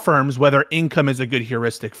law firms whether income is a good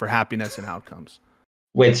heuristic for happiness and outcomes.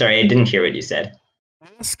 Wait, sorry, I didn't hear what you said.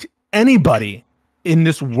 Ask anybody in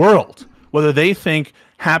this world whether they think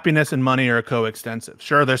happiness and money are coextensive.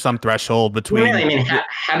 Sure, there's some threshold between. Really, I mean,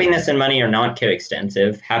 happiness and money are not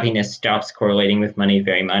coextensive. Happiness stops correlating with money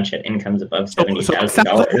very much at incomes above $70,000.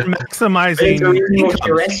 Like maximizing it's a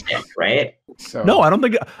heuristic, right? So, no, I don't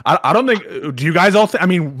think. Do you guys all? I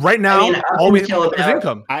mean, right now, all we have is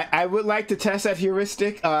income. I would like to test that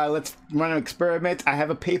heuristic. Let's run an experiment. I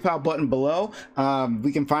have a PayPal button below.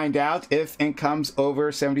 We can find out if income's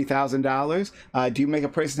over $70,000. Do you make a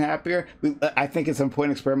person happier? I think it's important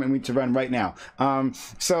an experiment we need to run right now.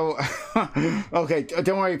 So, okay,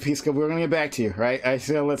 don't worry, Pisco. We're gonna get back to you, right? I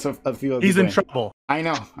see a list of a few of He's you in going. trouble. I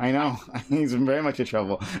know. He's very much in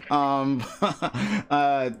trouble.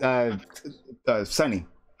 Sunny.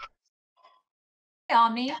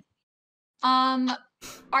 Omni.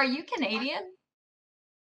 Are you Canadian?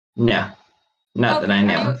 No, not that I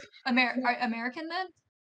know. Are you of. American then?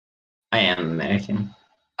 I am American.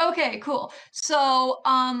 Okay, cool. So,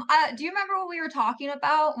 do you remember what we were talking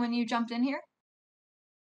about when you jumped in here?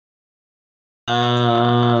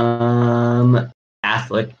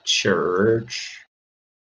 Catholic Church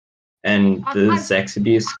and the sex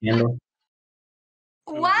abuse scandal.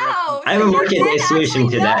 Wow, I have so a you market-based did solution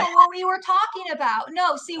actually to know that. what we were talking about.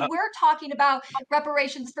 No, see, we're talking about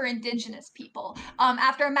reparations for Indigenous people.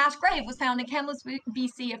 After a mass grave was found in Kamloops,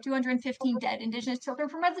 BC, of 215 dead Indigenous children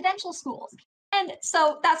from residential schools. And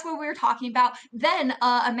so that's what we were talking about. Then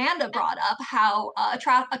Amanda brought up how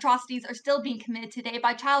atrocities are still being committed today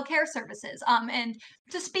by child care services. And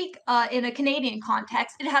to speak in a Canadian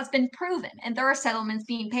context, it has been proven, and there are settlements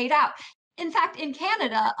being paid out. In fact, in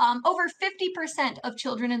Canada, over 50% of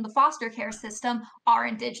children in the foster care system are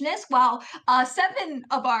Indigenous, while 7%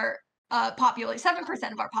 of our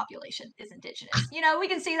population is Indigenous. You know, we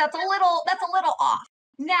can see that's a little off.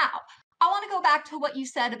 Now, I want to go back to what you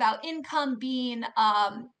said about income being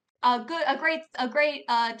a great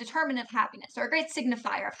determinant of happiness, or a great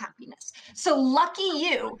signifier of happiness. So lucky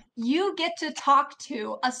you get to talk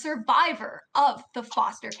to a survivor of the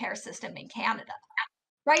foster care system in Canada.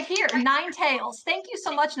 Right here, Nine Tails. Thank you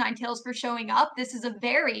so much, Nine Tails, for showing up. This is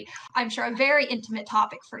I'm sure, a very intimate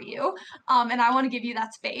topic for you. And I want to give you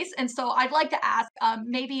that space. And so I'd like to ask,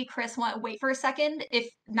 maybe Chris, want to wait for a second if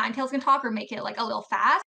Nine Tails can talk, or make it like a little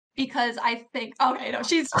fast, because I think, okay, no,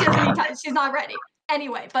 she doesn't need time. She's not ready.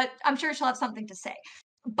 Anyway, but I'm sure she'll have something to say.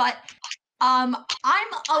 But I'm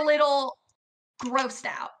a little grossed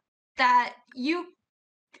out that you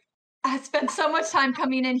I spent so much time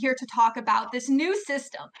coming in here to talk about this new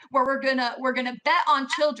system where we're gonna bet on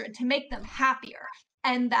children to make them happier,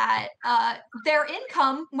 and that their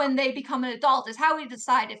income when they become an adult is how we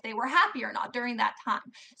decide if they were happy or not during that time.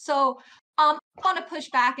 So I want to push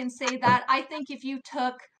back and say that I think if you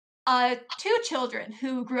took two children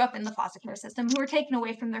who grew up in the foster care system, who were taken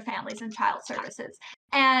away from their families and child services,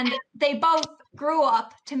 and they both grew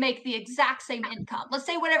up to make the exact same income. Let's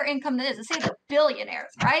say whatever income that is. Let's say they're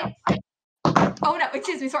billionaires, right? Oh no,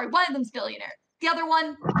 excuse me, sorry. One of them's billionaire. The other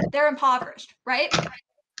one, they're impoverished, right?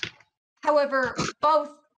 However,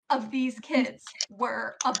 both of these kids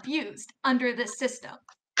were abused under this system.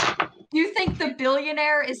 Do you think the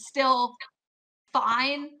billionaire is still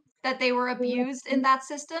fine that they were abused in that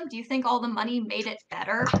system? Do you think all the money made it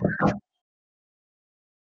better?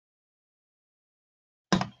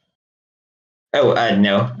 Oh,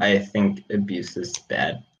 no, I think abuse is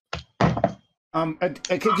bad.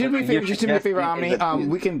 Could you do me a favor, just do me a favor, Omni?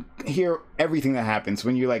 We can hear everything that happens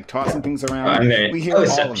when you're like tossing things around. We hear all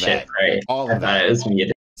of that. Right. All of that. It was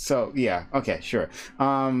muted. So yeah, okay, sure.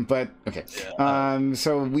 But okay.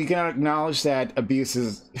 So we can acknowledge that abuse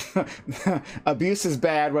is abuse is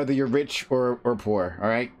bad whether you're rich or poor. All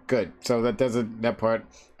right, good. So that does it. That part.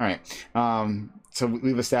 All right. So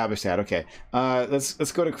we've established that. Okay.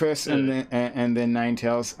 Let's go to Chris and then Nine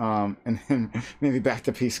Tails. And then maybe back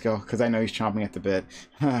to Pisco because I know he's chomping at the bit.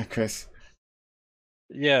 Chris.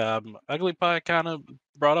 Yeah, Ugly Pie kind of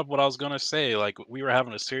brought up what I was gonna say. Like we were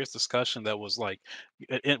having a serious discussion that was like,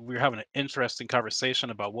 we were having an interesting conversation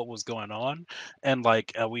about what was going on, and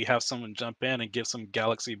like we have someone jump in and give some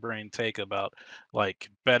galaxy brain take about like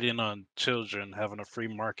betting on children, having a free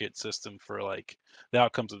market system for like the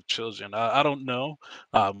outcomes of children. I don't know.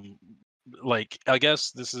 Like I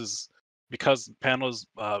guess this is because panels,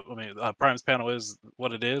 Prime's panel is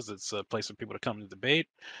what it is. It's a place for people to come and debate.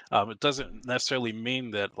 It doesn't necessarily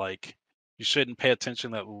mean that like you shouldn't pay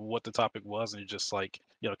attention to what the topic was, and you just like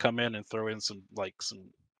come in and throw in some like some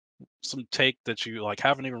take that you like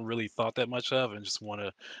haven't even really thought that much of, and just want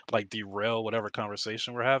to like derail whatever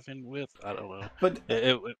conversation we're having with. I don't know. But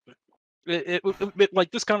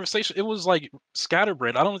Like this conversation, it was like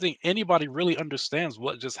scatterbrained. I don't think anybody really understands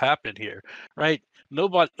what just happened here, right?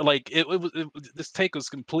 Nobody like this take was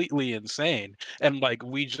completely insane, and like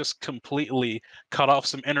we just completely cut off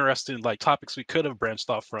some interesting like topics we could have branched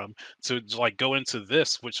off from to like go into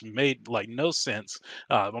this, which made like no sense.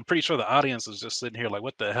 I'm pretty sure the audience is just sitting here like,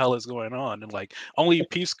 what the hell is going on? And like only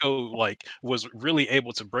Pisco like was really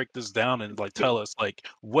able to break this down and like tell us like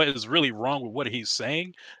what is really wrong with what he's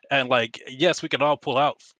saying. And like, yes, we can all pull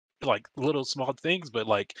out like little small things, but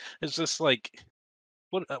like it's just like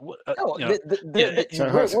No, you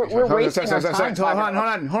know, we're wasting our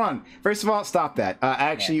time. Hold on. First of all, stop that. I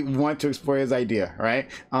actually want to explore his idea, right?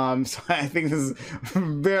 So I think this is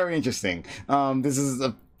very interesting. This is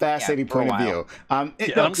a fascinating for a point of while. view.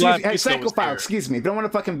 I'm glad Hey, Pisco was Psychophile, here. excuse me. If you don't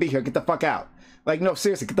want to fucking be here, get the fuck out. Like, no,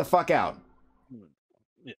 seriously, get the fuck out.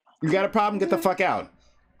 Yeah. You got a problem? Get the fuck out.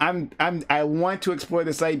 I want to explore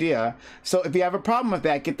this idea. So if you have a problem with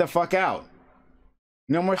that, get the fuck out.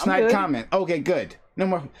 No more snide good. comment. Okay, good. No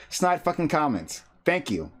more snide fucking comments. Thank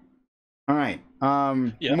you. All right.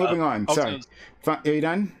 Moving on. Sorry. Are you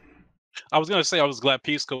done? I was gonna say I was glad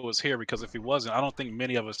Pisco was here, because if he wasn't, I don't think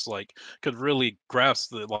many of us could really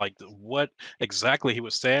grasp what exactly he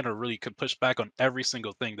was saying, or really could push back on every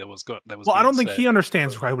single thing that was Well, being I don't think said. he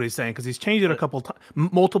understands quite what he's saying, because he's changed it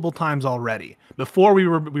multiple times already. Before we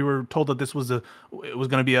were told that it was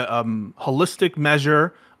going to be a holistic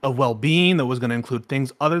measure of well-being that was going to include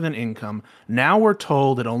things other than income. Now we're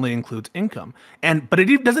told it only includes income, but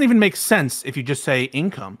it doesn't even make sense if you just say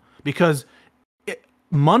income, because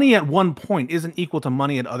money at one point isn't equal to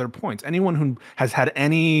money at other points. Anyone who has had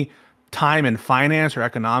any time in finance or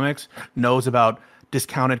economics knows about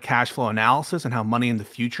discounted cash flow analysis and how money in the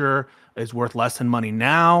future is worth less than money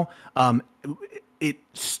now. It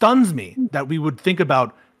stuns me that we would think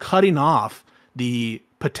about cutting off the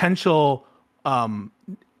potential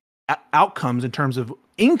outcomes in terms of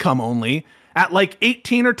income only at like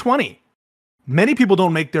 18 or 20. Many people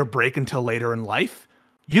don't make their break until later in life.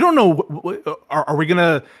 You don't know, are we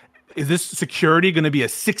gonna, is this security going to be a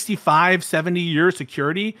 65, 70-year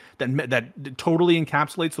security that totally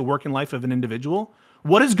encapsulates the working life of an individual?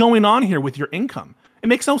 What is going on here with your income? It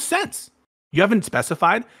makes no sense. You haven't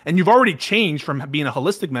specified, and you've already changed from being a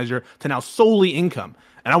holistic measure to now solely income.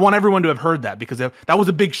 And I want everyone to have heard that, because that was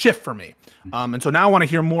a big shift for me. And so now I want to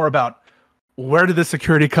hear more about, where did the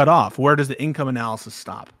security cut off? Where does the income analysis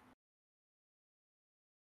stop?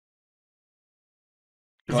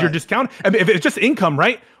 Because you're discounting. I mean, if it's just income,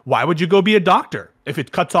 right? Why would you go be a doctor if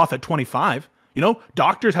it cuts off at 25? You know,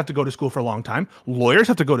 doctors have to go to school for a long time. Lawyers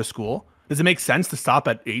have to go to school. Does it make sense to stop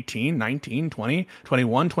at 18, 19, 20,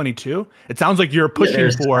 21, 22? It sounds like you're pushing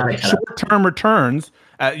for short-term returns.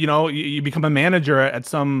 You become a manager at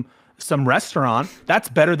some restaurant. That's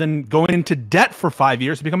better than going into debt for 5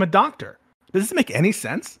 years to become a doctor. Does this make any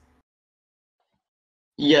sense?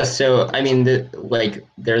 Yes. So, I mean,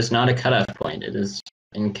 there's not a cutoff point. It is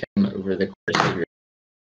income over the course of your.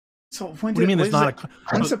 So when do you mean there's not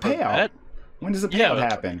when's the payout? When does the payout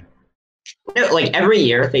happen? Like every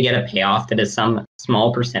year, they get a payoff that is some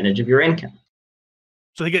small percentage of your income.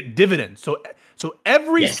 So they get dividends. So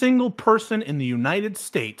every single person in the United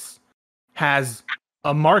States has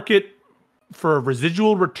a market for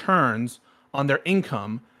residual returns on their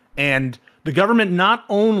income, and the government not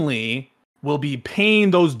only will be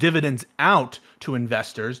paying those dividends out to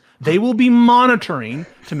investors, they will be monitoring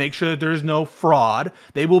to make sure that there's no fraud.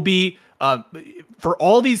 They will be, for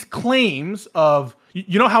all these claims of,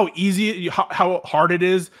 you know how hard it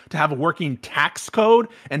is to have a working tax code,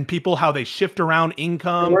 and people, how they shift around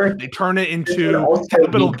income, they turn it into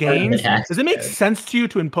capital gains. Does it make sense to you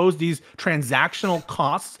to impose these transactional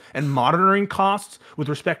costs and monitoring costs with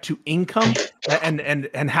respect to income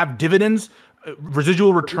and have dividends,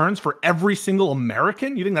 residual returns for every single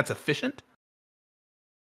American? You think that's efficient?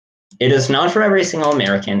 It is not for every single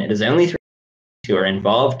American. It is only who are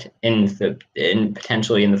involved in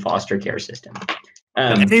potentially in the foster care system.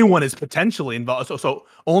 Anyone is potentially involved. So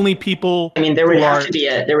only people. I mean, there would have to be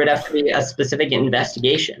a specific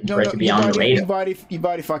investigation for it to be on the radar. You've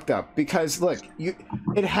already fucked up, because look,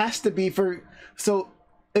 it has to be for. So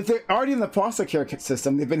if they're already in the foster care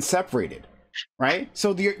system, they've been separated, right?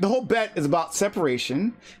 So the whole bet is about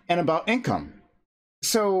separation and about income.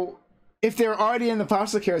 So if they're already in the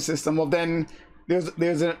foster care system, well then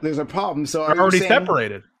there's a problem. So they're already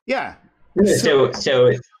separated. Yeah. So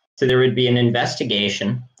there would be an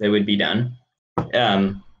investigation that would be done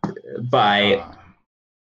by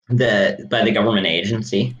the government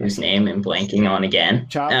agency, whose name I'm blanking on again.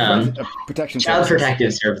 Child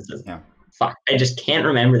Protective Services. Yeah. Fuck, I just can't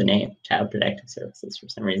remember the name. Child Protective Services for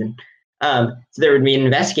some reason. So there would be an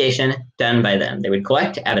investigation done by them. They would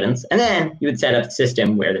collect evidence, and then you would set up a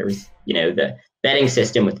system where there was, the betting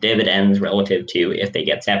system with dividends relative to if they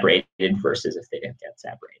get separated versus if they don't get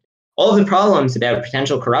separated. All the problems about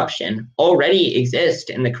potential corruption already exist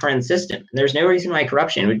in the current system. And there's no reason why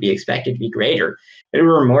corruption would be expected to be greater if it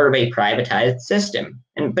were more of a privatized system.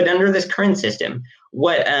 But under this current system,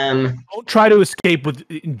 what Don't try to escape with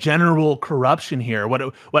general corruption here.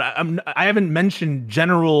 I haven't mentioned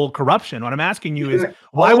general corruption. What I'm asking you is,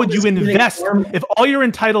 why would you invest if all you're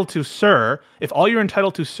entitled to, sir? If all you're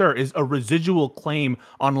entitled to, sir, is a residual claim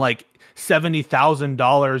on like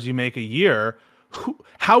 $70,000 you make a year?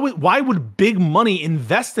 Why would big money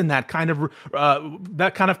invest in that kind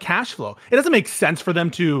of cash flow? It doesn't make sense for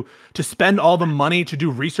them to spend all the money to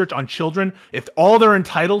do research on children if all they're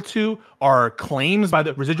entitled to are claims by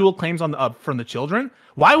the residual claims on from the children.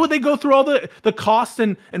 Why would they go through all the costs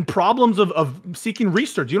and problems of seeking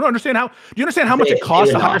research? Do you understand how much it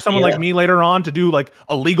costs to hire someone like me later on to do like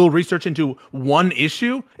a legal research into one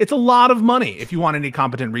issue? It's a lot of money if you want any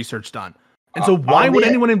competent research done. And so why would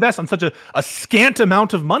anyone invest on such a scant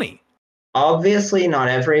amount of money? Obviously, not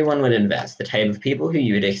everyone would invest. The type of people who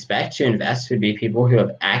you would expect to invest would be people who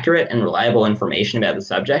have accurate and reliable information about the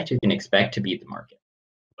subject who can expect to beat the market.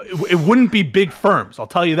 It wouldn't be big firms, I'll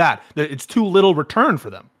tell you that. It's too little return for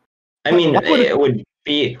them. I mean, it would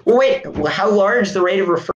be... Well, wait, how large the rate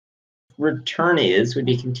of return is would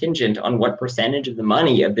be contingent on what percentage of the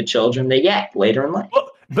money of the children they get later in life. Well,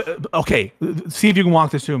 okay, see if you can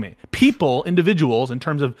walk this through me. Individuals, in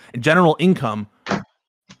terms of general income,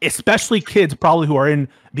 especially kids probably who are in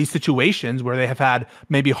these situations where they have had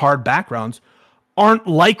maybe hard backgrounds, aren't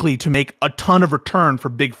likely to make a ton of return for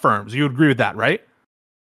big firms. You would agree with that, right?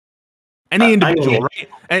 Any individual,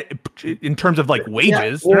 right? In terms of like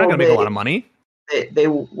wages, they're not going to make a lot of money.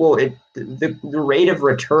 The rate of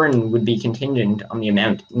return would be contingent on the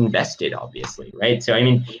amount invested, obviously, right? So I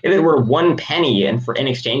mean, if it were 1 penny and in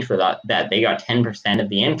exchange for that they got 10% of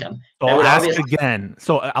the income. So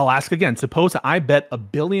I'll ask again. Suppose I bet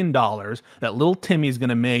 $1 billion that little Timmy's going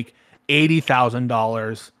to make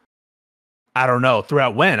 $80,000. I don't know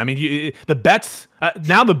throughout when. I mean, the bets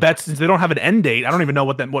since they don't have an end date, I don't even know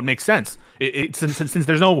what makes sense. Since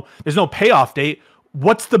there's no payoff date,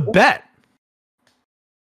 what's the bet?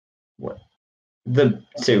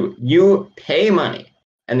 So you pay money,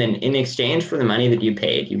 and then in exchange for the money that you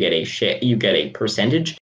paid, you get a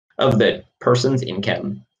percentage of the person's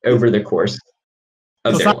income over the course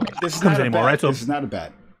of their life. This is not anymore, right? So this is not a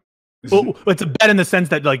bet. Well, it's a bet in the sense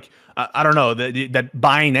that, like, I don't know, that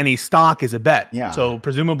buying any stock is a bet. Yeah. So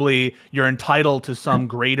presumably you're entitled to some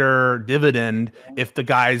greater dividend if the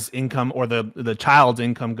guy's income or the child's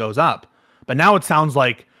income goes up. But now it sounds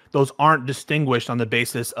like those aren't distinguished on the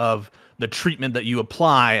basis of the treatment that you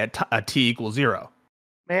apply at t equals 0.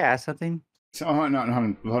 May I ask something? So hold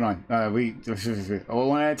on. One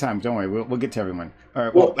at a time. Don't worry, we'll get to everyone. All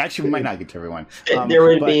right. Well, actually, we might not get to everyone. There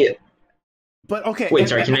would be. But okay. Wait,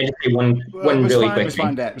 sorry. Can I just say one really quick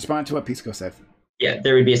thing? Respond to what Pisco said. Yeah,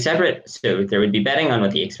 there would be so there would be betting on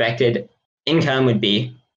what the expected income would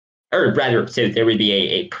be, or rather, so there would be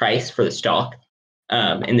a price for the stock,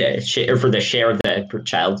 for the share of the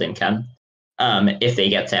child's income, if they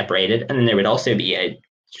get separated, and then there would also be a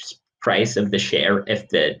price of the share if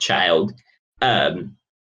the child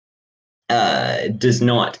does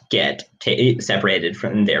not get separated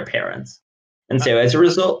from their parents, and so as a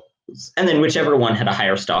result. And then whichever one had a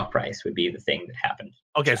higher stock price would be the thing that happened.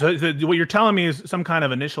 Okay, so what you're telling me is some kind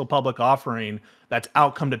of initial public offering that's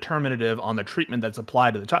outcome determinative on the treatment that's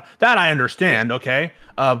applied to the child. That I understand, okay?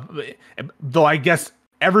 Though I guess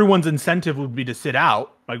everyone's incentive would be to sit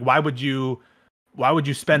out. Like, why would you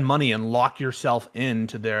spend money and lock yourself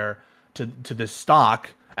into to this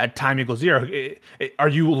stock at time equals 0? Are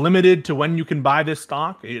you limited to when you can buy this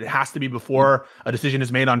stock? It has to be before a decision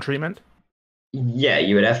is made on treatment? Yeah,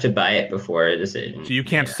 you would have to buy it before a decision. So you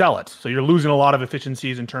can't sell it. So you're losing a lot of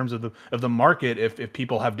efficiencies in terms of the market if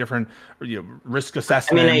people have different risk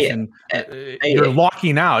assessments. You're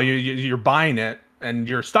locking out. You're buying it and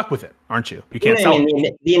you're stuck with it, aren't you? You can't sell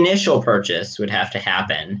it. The initial purchase would have to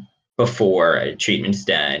happen before a treatment's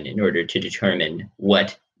done in order to determine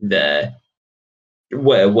what the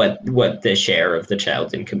share of the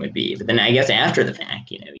child's income would be. But then I guess after the fact,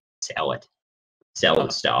 you sell the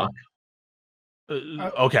stock.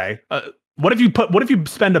 Okay. What if you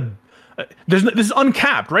spend this is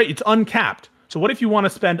uncapped, right? It's uncapped. So what if you want to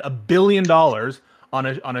spend $1 billion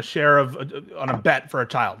on a share of on a bet for a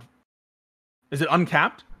child? Is it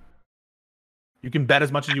uncapped? You can bet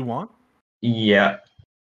as much as you want? Yeah.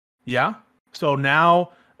 Yeah. So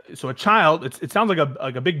a child, it sounds like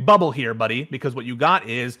a big bubble here, buddy, because what you got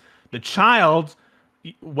is the child,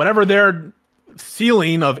 whatever their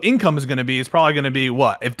ceiling of income is going to be, is probably going to be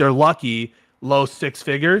what? If they're lucky, low 6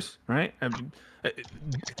 figures, right?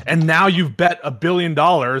 And now you've bet $1 billion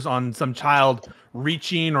on some child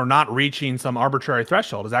reaching or not reaching some arbitrary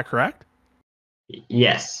threshold. Is that correct?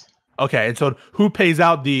 Yes. Okay. And so who pays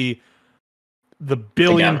out the The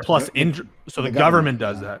billion government. plus so the government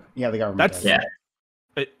does yeah. that. Yeah, the government That's does.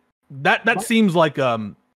 Yeah. That seems like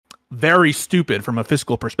very stupid from a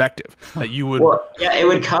fiscal perspective that you would Well, yeah, it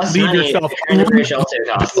would cost leave money. yourself Underbridge also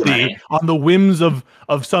costs money. on the whims of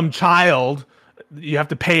some child. You have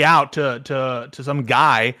to pay out to some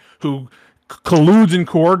guy who colludes and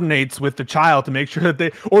coordinates with the child to make sure that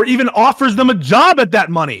they, or even offers them a job at that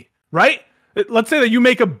money, right? Let's say that you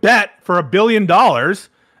make a bet for $1 billion,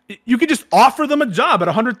 you could just offer them a job at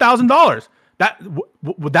 $100,000. That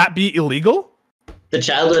would that be illegal? The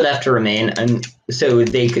child would have to remain, and so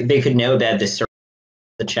they could know about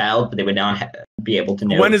the child, but they would not be able to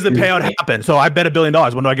know. When does the payout happen? So I bet $1 billion.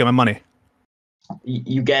 When do I get my money?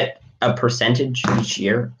 You get a percentage each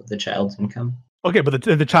year of the child's income. Okay, but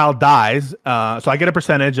the child dies, so I get a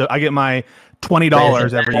percentage. I get my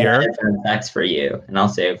 $20 every year. That's for you, and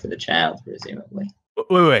also for the child, presumably.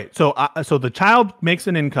 Wait. So the child makes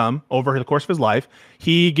an income over the course of his life.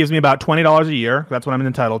 He gives me about $20 a year. That's what I'm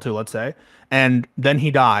entitled to, let's say. And then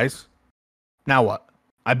he dies. Now what?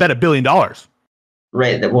 I bet $1 billion.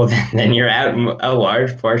 Right. Well, then you're out a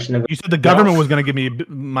large portion of. You said the government was going to give me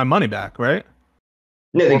my money back, right?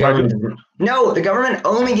 No, the government. No, the government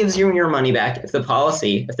only gives you your money back if the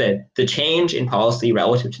policy, if the change in policy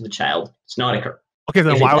relative to the child does not occur. Okay,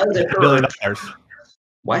 then why would I bet $1 billion?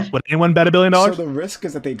 What? Would anyone bet $1 billion? So the risk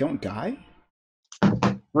is that they don't die?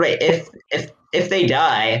 Right. If they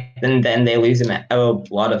die, then they lose a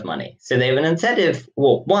lot of money. So they have an incentive.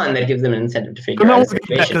 Well, one that gives them an incentive to figure out the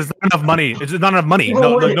situation. Because it's not enough money. It's not enough money.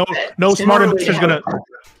 No smart investor is gonna.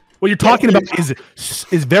 What you're talking about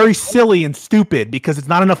is very silly and stupid because it's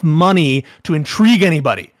not enough money to intrigue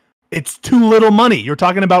anybody. It's too little money. You're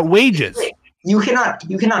talking about wages. You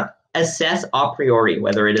cannot assess a priori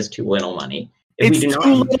whether it is too little money. It's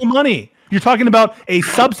too little money. You're talking about a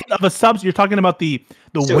subset of a subset. You're talking about the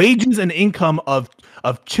wages and income of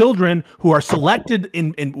children who are selected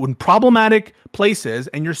in problematic places,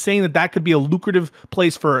 and you're saying that could be a lucrative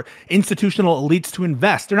place for institutional elites to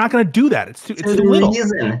invest. They're not going to do that. It's too little.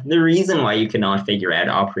 The reason why you cannot figure out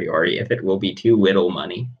a priori if it will be too little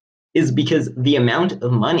money is because the amount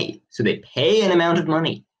of money. So they pay an amount of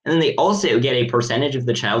money, and then they also get a percentage of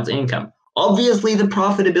the child's income. Obviously, the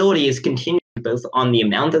profitability is continued both on the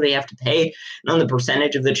amount that they have to pay and on the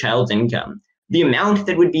percentage of the child's income. The amount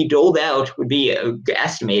that would be doled out would be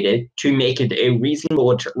estimated to make it a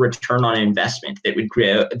reasonable return on investment that would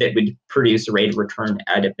grow, that would produce a rate of return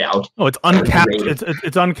at about. Oh, it's uncapped.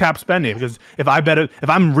 It's uncapped spending because if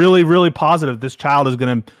I'm really, really positive this child is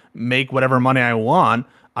going to make whatever money I want,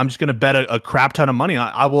 I'm just going to bet a crap ton of money.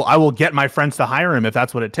 I will get my friends to hire him if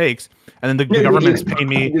that's what it takes. And then the government's paying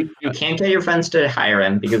me. You can't get your friends to hire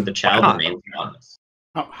him because the child remains anonymous.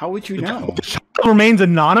 How would you know? The child remains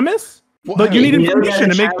anonymous? Well, but you need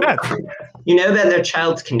information to make bets. You know about their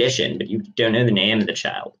child's condition, but you don't know the name of the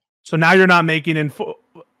child. So now you're not making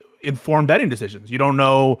informed betting decisions. You don't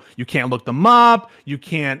know. You can't look them up. You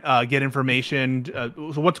can't get information.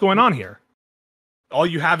 So what's going on here? All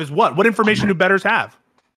you have is what? What information do bettors have?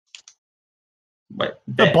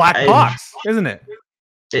 The black box, isn't it?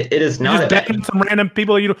 It is not. Betting some random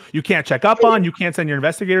people you can't check up on. You can't send your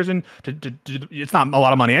investigators in. It's not a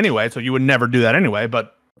lot of money anyway, so you would never do that anyway.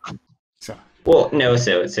 But well, no.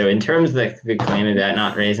 So in terms of the claim about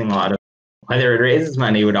not raising a lot of, whether it raises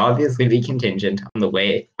money would obviously be contingent on the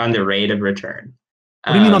rate of return.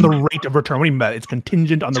 What do you mean on the rate of return? What do you mean by it's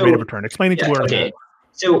contingent on the rate of return? Explain it to where. Okay.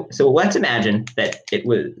 So let's imagine that it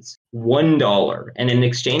was $1, and in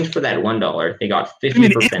exchange for that $1, they got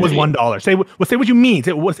 50%. It was $1. Say what you mean.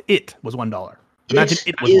 It was $1. Imagine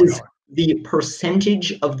it was $1. The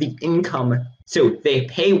percentage of the income. So they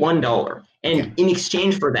pay $1, and in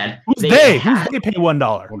exchange for that, who's they pay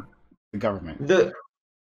 $1? The government. The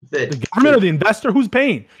government or the investor? Who's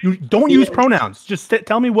paying? You don't use pronouns. Just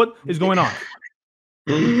tell me what is going on.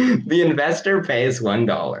 The investor pays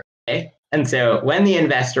 $1. Okay. And so when the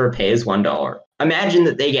investor pays $1, imagine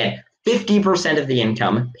that they get 50% of the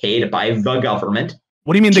income paid by the government.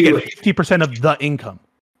 What do you mean they get 50% of the income?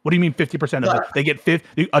 What do you mean 50% of it? They get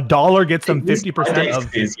 $1 gets them 50% of.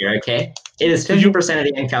 Here, okay, it is 50% of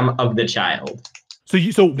the income of the child. So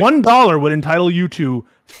 $1 would entitle you to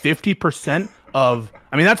 50% of.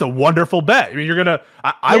 I mean, that's a wonderful bet. I mean, you're gonna.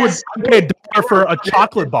 I would pay $1 for a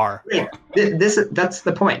chocolate bar. That's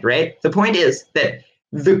the point, right? The point is that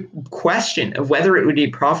the question of whether it would be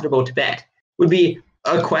profitable to bet would be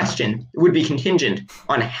contingent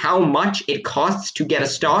on how much it costs to get a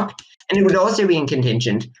stock, and it would also be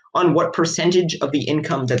contingent on what percentage of the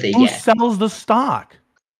income that they get. Who sells the stock?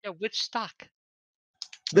 Yeah, which stock?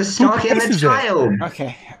 The stock and the places it? child.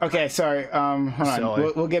 Okay, sorry. Hold on.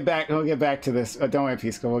 Silly. We'll get back. We'll get back to this. Don't worry,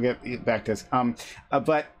 Pisco. We'll get back to this.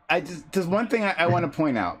 But there's one thing I want to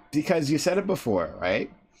point out, because you said it before, right?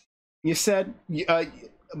 You said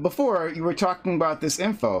before you were talking about this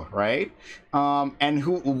info, right?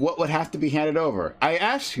 And what would have to be handed over. I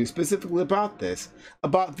asked you specifically about this,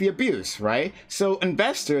 about the abuse, right? So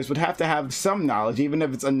investors would have to have some knowledge, even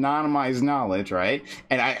if it's anonymized knowledge, right?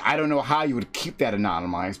 And I don't know how you would keep that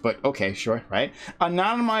anonymized, but okay, sure, right?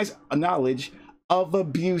 Anonymized knowledge of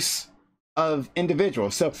abuse of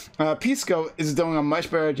individuals. So Pisco is doing a much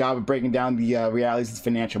better job of breaking down the realities of the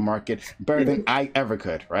financial market, better than I ever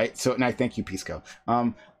could, right? So, and I thank you, Pisco.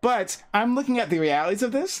 But I'm looking at the realities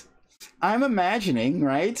of this. I'm imagining,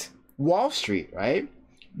 right, Wall Street, right?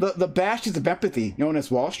 The bastions of empathy known as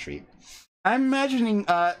Wall Street. I'm imagining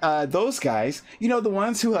those guys, you know, the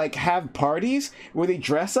ones who like have parties where they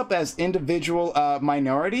dress up as individual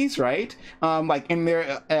minorities, right? Like in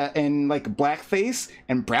their in like blackface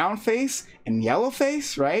and brownface and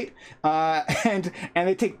yellowface, right? And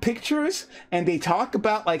they take pictures and they talk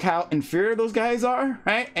about like how inferior those guys are,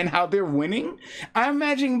 right? And how they're winning. I'm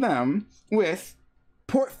imagining them with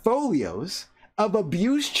portfolios of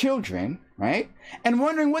abused children, right? And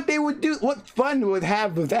wondering what they would do, what fun would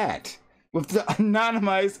have with that. With the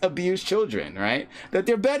anonymized abused children, right? That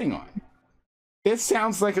they're betting on. This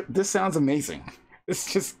sounds amazing.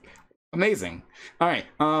 It's just amazing. All right,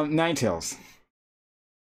 Nine Tails.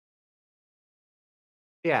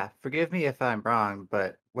 Yeah, forgive me if I'm wrong,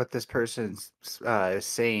 but what this person is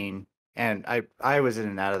saying, and I was in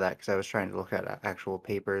and out of that because I was trying to look at actual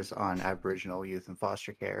papers on Aboriginal youth in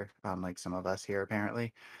foster care, like some of us here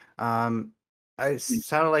apparently. It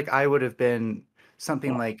sounded like I would have been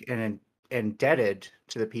something like indebted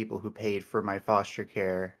to the people who paid for my foster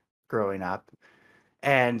care growing up.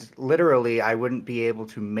 And literally, I wouldn't be able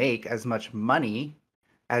to make as much money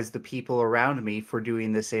as the people around me for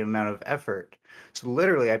doing the same amount of effort. So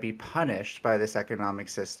literally, I'd be punished by this economic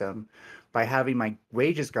system by having my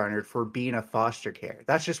wages garnered for being a foster care.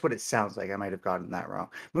 That's just what it sounds like. I might have gotten that wrong.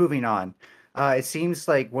 Moving on. It seems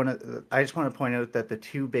like I just want to point out that the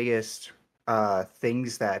two biggest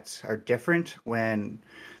things that are different when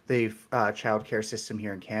the child care system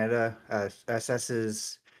here in Canada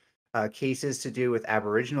assesses cases to do with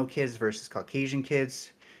Aboriginal kids versus Caucasian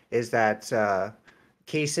kids is that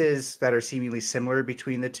cases that are seemingly similar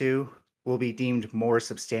between the two will be deemed more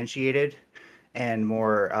substantiated and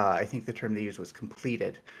more, I think the term they used was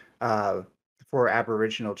completed for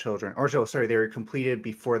Aboriginal children. Or so, sorry, they were completed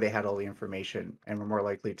before they had all the information and were more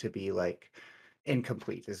likely to be like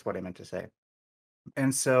incomplete is what I meant to say.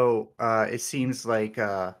 And so it seems like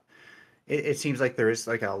it seems like there is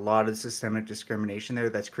like a lot of systemic discrimination there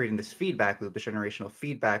that's creating this feedback loop, this generational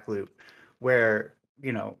feedback loop, where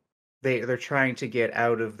they're trying to get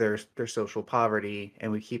out of their social poverty,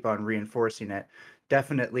 and we keep on reinforcing it.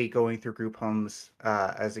 Definitely going through group homes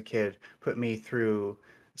as a kid put me through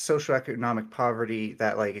socioeconomic poverty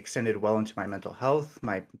that like extended well into my mental health,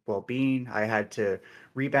 my well-being. I had to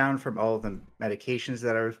rebound from all of the medications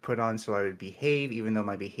that I was put on so I would behave, even though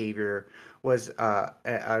my behavior was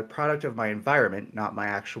a product of my environment, not my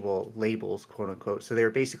actual labels, quote unquote. So they were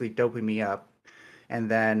basically doping me up. And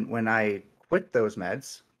then when I quit those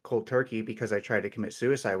meds, cold turkey, because I tried to commit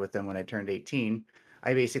suicide with them when I turned 18,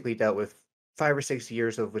 I basically dealt with 5 or 6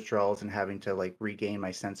 years of withdrawals and having to like regain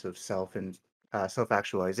my sense of self and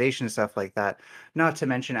self-actualization and stuff like that. Not to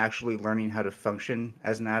mention actually learning how to function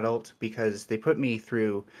as an adult, because they put me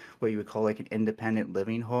through what you would call like an independent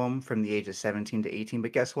living home from the age of 17 to 18.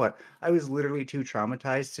 But guess what? I was literally too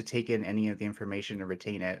traumatized to take in any of the information and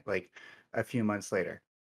retain it like a few months later.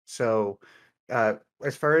 So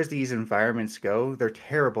as far as these environments go, they're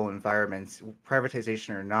terrible environments.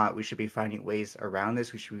 Privatization or not, we should be finding ways around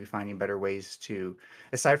this. We should be finding better ways to,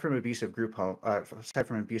 aside from abusive aside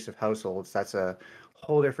from abusive households, that's a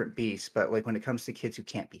whole different beast. But like when it comes to kids who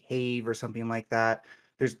can't behave or something like that,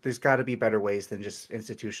 there's got to be better ways than just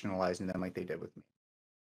institutionalizing them like they did with me.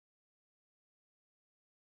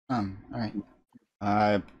 All right.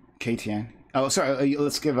 KTN. Oh, sorry.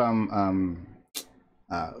 Let's give Omni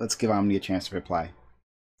a chance to reply.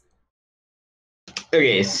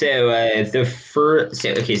 Okay, so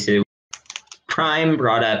so Prime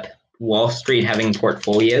brought up Wall Street having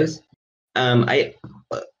portfolios. I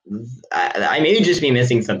may just be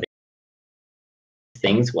missing something.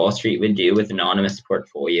 Things Wall Street would do with anonymous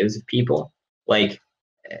portfolios of people, like,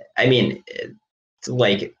 I mean, it's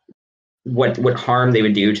like what harm they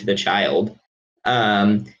would do to the child.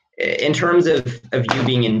 In terms of you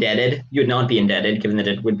being indebted, you would not be indebted, given that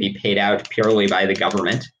it would be paid out purely by the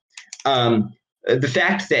government. The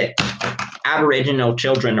fact that Aboriginal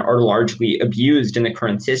children are largely abused in the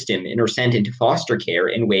current system and are sent into foster care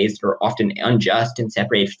in ways that are often unjust and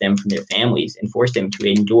separate them from their families and force them to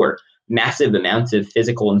endure massive amounts of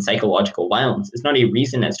physical and psychological violence is not a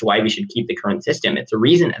reason as to why we should keep the current system. It's a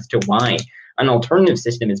reason as to why an alternative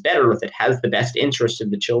system is better if it has the best interests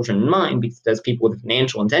of the children in mind, because it does people with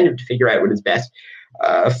financial incentive to figure out what is best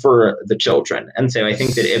for the children. And so I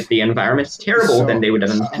think that if the environment is terrible, then they would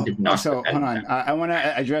have an incentive not to. So hold on, I want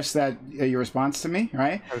to address that your response to me,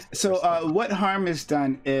 right? So what harm is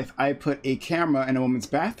done if I put a camera in a woman's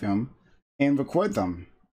bathroom and record them?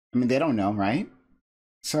 I mean, they don't know, right?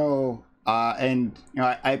 So and you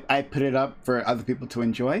know, I put it up for other people to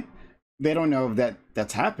enjoy. They don't know that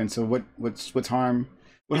that's happened. So what's harm?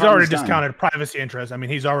 He's already discounted privacy interests. I mean,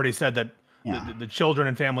 he's already said that the children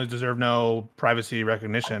and families deserve no privacy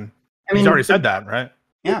recognition. I mean, he's already said that, right?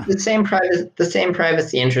 Yeah. The same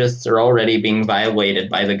privacy interests are already being violated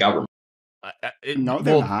by the government. No,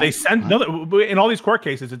 they're not. They send in all these court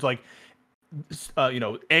cases. It's like, you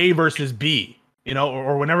know, A versus B. You know,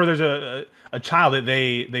 or whenever there's a child that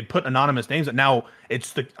they put anonymous names. Now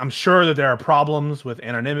I'm sure that there are problems with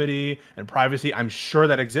anonymity and privacy. I'm sure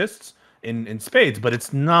that exists in spades, but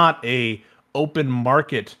it's not a open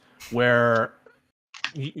market where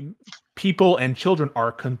people and children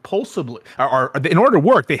are compulsively are in order to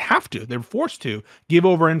work. They're forced to give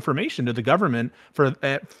over information to the government for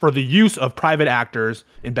the use of private actors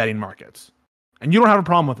in betting markets, and you don't have a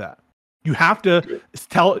problem with that. You have to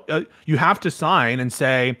you have to sign and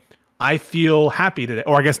say, I feel happy today,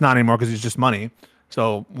 or I guess not anymore because it's just money.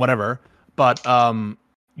 So whatever. But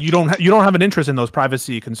you don't have an interest in those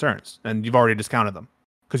privacy concerns, and you've already discounted them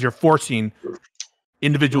because you're forcing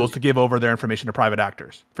individuals to give over their information to private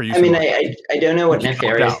actors for use. I mean, I don't know what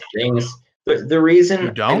nefarious things. But the reason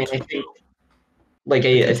you don't. I mean, I think. Like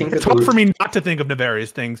I think it's hard for me not to think of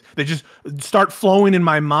nefarious things. They just start flowing in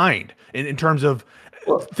my mind in terms of.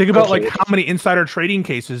 Well, think about like how many insider trading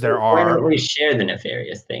cases there are. Why don't we share the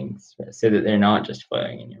nefarious things so that they're not just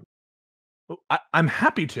flowing in your? I'm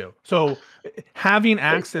happy to. So having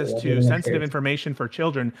access to sensitive information for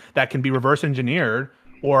children that can be reverse engineered,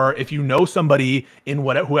 or if you know somebody in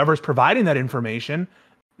whoever's providing that information,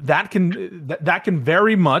 that can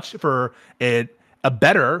very much for a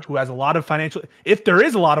bettor who has a lot of financial. If there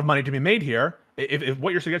is a lot of money to be made here. If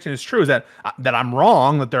what you're suggesting is true, is that I'm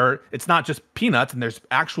wrong, that it's not just peanuts and there's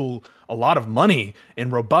a lot of money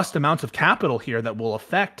and robust amounts of capital here that will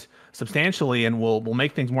affect substantially and will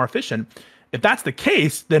make things more efficient. If that's the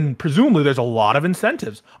case, then presumably there's a lot of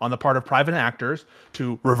incentives on the part of private actors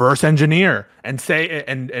to reverse engineer and say,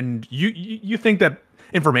 and you think that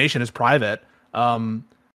information is private. I'm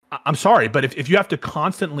sorry, but if you have to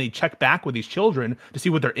constantly check back with these children to see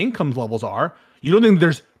what their income levels are, you don't think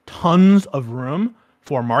there's tons of room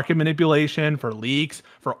for market manipulation, for leaks,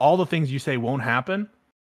 for all the things you say won't happen?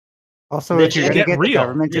 Also, if you're going to get the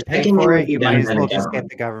government to pay for it, you might as well just get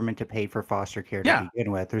the government to pay for foster care to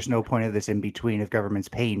begin with. There's no point of this in between if government's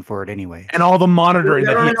paying for it anyway. And all the monitoring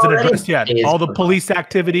that he hasn't addressed yet, all the police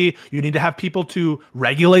activity, you need to have people to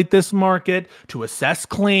regulate this market, to assess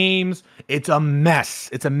claims. It's a mess.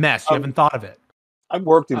 It's a mess. You haven't thought of it. I've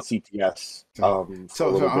worked in CTS. So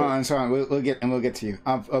we'll get to you.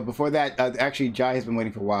 Before that, actually, Jai has been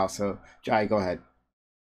waiting for a while. So Jai, go ahead.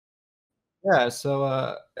 Yeah.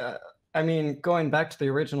 So I mean, going back to the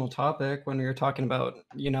original topic when we were talking about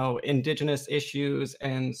indigenous issues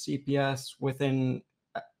and CPS within,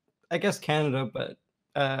 I guess, Canada, but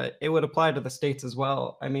it would apply to the States as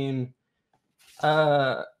well. I mean,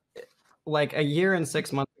 like a year and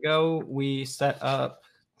 6 months ago, we set up.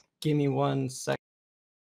 Give me 1 second.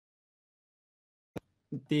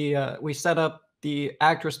 We set up the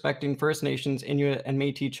Act Respecting First Nations, Inuit, and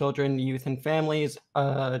Métis Children, Youth, and Families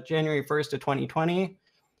January 1st of 2020.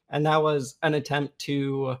 And that was an attempt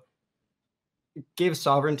to give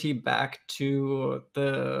sovereignty back to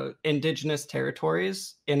the Indigenous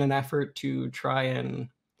territories in an effort to try and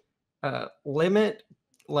limit,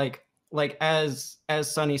 like as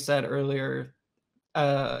Sunny said earlier,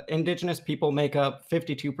 Indigenous people make up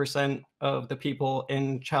 52% of the people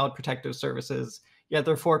in Child Protective Services. Yet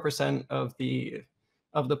they're 4% of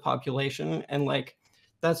the population, and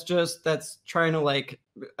that's trying to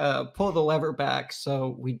pull the lever back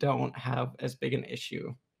so we don't have as big an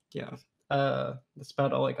issue. Yeah, that's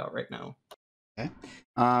about all I got right now. Okay,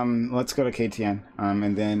 let's go to KTN,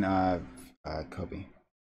 and then Kobe.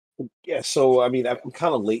 Yeah, so I mean, I'm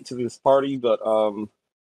kind of late to this party, but now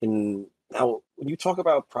when you talk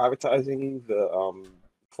about privatizing the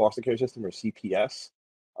foster care system or CPS.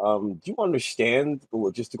 Do you understand the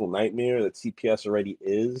logistical nightmare that CPS already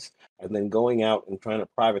is, and then going out and trying to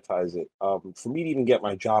privatize it? For me to even get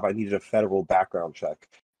my job, I needed a federal background check.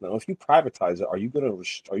 Now, if you privatize it, are you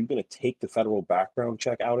gonna take the federal background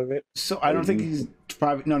check out of it? So I Are don't think you he's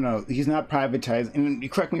private. No, he's not privatizing.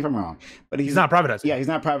 And correct me if I'm wrong, but He's not privatizing. Yeah, he's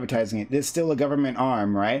not privatizing it. There's still a government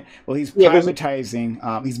arm, right? Well, he's Yeah, privatizing.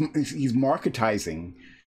 He's marketizing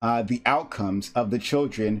the outcomes of the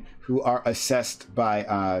children who are assessed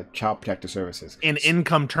by Child Protective Services In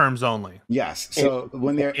income terms only, Yes. So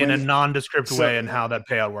when they're in a nondescript way, and how that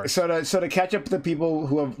payout works. So to catch up to the people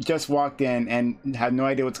who have just walked in and have no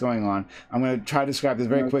idea what's going on, I'm going to try to describe this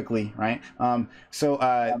very quickly, right? It's going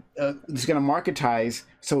to marketize.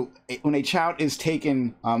 So when a child is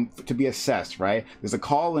taken to be assessed, right? There's a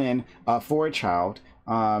call in for a child.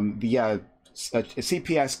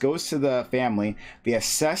 CPS goes to the family, they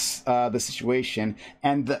assess the situation,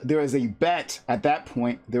 and there is a bet at that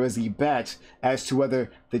point. There is a bet as to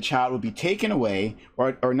whether the child will be taken away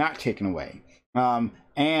or not taken away,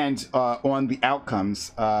 and on the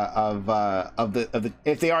outcomes of the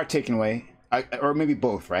if they are taken away, or maybe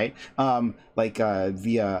both, right?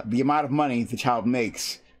 The amount of money the child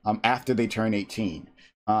makes after they turn 18,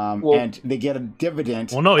 and they get a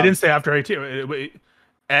dividend. Well, no, it didn't say after 18.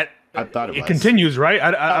 I thought it was. Continues, right?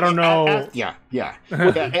 I don't know. Yeah.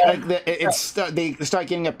 They start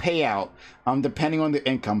getting a payout, depending on their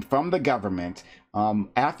income from the government,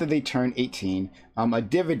 after they turn 18, a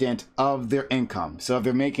dividend of their income. So if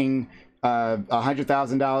they're making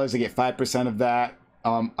 $100,000, they get 5% of that,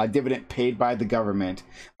 a dividend paid by the government.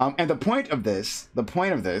 And the point of this,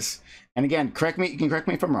 and again, you can correct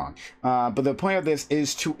me if I'm wrong, but the point of this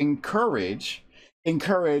is to encourage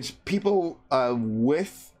people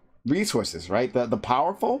with resources, right? The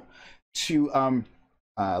powerful, to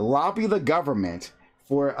lobby the government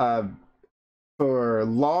for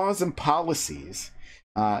laws and policies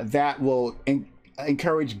that will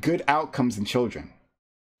encourage good outcomes in children.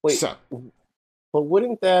 Wait, but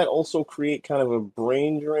wouldn't that also create kind of a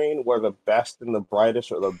brain drain where the best and the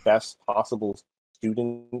brightest or the best possible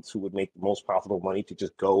students who would make the most profitable money to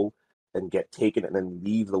just go and get taken, and then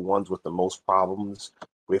leave the ones with the most problems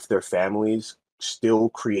with their families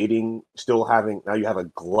still having, now you have a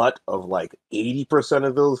glut of like 80%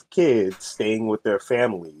 of those kids staying with their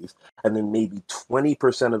families, and then maybe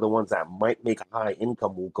 20% of the ones that might make a high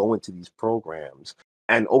income will go into these programs.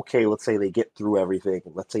 And okay, let's say they get through everything,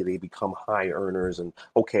 and let's say they become high earners, and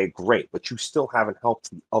okay, great, but you still haven't helped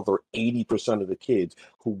the other 80% of the kids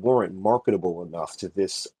who weren't marketable enough to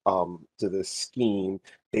this scheme,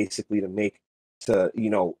 basically, to make, to,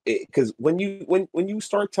 because when you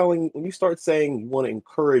start saying you want to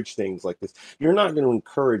encourage things like this, you're not going to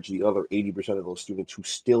encourage the other 80% of those students who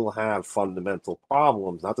still have fundamental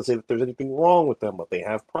problems. Not to say that there's anything wrong with them, but they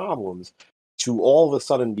have problems, to all of a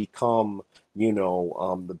sudden become,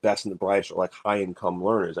 the best and the brightest, or like high income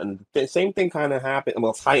learners. And the same thing kind of happens,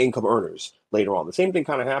 well, it's high income earners later on. The same thing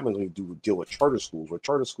kind of happens when you deal with charter schools, where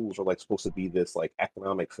charter schools are like supposed to be this like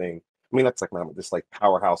economic thing. I mean, that's economic, this like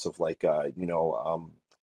powerhouse of like, Wall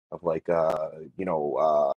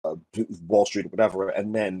Street or whatever,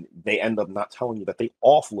 and then they end up not telling you that they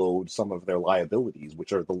offload some of their liabilities,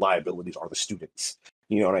 which are the students.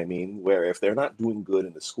 You know what I mean? Where if they're not doing good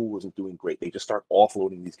and the school isn't doing great, they just start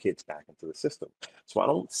offloading these kids back into the system. So I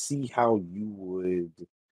don't see how you would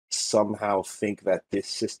somehow think that this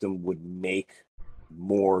system would make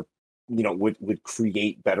more, would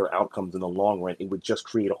create better outcomes in the long run. It would just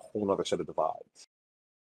create a whole other set of divides.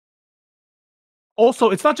 Also,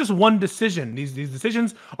 it's not just one decision. These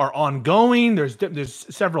decisions are ongoing. There's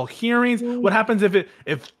several hearings. What happens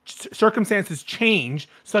if circumstances change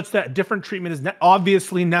such that different treatment is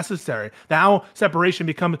obviously necessary? Now separation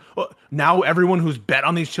becomes, now everyone who's bet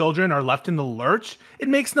on these children are left in the lurch. It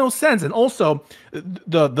makes no sense. And also,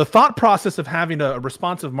 the thought process of having a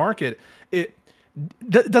responsive market, it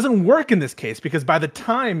doesn't work in this case, because by the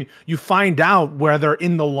time you find out whether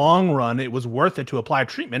in the long run it was worth it to apply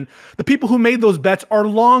treatment, the people who made those bets are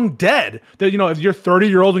long dead. That, if you're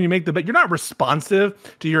 30-year-old when you make the bet, you're not responsive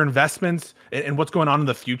to your investments and what's going on in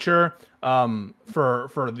the future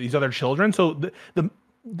for these other children. So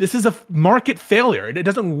this is a market failure. It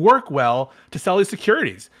doesn't work well to sell these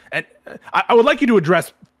securities. And I would like you to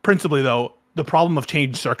address principally, though, the problem of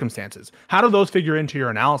changed circumstances. How do those figure into your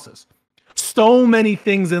analysis? So many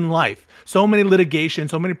things in life, so many litigation,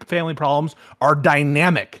 so many family problems are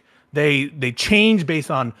dynamic. They change based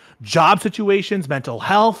on job situations, mental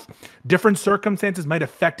health, different circumstances might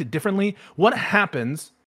affect it differently. What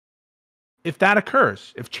happens if that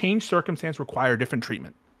occurs, if changed circumstances require different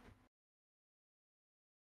treatment?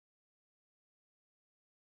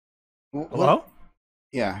 Hello?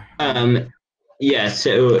 Yeah. Yeah.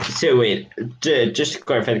 So wait. Just to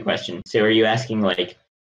clarify the question. So, are you asking like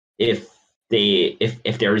if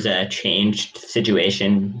there was a changed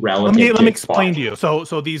situation relative Let me to explain to you.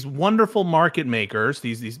 So these wonderful market makers,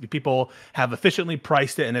 these people have efficiently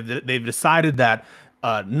priced it, and they've decided that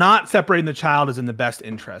not separating the child is in the best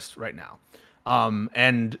interest right now.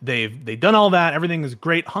 And they've done all that. Everything is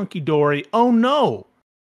great, hunky dory. Oh no!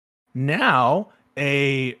 Now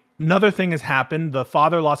another thing has happened. The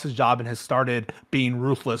father lost his job and has started being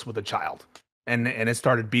ruthless with the child, and has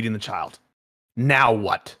started beating the child. Now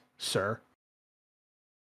what, sir?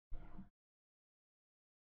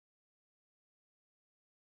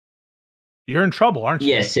 You're in trouble, aren't you?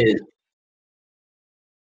 Yes. I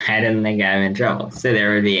didn't think I'm in trouble. So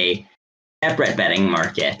there would be a separate betting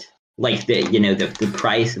market, like the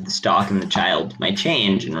price of the stock and the child might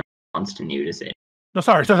change in response to new decisions. No,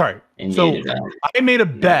 sorry. So I made a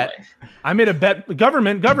bet. I made a bet.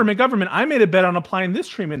 Government. I made a bet on applying this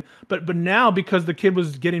treatment, but now because the kid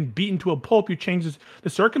was getting beaten to a pulp, you changed the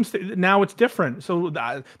circumstance. Now it's different. So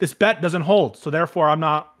this bet doesn't hold. So therefore, I'm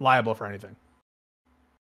not liable for anything.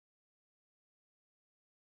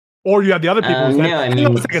 Or you have the other people who said, no, I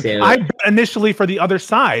mean, I bet initially for the other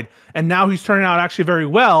side, and now he's turning out actually very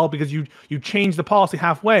well because you changed the policy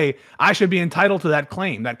halfway. I should be entitled to that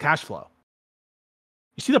claim, that cash flow.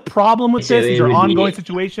 You see the problem with this? These are ongoing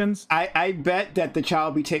situations. I bet that the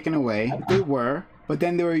child be taken away. They were, but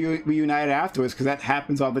then they were reunited afterwards because that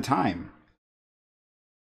happens all the time.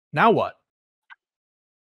 Now what?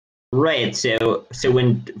 Right. So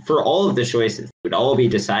when for all of the choices it would all be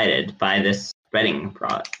decided by this betting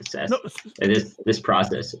process. No, this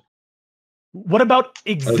process. What about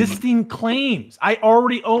existing claims? I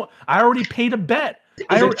already paid a bet. If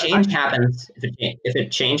a change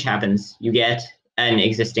happens, you get an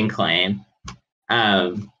existing claim.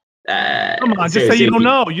 Come on, just say you don't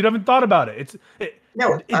know. You haven't thought about it.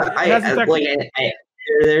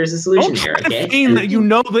 There's a solution here. Okay, that you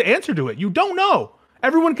know the answer to it. You don't know.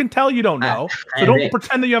 Everyone can tell you don't know. So don't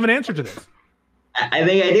pretend that you have an answer to this. I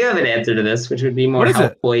think I do have an answer to this, which would be more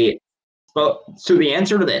helpful. So the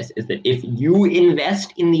answer to this is that if you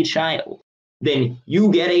invest in the child, then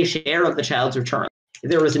you get a share of the child's return. If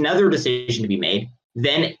there was another decision to be made,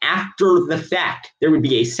 then after the fact, there would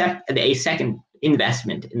be a second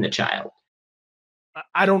investment in the child.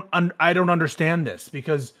 I don't understand this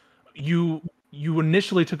because you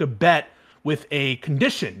initially took a bet with a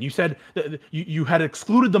condition. You said that you had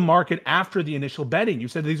excluded the market after the initial betting. You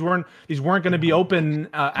said these weren't going to be open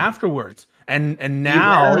afterwards. And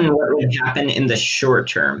now what would happen in the short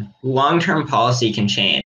term. Long-term policy can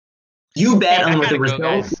change. You bet on what the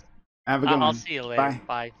result. I'll see you later.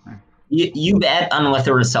 Bye. You bet on what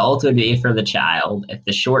the result would be for the child if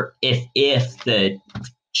the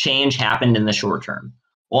change happened in the short term.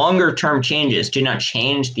 Longer term changes do not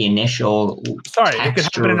change the initial. Sorry, it could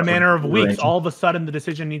happen in a matter of weeks. All of a sudden, the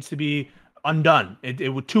decision needs to be undone.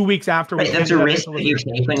 It would 2 weeks after. Right, that's a risk that you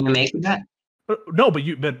take when you make that. No, but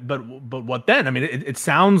what then? I mean, it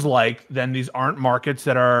sounds like then these aren't markets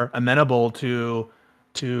that are amenable to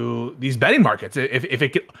these betting markets.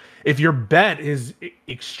 If your bet is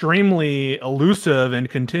extremely elusive and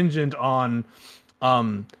contingent on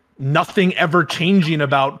nothing ever changing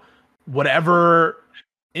about whatever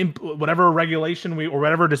regulation or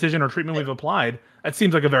whatever decision or treatment we've applied, that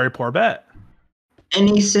seems like a very poor bet.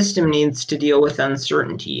 Any system needs to deal with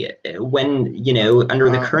uncertainty. When under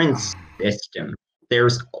the current system,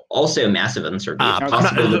 there's also massive uncertainty.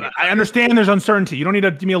 I understand there's uncertainty. You don't need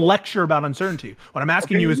to give me a lecture about uncertainty. What I'm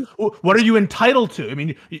asking you is, what are you entitled to? I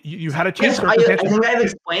mean, you had a chance. Yes, I think I've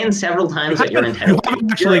explained several times that you're entitled. You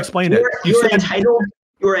haven't actually explained it.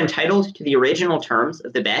 You're entitled to the original terms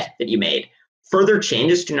of the bet that you made. Further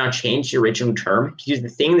changes do not change the original term because the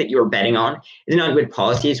thing that you're betting on is not what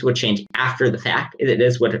policies will change after the fact. It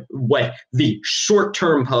is what the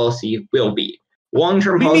short-term policy will be.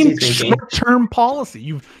 Long-term policies may change. Short-term policy.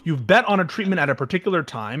 You've bet on a treatment at a particular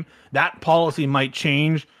time. That policy might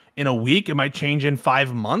change in a week. It might change in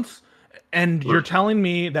 5 months. And you're telling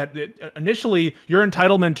me that initially your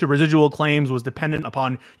entitlement to residual claims was dependent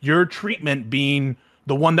upon your treatment being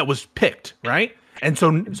the one that was picked, right? And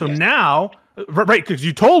so now, right, because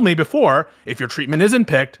you told me before, if your treatment isn't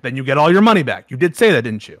picked, then you get all your money back. You did say that,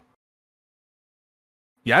 didn't you?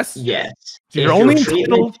 Yes? Yes. So you're only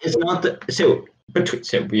entitled... is not the... So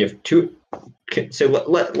we have two... So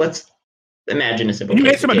let's imagine a simple...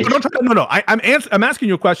 I'm asking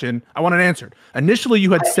you a question. I want it answered. Initially,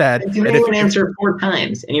 you had said... I've given you an answer 4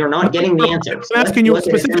 times, and you're not getting the answer. I'm asking you a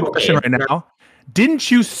specific question right now.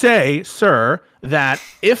 Didn't you say, sir, that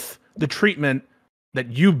if the treatment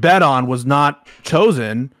that you bet on was not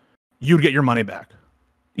chosen, you'd get your money back.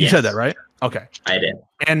 You said that, right? Okay. I did.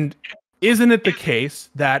 And isn't it the case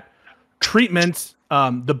that treatments,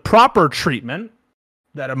 the proper treatment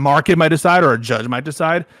that a market might decide or a judge might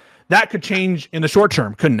decide, that could change in the short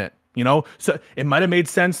term, couldn't it? You know, so it might have made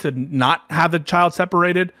sense to not have the child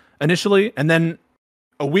separated initially, and then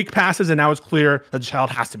a week passes and now it's clear that the child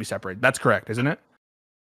has to be separated. That's correct, isn't it?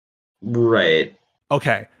 Right.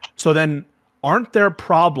 Okay. So then aren't there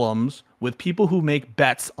problems with people who make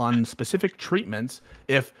bets on specific treatments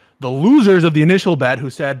if the losers of the initial bet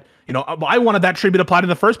who said, you know, I wanted that treatment applied in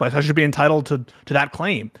the first place, I should be entitled to that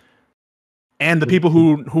claim, and the people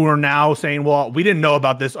who are now saying, well, we didn't know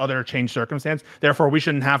about this other changed circumstance, therefore we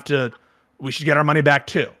should get our money back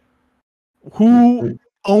too. Who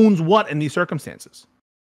owns what in these circumstances?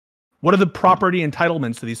 What are the property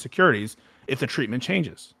entitlements to these securities if the treatment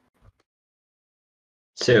changes?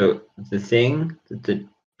 So the thing that the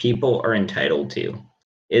people are entitled to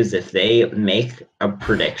is if they make a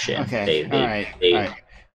prediction. Okay. All right.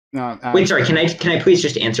 No, wait, sorry. Can I please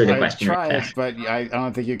just answer the question? Try it, but I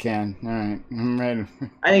don't think you can. All right. I'm ready.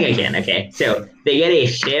 I think I can. Okay. So they get a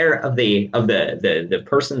share of the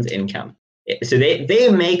person's income. So they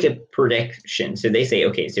make a prediction. So they say,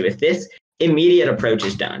 okay, so if this immediate approach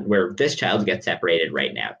is done, where this child gets separated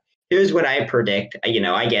right now, here's what I predict. You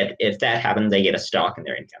know, if that happens, I get a stock in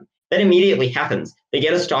their income. That immediately happens. They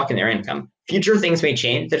get a stock in their income. Future things may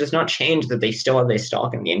change. That does not change that they still have a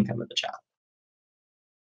stock in the income of the child.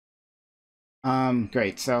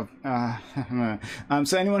 Great. So,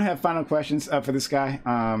 so anyone have final questions for this guy?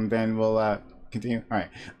 Then we'll continue. All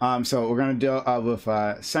right. So we're gonna deal with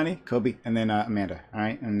Sunny, Kobe, and then Amanda. All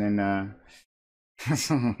right, and then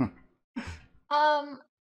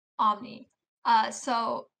Omni.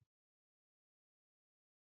 So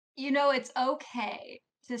you know, it's okay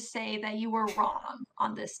to say that you were wrong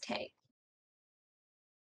on this take.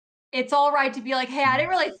 It's all right to be like, hey, I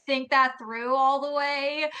didn't really think that through all the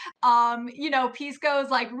way. You know, Pisco is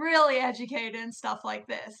like really educated and stuff like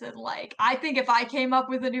this. And like, I think if I came up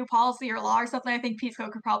with a new policy or law or something, I think Pisco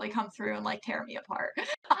could probably come through and like tear me apart.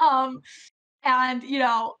 And you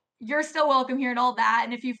know, you're still welcome here and all that.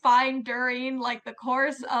 And if you find during like the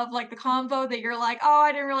course of like the convo that you're like, oh,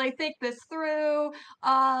 I didn't really think this through,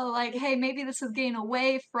 like, hey, maybe this is getting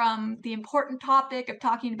away from the important topic of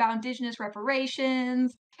talking about Indigenous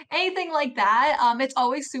reparations, anything like that, it's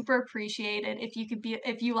always super appreciated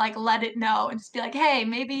if you like let it know and just be like, hey,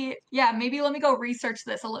 maybe let me go research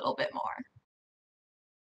this a little bit more.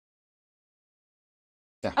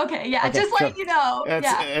 Yeah. Okay, yeah, okay, just letting you know.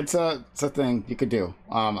 It's a thing you could do.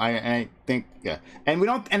 I think, yeah, and we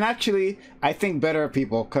don't, and actually I think better of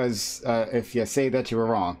people, because if you say that you were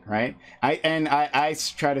wrong, right? I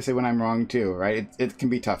try to say when I'm wrong too, right? It can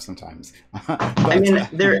be tough sometimes. But, I mean,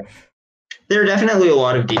 there are definitely a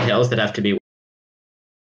lot of details that have to be,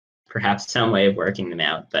 perhaps some way of working them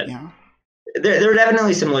out, but yeah. There are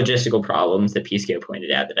definitely some logistical problems that Pisco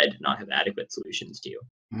pointed out that I did not have adequate solutions to.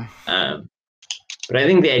 But I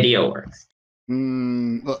think the idea works.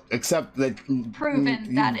 Well, except that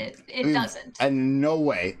proven that it doesn't. In no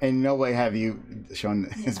way have you shown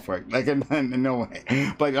his work. Like in no way.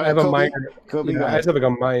 But I have I just have like a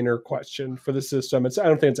minor question for the system. I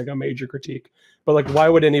don't think it's like a major critique, but like, why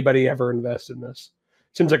would anybody ever invest in this?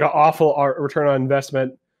 Seems like an awful return on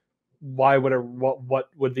investment. Why would what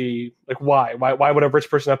would the like why would a rich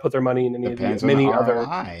person not put their money in any other?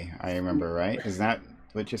 I remember, right? Is that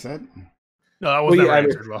what you said? No, that wasn't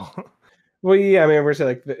answered well. Well, yeah, I mean, we're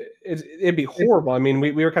saying like it'd be horrible. I mean,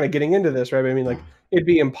 we were kind of getting into this, right? I mean, like it'd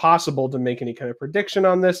be impossible to make any kind of prediction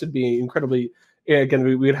on this. It'd be incredibly, again,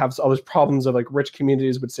 we'd have all those problems of like rich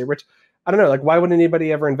communities would say rich. I don't know, like why would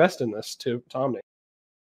anybody ever invest in this? To Omni?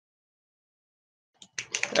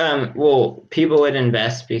 Well, people would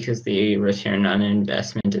invest because the return on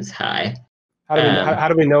investment is high. How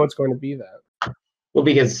do we know it's going to be that? Well,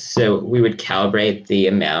 because we would calibrate the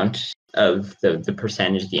amount of the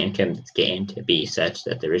percentage of the income that's gained to be such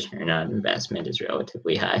that the return on investment is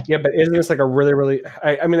relatively high. Yeah, but isn't this like a really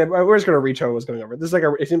I mean, we're just going to reach on what's going over. This is like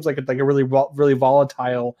it seems like it's like a really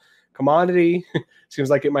volatile commodity. Seems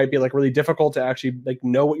like it might be like really difficult to actually like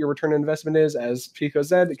know what your return on investment is. As Pico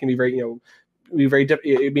said, it can be very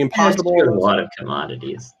it'd be impossible. There's a lot of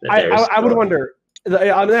commodities. I would wonder. I'm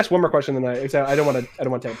gonna ask one more question, then I don't want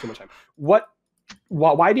to take too much time.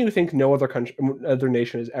 Why do you think no other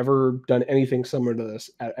nation has ever done anything similar to this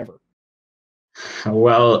ever?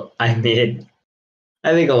 Well, I mean,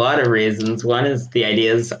 I think a lot of reasons. One is the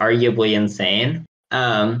idea is arguably insane.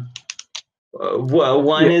 One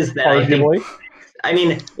is that I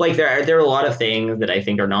mean, like there are a lot of things that I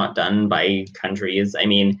think are not done by countries. I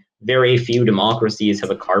mean, very few democracies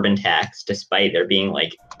have a carbon tax, despite there being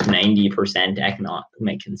like 90%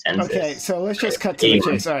 economic consensus. Okay, so let's just cut to the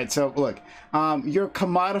chase. All right, so look, you're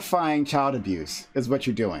commodifying child abuse is what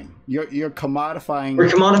you're doing. You're commodifying. We're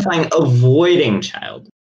commodifying avoiding child.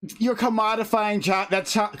 You're commodifying child.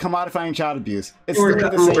 That's commodifying child abuse. It's we're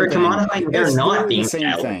literally the same thing. commodifying there not being the same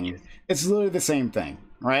child thing. abuse. It's literally the same thing,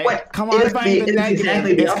 right? What? Commodifying the negative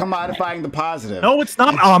exactly is commodifying the positive. No, it's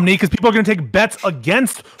not, Omni, because people are going to take bets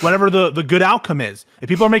against whatever the good outcome is. If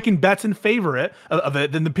people are making bets in favor of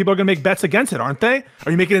it, then the people are going to make bets against it, aren't they?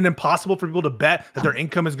 Are you making it impossible for people to bet that their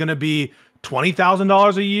income is going to be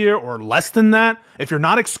 $20,000 a year or less than that? If you're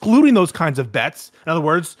not excluding those kinds of bets, in other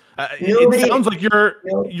words, it sounds like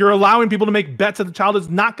you're allowing people to make bets that the child is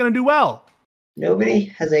not going to do well. Nobody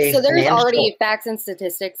has a. So there's already facts and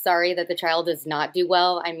statistics, that the child does not do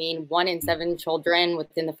well. I mean, 1 in 7 children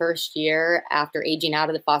within the first year after aging out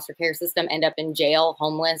of the foster care system end up in jail,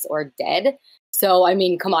 homeless, or dead. So, I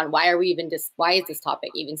mean, come on, why is this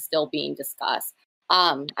topic even still being discussed?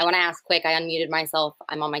 I want to ask quick, I unmuted myself.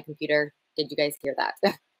 I'm on my computer. Did you guys hear that?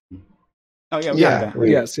 Oh, yeah.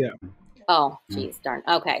 Yes, yeah. Oh, geez, darn.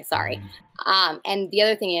 Okay, sorry. And the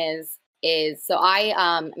other thing is so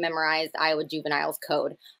I memorized Iowa Juveniles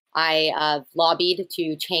Code. I lobbied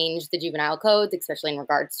to change the juvenile codes, especially in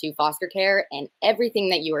regards to foster care, and everything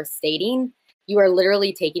that you are stating, you are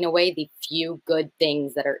literally taking away the few good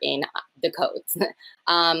things that are in the codes.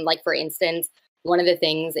 Like, for instance, one of the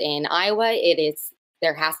things in Iowa,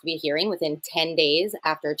 there has to be a hearing within 10 days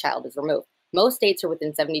after a child is removed. Most states are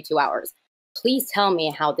within 72 hours. Please tell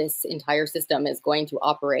me how this entire system is going to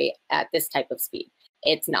operate at this type of speed.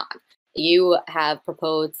 It's not. You have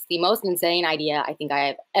proposed the most insane idea I think I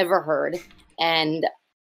have ever heard. And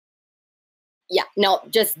yeah, no,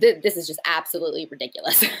 just this is just absolutely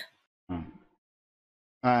ridiculous. And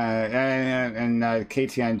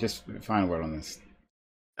KTN, just final word on this.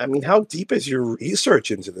 I mean, how deep is your research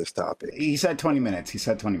into this topic? He said 20 minutes.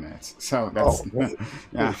 So that's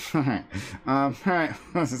yeah. All right. All right.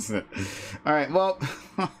 This is it. All right. Well,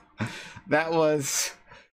 that was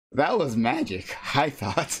magic. I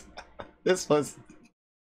thought this was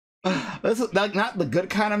not the good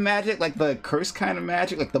kind of magic, like the curse kind of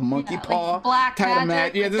magic, like the monkey paw like black kind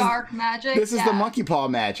magic, of magic. Dark magic. This is the monkey paw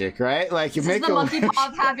magic, right? Like you this make is the monkey paw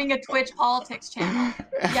of having a Twitch politics channel.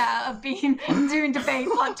 Yeah, of doing debate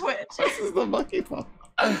on Twitch. This is the monkey paw.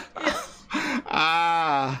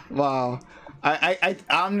 Wow.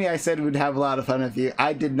 Omni, I said we'd have a lot of fun with you.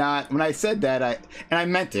 I did not. When I said that, I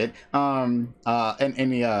meant it. In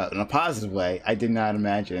a positive way. I did not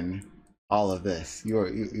imagine all of this.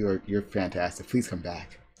 You're fantastic. Please come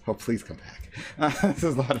back. Oh, please come back. This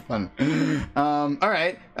is a lot of fun. All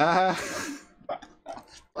right. I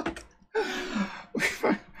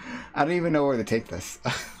don't even know where to take this.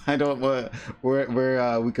 I don't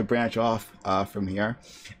where we could branch off from here.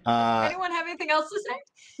 Anyone have anything else to say?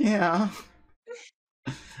 Yeah.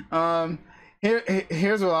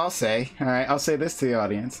 Here's what I'll say. All right, I'll say this to the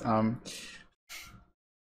audience.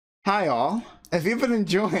 Hi all. If you've been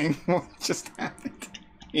enjoying what just happened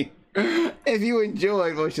here, if you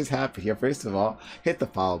enjoyed what just happened here, first of all, hit the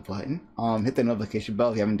follow button. Hit the notification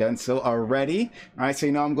bell if you haven't done so already. All right, so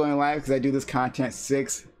you know I'm going live because I do this content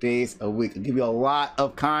 6 days a week. I give you a lot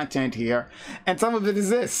of content here, and some of it is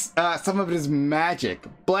this. Some of it is magic,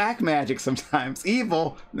 black magic sometimes,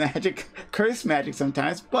 evil magic, curse magic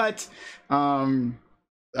sometimes, but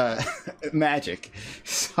magic.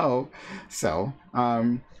 So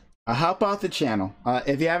help out the channel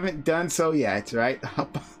if you haven't done so yet, right?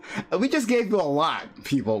 We just gave you a lot,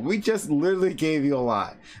 people. We just literally gave you a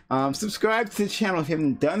lot. Subscribe to the channel if you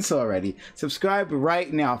haven't done so already. Subscribe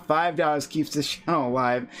right now. $5 keeps this channel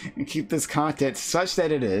alive and keep this content such that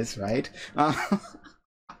it is, right?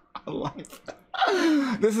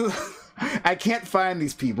 This is I can't find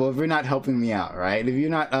these people if you're not helping me out, right? If you're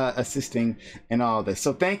not assisting in all this.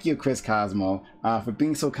 So thank you, Chris Cosmo, for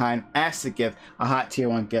being so kind as to give a hot tier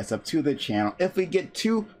 1 guest up to the channel. If we get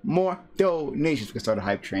 2 more donations, we can start a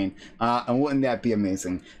hype train. And wouldn't that be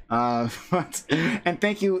amazing? And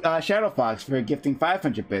thank you, Shadow Fox, for gifting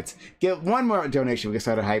 500 bits. Give 1 more donation, we can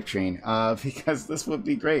start a hype train. Because this would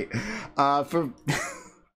be great.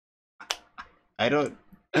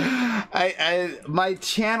 My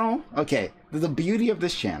channel, okay, the beauty of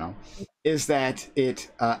this channel is that it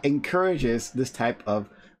encourages this type of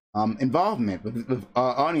involvement with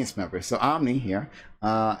audience members. So Omni here,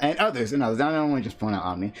 and others, I don't want to just point out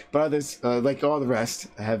Omni, but others, like all the rest,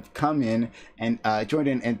 have come in and joined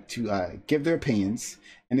in and to give their opinions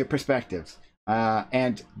and their perspectives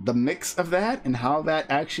And the mix of that and how that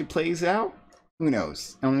actually plays out, who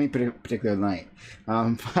knows? On any particular night.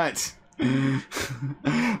 But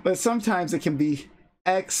but sometimes it can be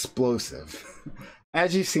explosive,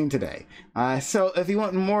 as you've seen today. So if you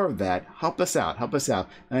want more of that, help us out. Help us out.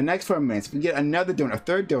 In the next 4 minutes, if we get another donor, a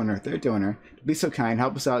third donor, be so kind,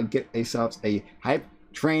 help us out and get ourselves a hype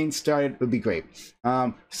train started, would be great.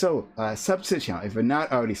 So sub to the channel if you're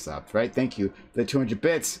not already subbed, right? Thank you for the 200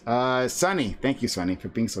 bits. Sunny, thank you, Sunny, for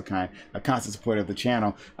being so kind, a constant supporter of the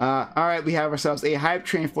channel. All right, we have ourselves a hype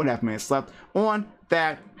train, 4.5 minutes left on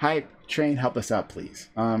that hype train. Help us out, please.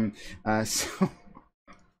 So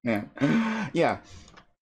yeah.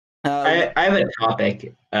 I have a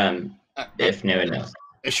topic, if no one else.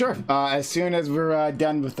 Sure. As soon as we're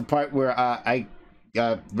done with the part where I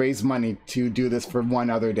raise money to do this for one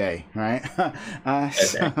other day, right?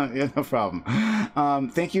 So, yeah, no problem.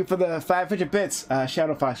 Thank you for the 500 bits,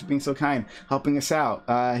 Shadow Fox, for being so kind, helping us out.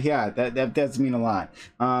 Yeah, that does mean a lot.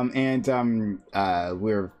 And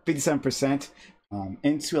we're 57%.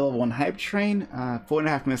 Into a level 1 hype train,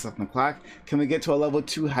 4.5 minutes left on the clock. Can we get to a level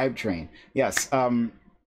 2 hype train? Yes.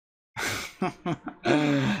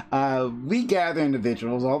 We gather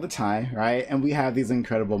individuals all the time, right? And we have these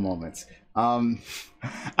incredible moments. I'm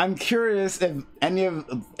curious if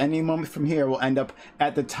any moment from here will end up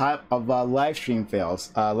at the top of live stream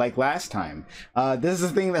fails, like last time. This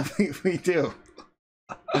is the thing that we do.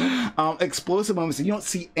 Explosive moments that you don't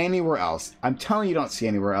see anywhere else. I'm telling you, don't see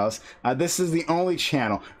anywhere else. This is the only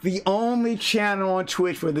channel on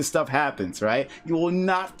Twitch where this stuff happens, right? You will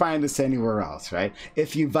not find this anywhere else, right?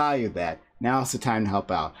 If you value that, now's the time to help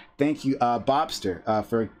out. Thank you, Bobster,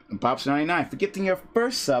 for Bobster99 for gifting your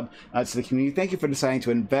first sub to the community. Thank you for deciding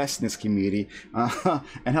to invest in this community and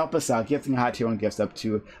help us out, gifting a hot tier 1 gifts up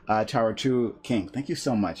to Tower 2 King. Thank you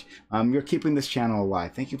so much. You're keeping this channel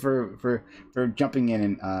alive. Thank you for jumping in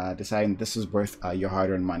and deciding this is worth your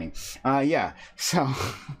hard-earned money. Yeah, so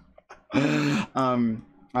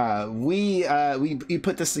we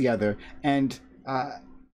put this together, and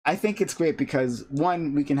I think it's great because,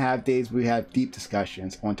 one, we can have days where we have deep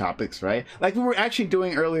discussions on topics, right? Like we were actually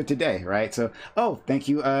doing earlier today, right? So, thank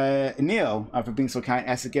you, Neil, for being so kind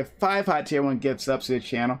as to give 5 hot tier 1 gifts up to the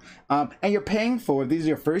channel. And you're paying for, these are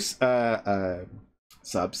your first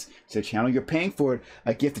subs to the channel. You're paying for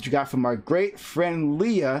a gift that you got from our great friend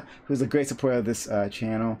Leah, who's a great supporter of this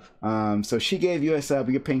channel. So she gave you a sub,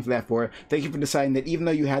 you're paying for that for her. Thank you for deciding that even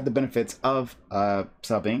though you had the benefits of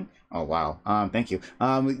subbing, oh wow, thank you.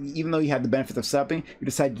 Even though you had the benefits of subbing, you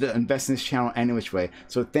decided to invest in this channel any which way.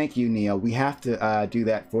 So thank you, Neil. We have to do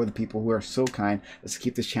that for the people who are so kind as to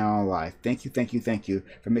keep this channel alive. Thank you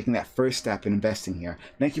for making that first step in investing here.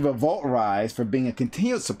 Thank you for Vault Rise for being a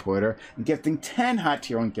continued supporter and gifting 10 hot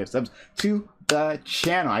tier 1 gift subs to the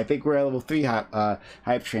channel. I think we're at level 3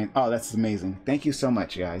 hype train. Oh, that's amazing. Thank you so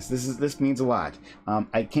much, guys. This means a lot.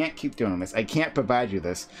 I can't keep doing this. I can't provide you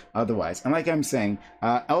this otherwise. And like I'm saying,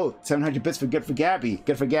 700 bits for Good for Gabby.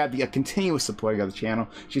 Good for Gabby, a continuous supporter of the channel.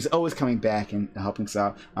 She's always coming back and helping us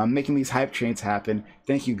out, making these hype trains happen.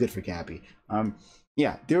 Thank you, Good for Gabby.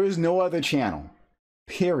 Yeah, there is no other channel,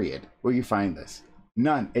 period, where you find this.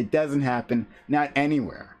 None. It doesn't happen. Not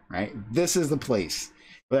anywhere, right? This is the place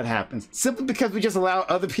that happens, simply because we just allow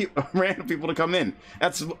other people, random people, to come in.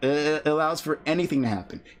 That's it allows for anything to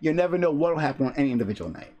happen. You never know what will happen on any individual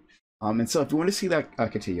night. And so if you want to see that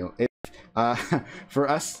continue, if for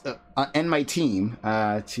us and my team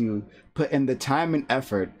to put in the time and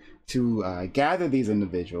effort to gather these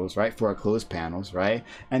individuals, right, for our closed panels, right,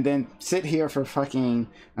 and then sit here for fucking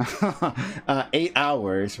 8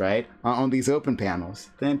 hours, right, on these open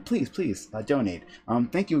panels, then please donate.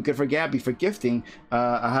 Thank you, Good for Gabby, for gifting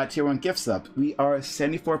a hot tier 1 gift sub. We are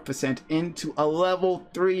 74% into a level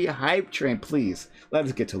 3 hype train. Please let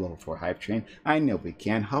us get to level 4 hype train. I know we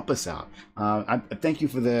can. Help us out. Thank you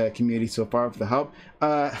for the community so far for the help.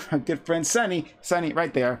 Our good friend Sunny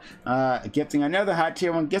right there, gifting another hot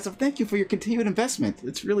tier 1 gift sub. Thank you for your continued investment.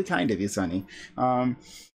 It's really kind of you, Sunny. And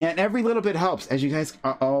every little bit helps, as you guys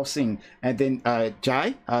are all seeing. And then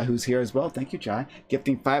Jai, who's here as well. Thank you, Jai,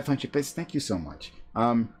 gifting 500 bits. Thank you so much.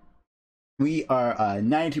 We are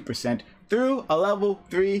 92% through a level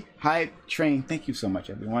 3 hype train. Thank you so much,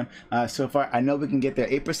 everyone. So far, I know we can get there.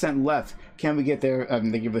 8% left. Can we get there?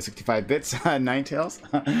 They give us 65 bits. Ninetales.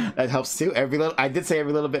 That helps too. I did say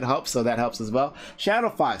every little bit helps, so that helps as well. Shadow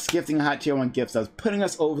Fox gifting a hot tier 1 gift subs, putting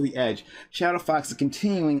us over the edge. Shadow Fox is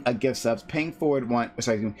continuing a gift subs, paying forward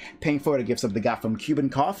a gift sub they got from Cuban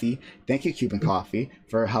Coffee. Thank you, Cuban Coffee,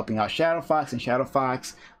 for helping out Shadow Fox and Shadow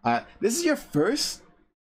Fox. This is your first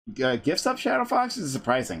gift sub Shadow Fox is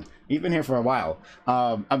surprising. You've been here for a while.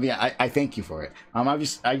 I mean, I thank you for it. I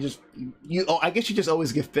guess you just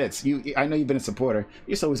always give fits. I know you've been a supporter.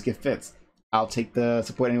 You just always give fits. I'll take the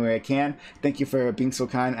support anywhere I can. Thank you for being so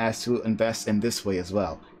kind as to invest in this way as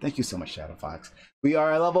well. Thank you so much, Shadow Fox. We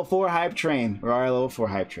are a level 4 hype train. We are a level 4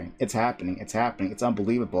 hype train. It's happening. It's happening. It's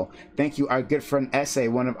unbelievable. Thank you, our good friend Essay,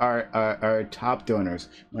 one of our top donors,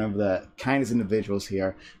 one of the kindest individuals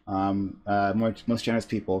here, most generous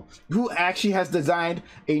people, who actually has designed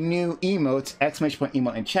a new emote, exclamation point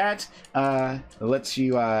emote in chat. Lets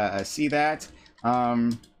you see that.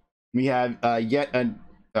 We have yet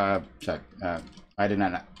a check. I did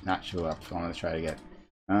not show up, so I'm gonna try to get.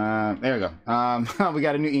 There we go. We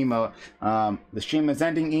got a new emote. The stream is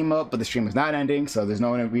ending emote, but the stream is not ending, so there's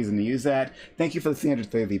no reason to use that. Thank you for the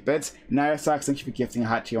 330 bits. Naira Socks, thank you for gifting a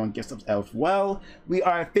hot tier 1 gift subs as well. We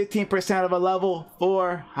are 15% of a level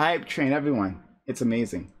 4 hype train, everyone. It's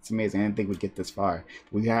amazing. It's amazing. I didn't think we'd get this far.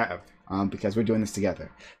 We have. Because we're doing this together.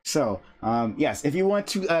 So, yes, if you want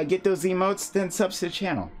to get those emotes, then subs to the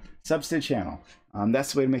channel. Subs to the channel.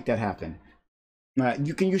 That's the way to make that happen.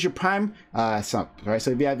 You can use your Prime sub, right?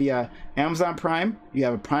 So if you have the Amazon Prime, you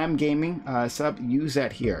have a Prime Gaming sub, use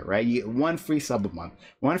that here, right? You get 1 free sub a month.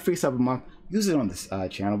 1 free sub a month. Use it on this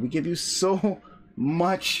channel. We give you so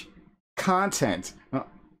much content.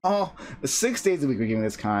 All 6 days a week we're giving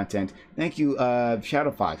this content. Thank you, Shadow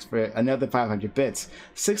Fox, for another 500 bits.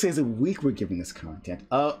 6 days a week we're giving this content.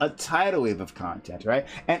 A tidal wave of content, right?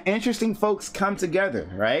 And interesting folks come together,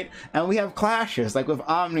 right? And we have clashes, like with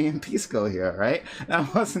Omni and Pisco here, right?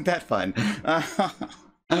 That wasn't that fun.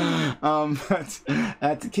 But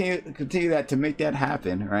to continue that, to make that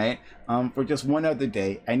happen, right? For just one other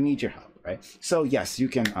day, I need your help, right? So yes, you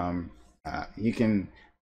can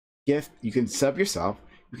sub yourself.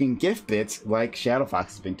 You can gift bits like Shadow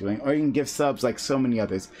Fox has been doing, or you can give subs like so many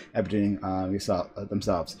others have been doing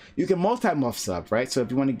themselves. You can multi-month sub, right? So if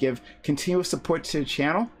you want to give continuous support to the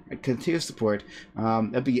channel, continuous support,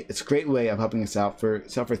 it's a great way of helping us out for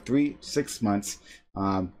 3-6 months.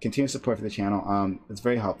 Continuous support for the channel. It's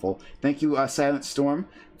very helpful. Thank you, Silent Storm,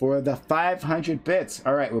 for the 500 bits.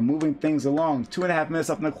 All right, we're moving things along. 2.5 minutes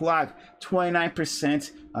up on the clock.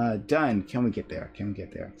 29% done. Can we get there? Can we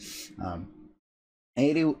get there?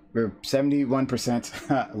 80 or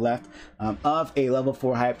 71% left of a level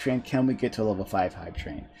 4 hype train. Can we get to a level 5 hype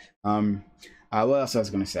train? What else I was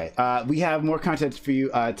going to say? We have more content for you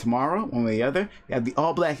tomorrow, one way or the other. We have the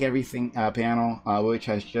All Black Everything panel, which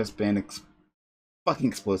has just been fucking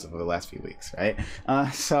explosive over the last few weeks, right?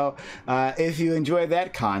 So if you enjoy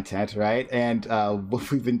that content, right, and what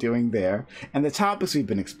we've been doing there, and the topics we've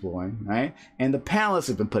been exploring, right, and the panelists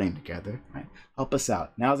we've been putting together, right, help us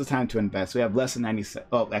out. Now's the time to invest. We have less than 90 seconds,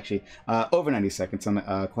 oh, actually, over 90 seconds on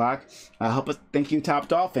the clock. Help us. Thank you, Top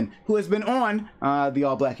Dolphin, who has been on the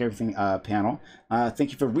All Black Everything panel.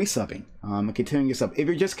 Thank you for resubbing and continuing your sub. If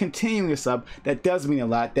you're just continuing your sub, that does mean a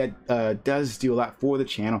lot. That does do a lot for the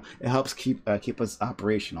channel. It helps keep us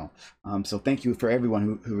operational. So thank you for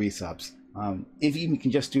everyone who resubs. If you can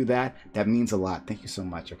just do that, that means a lot. Thank you so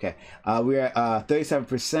much. Okay, we're at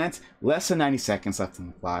 37%, less than 90 seconds left on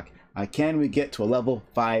the clock. Can we get to a level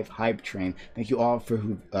 5 hype train? Thank you all for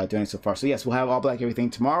who doing it so far. So yes, we'll have All Black Everything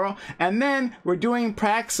tomorrow, and then we're doing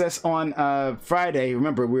Praxis on Friday.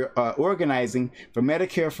 Remember, we're organizing for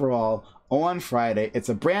Medicare for All on Friday. It's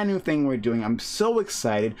a brand new thing we're doing. I'm so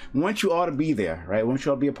excited. I want you all to be there, right? I want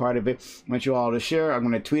you all to be a part of it. I want you all to share. I'm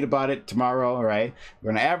going to tweet about it tomorrow, right?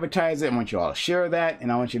 We're going to advertise it. I want you all to share that, and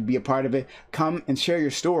I want you to be a part of it. Come and share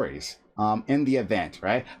your stories in the event,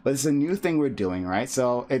 right? But it's a new thing we're doing, right?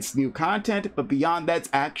 So it's new content, but beyond that, it's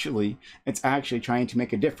actually trying to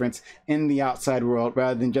make a difference in the outside world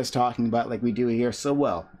rather than just talking about like we do here so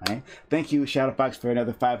well, right? Thank you, Shadowfox, for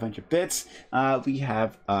another 500 bits. We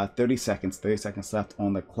have 30 seconds left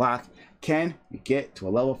on the clock. Can we get to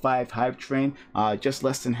a level 5 hype train? Just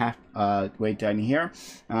less than half way down here.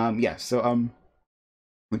 Yeah, so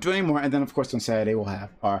we're doing more, and then of course on Saturday we'll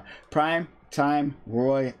have our Prime Time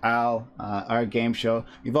Royale, our game show.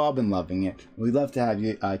 We've all been loving it. We'd love to have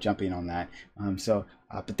you jump in on that.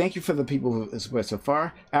 But thank you for the people who supported so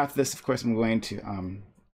far. After this, of course, I'm going to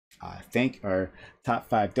thank our top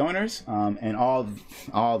 5 donors and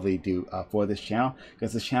all they do for this channel,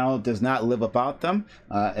 because this channel does not live without them.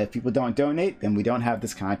 If people don't donate, then we don't have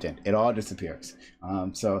this content. It all disappears.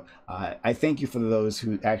 I thank you for those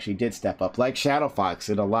who actually did step up, like Shadowfox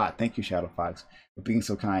did a lot. Thank you, Shadowfox, for being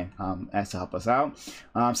so kind as to help us out.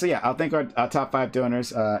 So yeah, I'll thank our top 5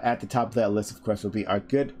 donors. At the top of that list, of course, will be our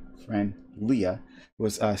good friend Leah, who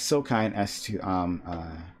was so kind as to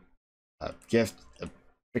gift a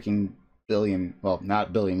freaking billion, well,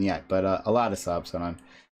 not billion yet, but a lot of subs. Hold on,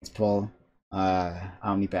 let's pull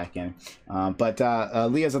Omni back in. But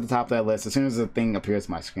Leah's at the top of that list. As soon as the thing appears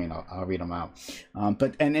on my screen, I'll read them out.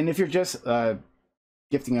 But if you're just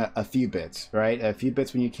gifting a few bits, right? A few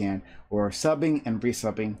bits when you can, or subbing and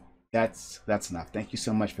resubbing, that's enough. Thank you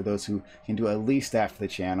so much for those who can do at least that for the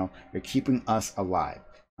channel. You're keeping us alive.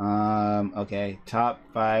 Okay, top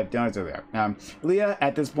 5 donors are there. Leah,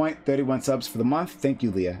 at this point, 31 subs for the month. Thank you,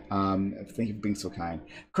 Leah. Thank you for being so kind.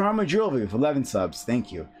 Karma Jewelry with 11 subs.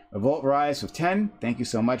 Thank you. Revolt Rise with 10. Thank you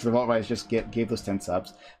so much. Revolt Rise just gave those 10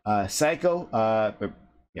 subs. Psycho,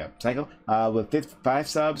 Psycho with 5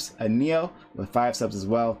 subs. Neo with 5 subs as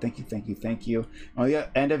well. Thank you. On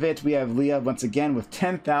the end of it, we have Leah once again with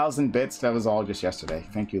 10,000 bits. That was all just yesterday.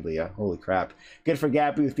 Thank you, Leah. Holy crap. Good for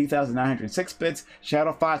Gabby with 3,906 bits.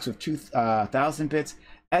 Shadow Fox with 2,000 bits.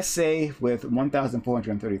 SA with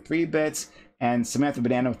 1,433 bits. And Samantha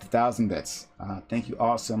Banana with 1,000 bits. Thank you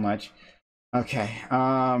all so much. Okay.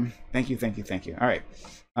 Thank you. All right.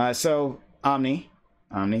 So Omni,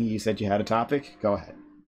 you said you had a topic. Go ahead.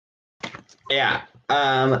 Yeah.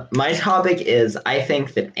 My topic is I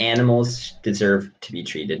think that animals deserve to be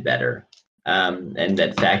treated better, and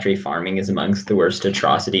that factory farming is amongst the worst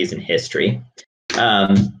atrocities in history.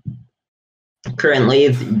 Currently,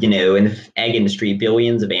 in the egg industry,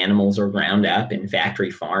 billions of animals are ground up in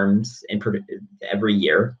factory farms every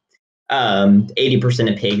year.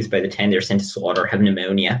 80% of pigs, by the time they're sent to slaughter, have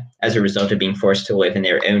pneumonia as a result of being forced to live in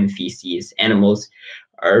their own feces. Animals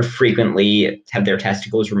are frequently have their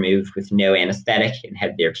testicles removed with no anesthetic and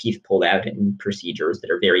have their teeth pulled out in procedures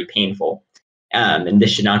that are very painful. And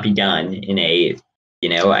this should not be done in a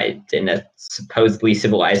supposedly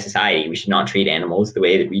civilized society. We should not treat animals the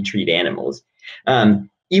way that we treat animals.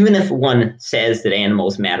 Even if one says that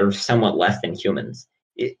animals matter somewhat less than humans,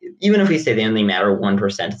 even if we say they only matter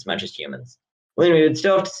 1% as much as humans, well, then we would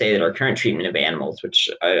still have to say that our current treatment of animals, which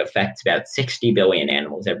affects about 60 billion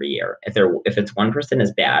animals every year, if it's 1%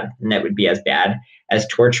 is bad, then that would be as bad as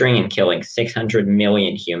torturing and killing 600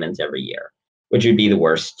 million humans every year, which would be the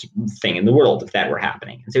worst thing in the world if that were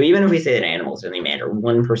happening. And so even if we say that animals only matter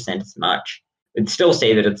 1% as much, we'd still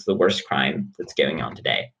say that it's the worst crime that's going on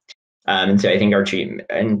today. And so I think our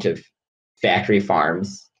treatment of factory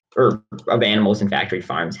farms, or of animals in factory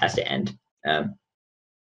farms, has to end.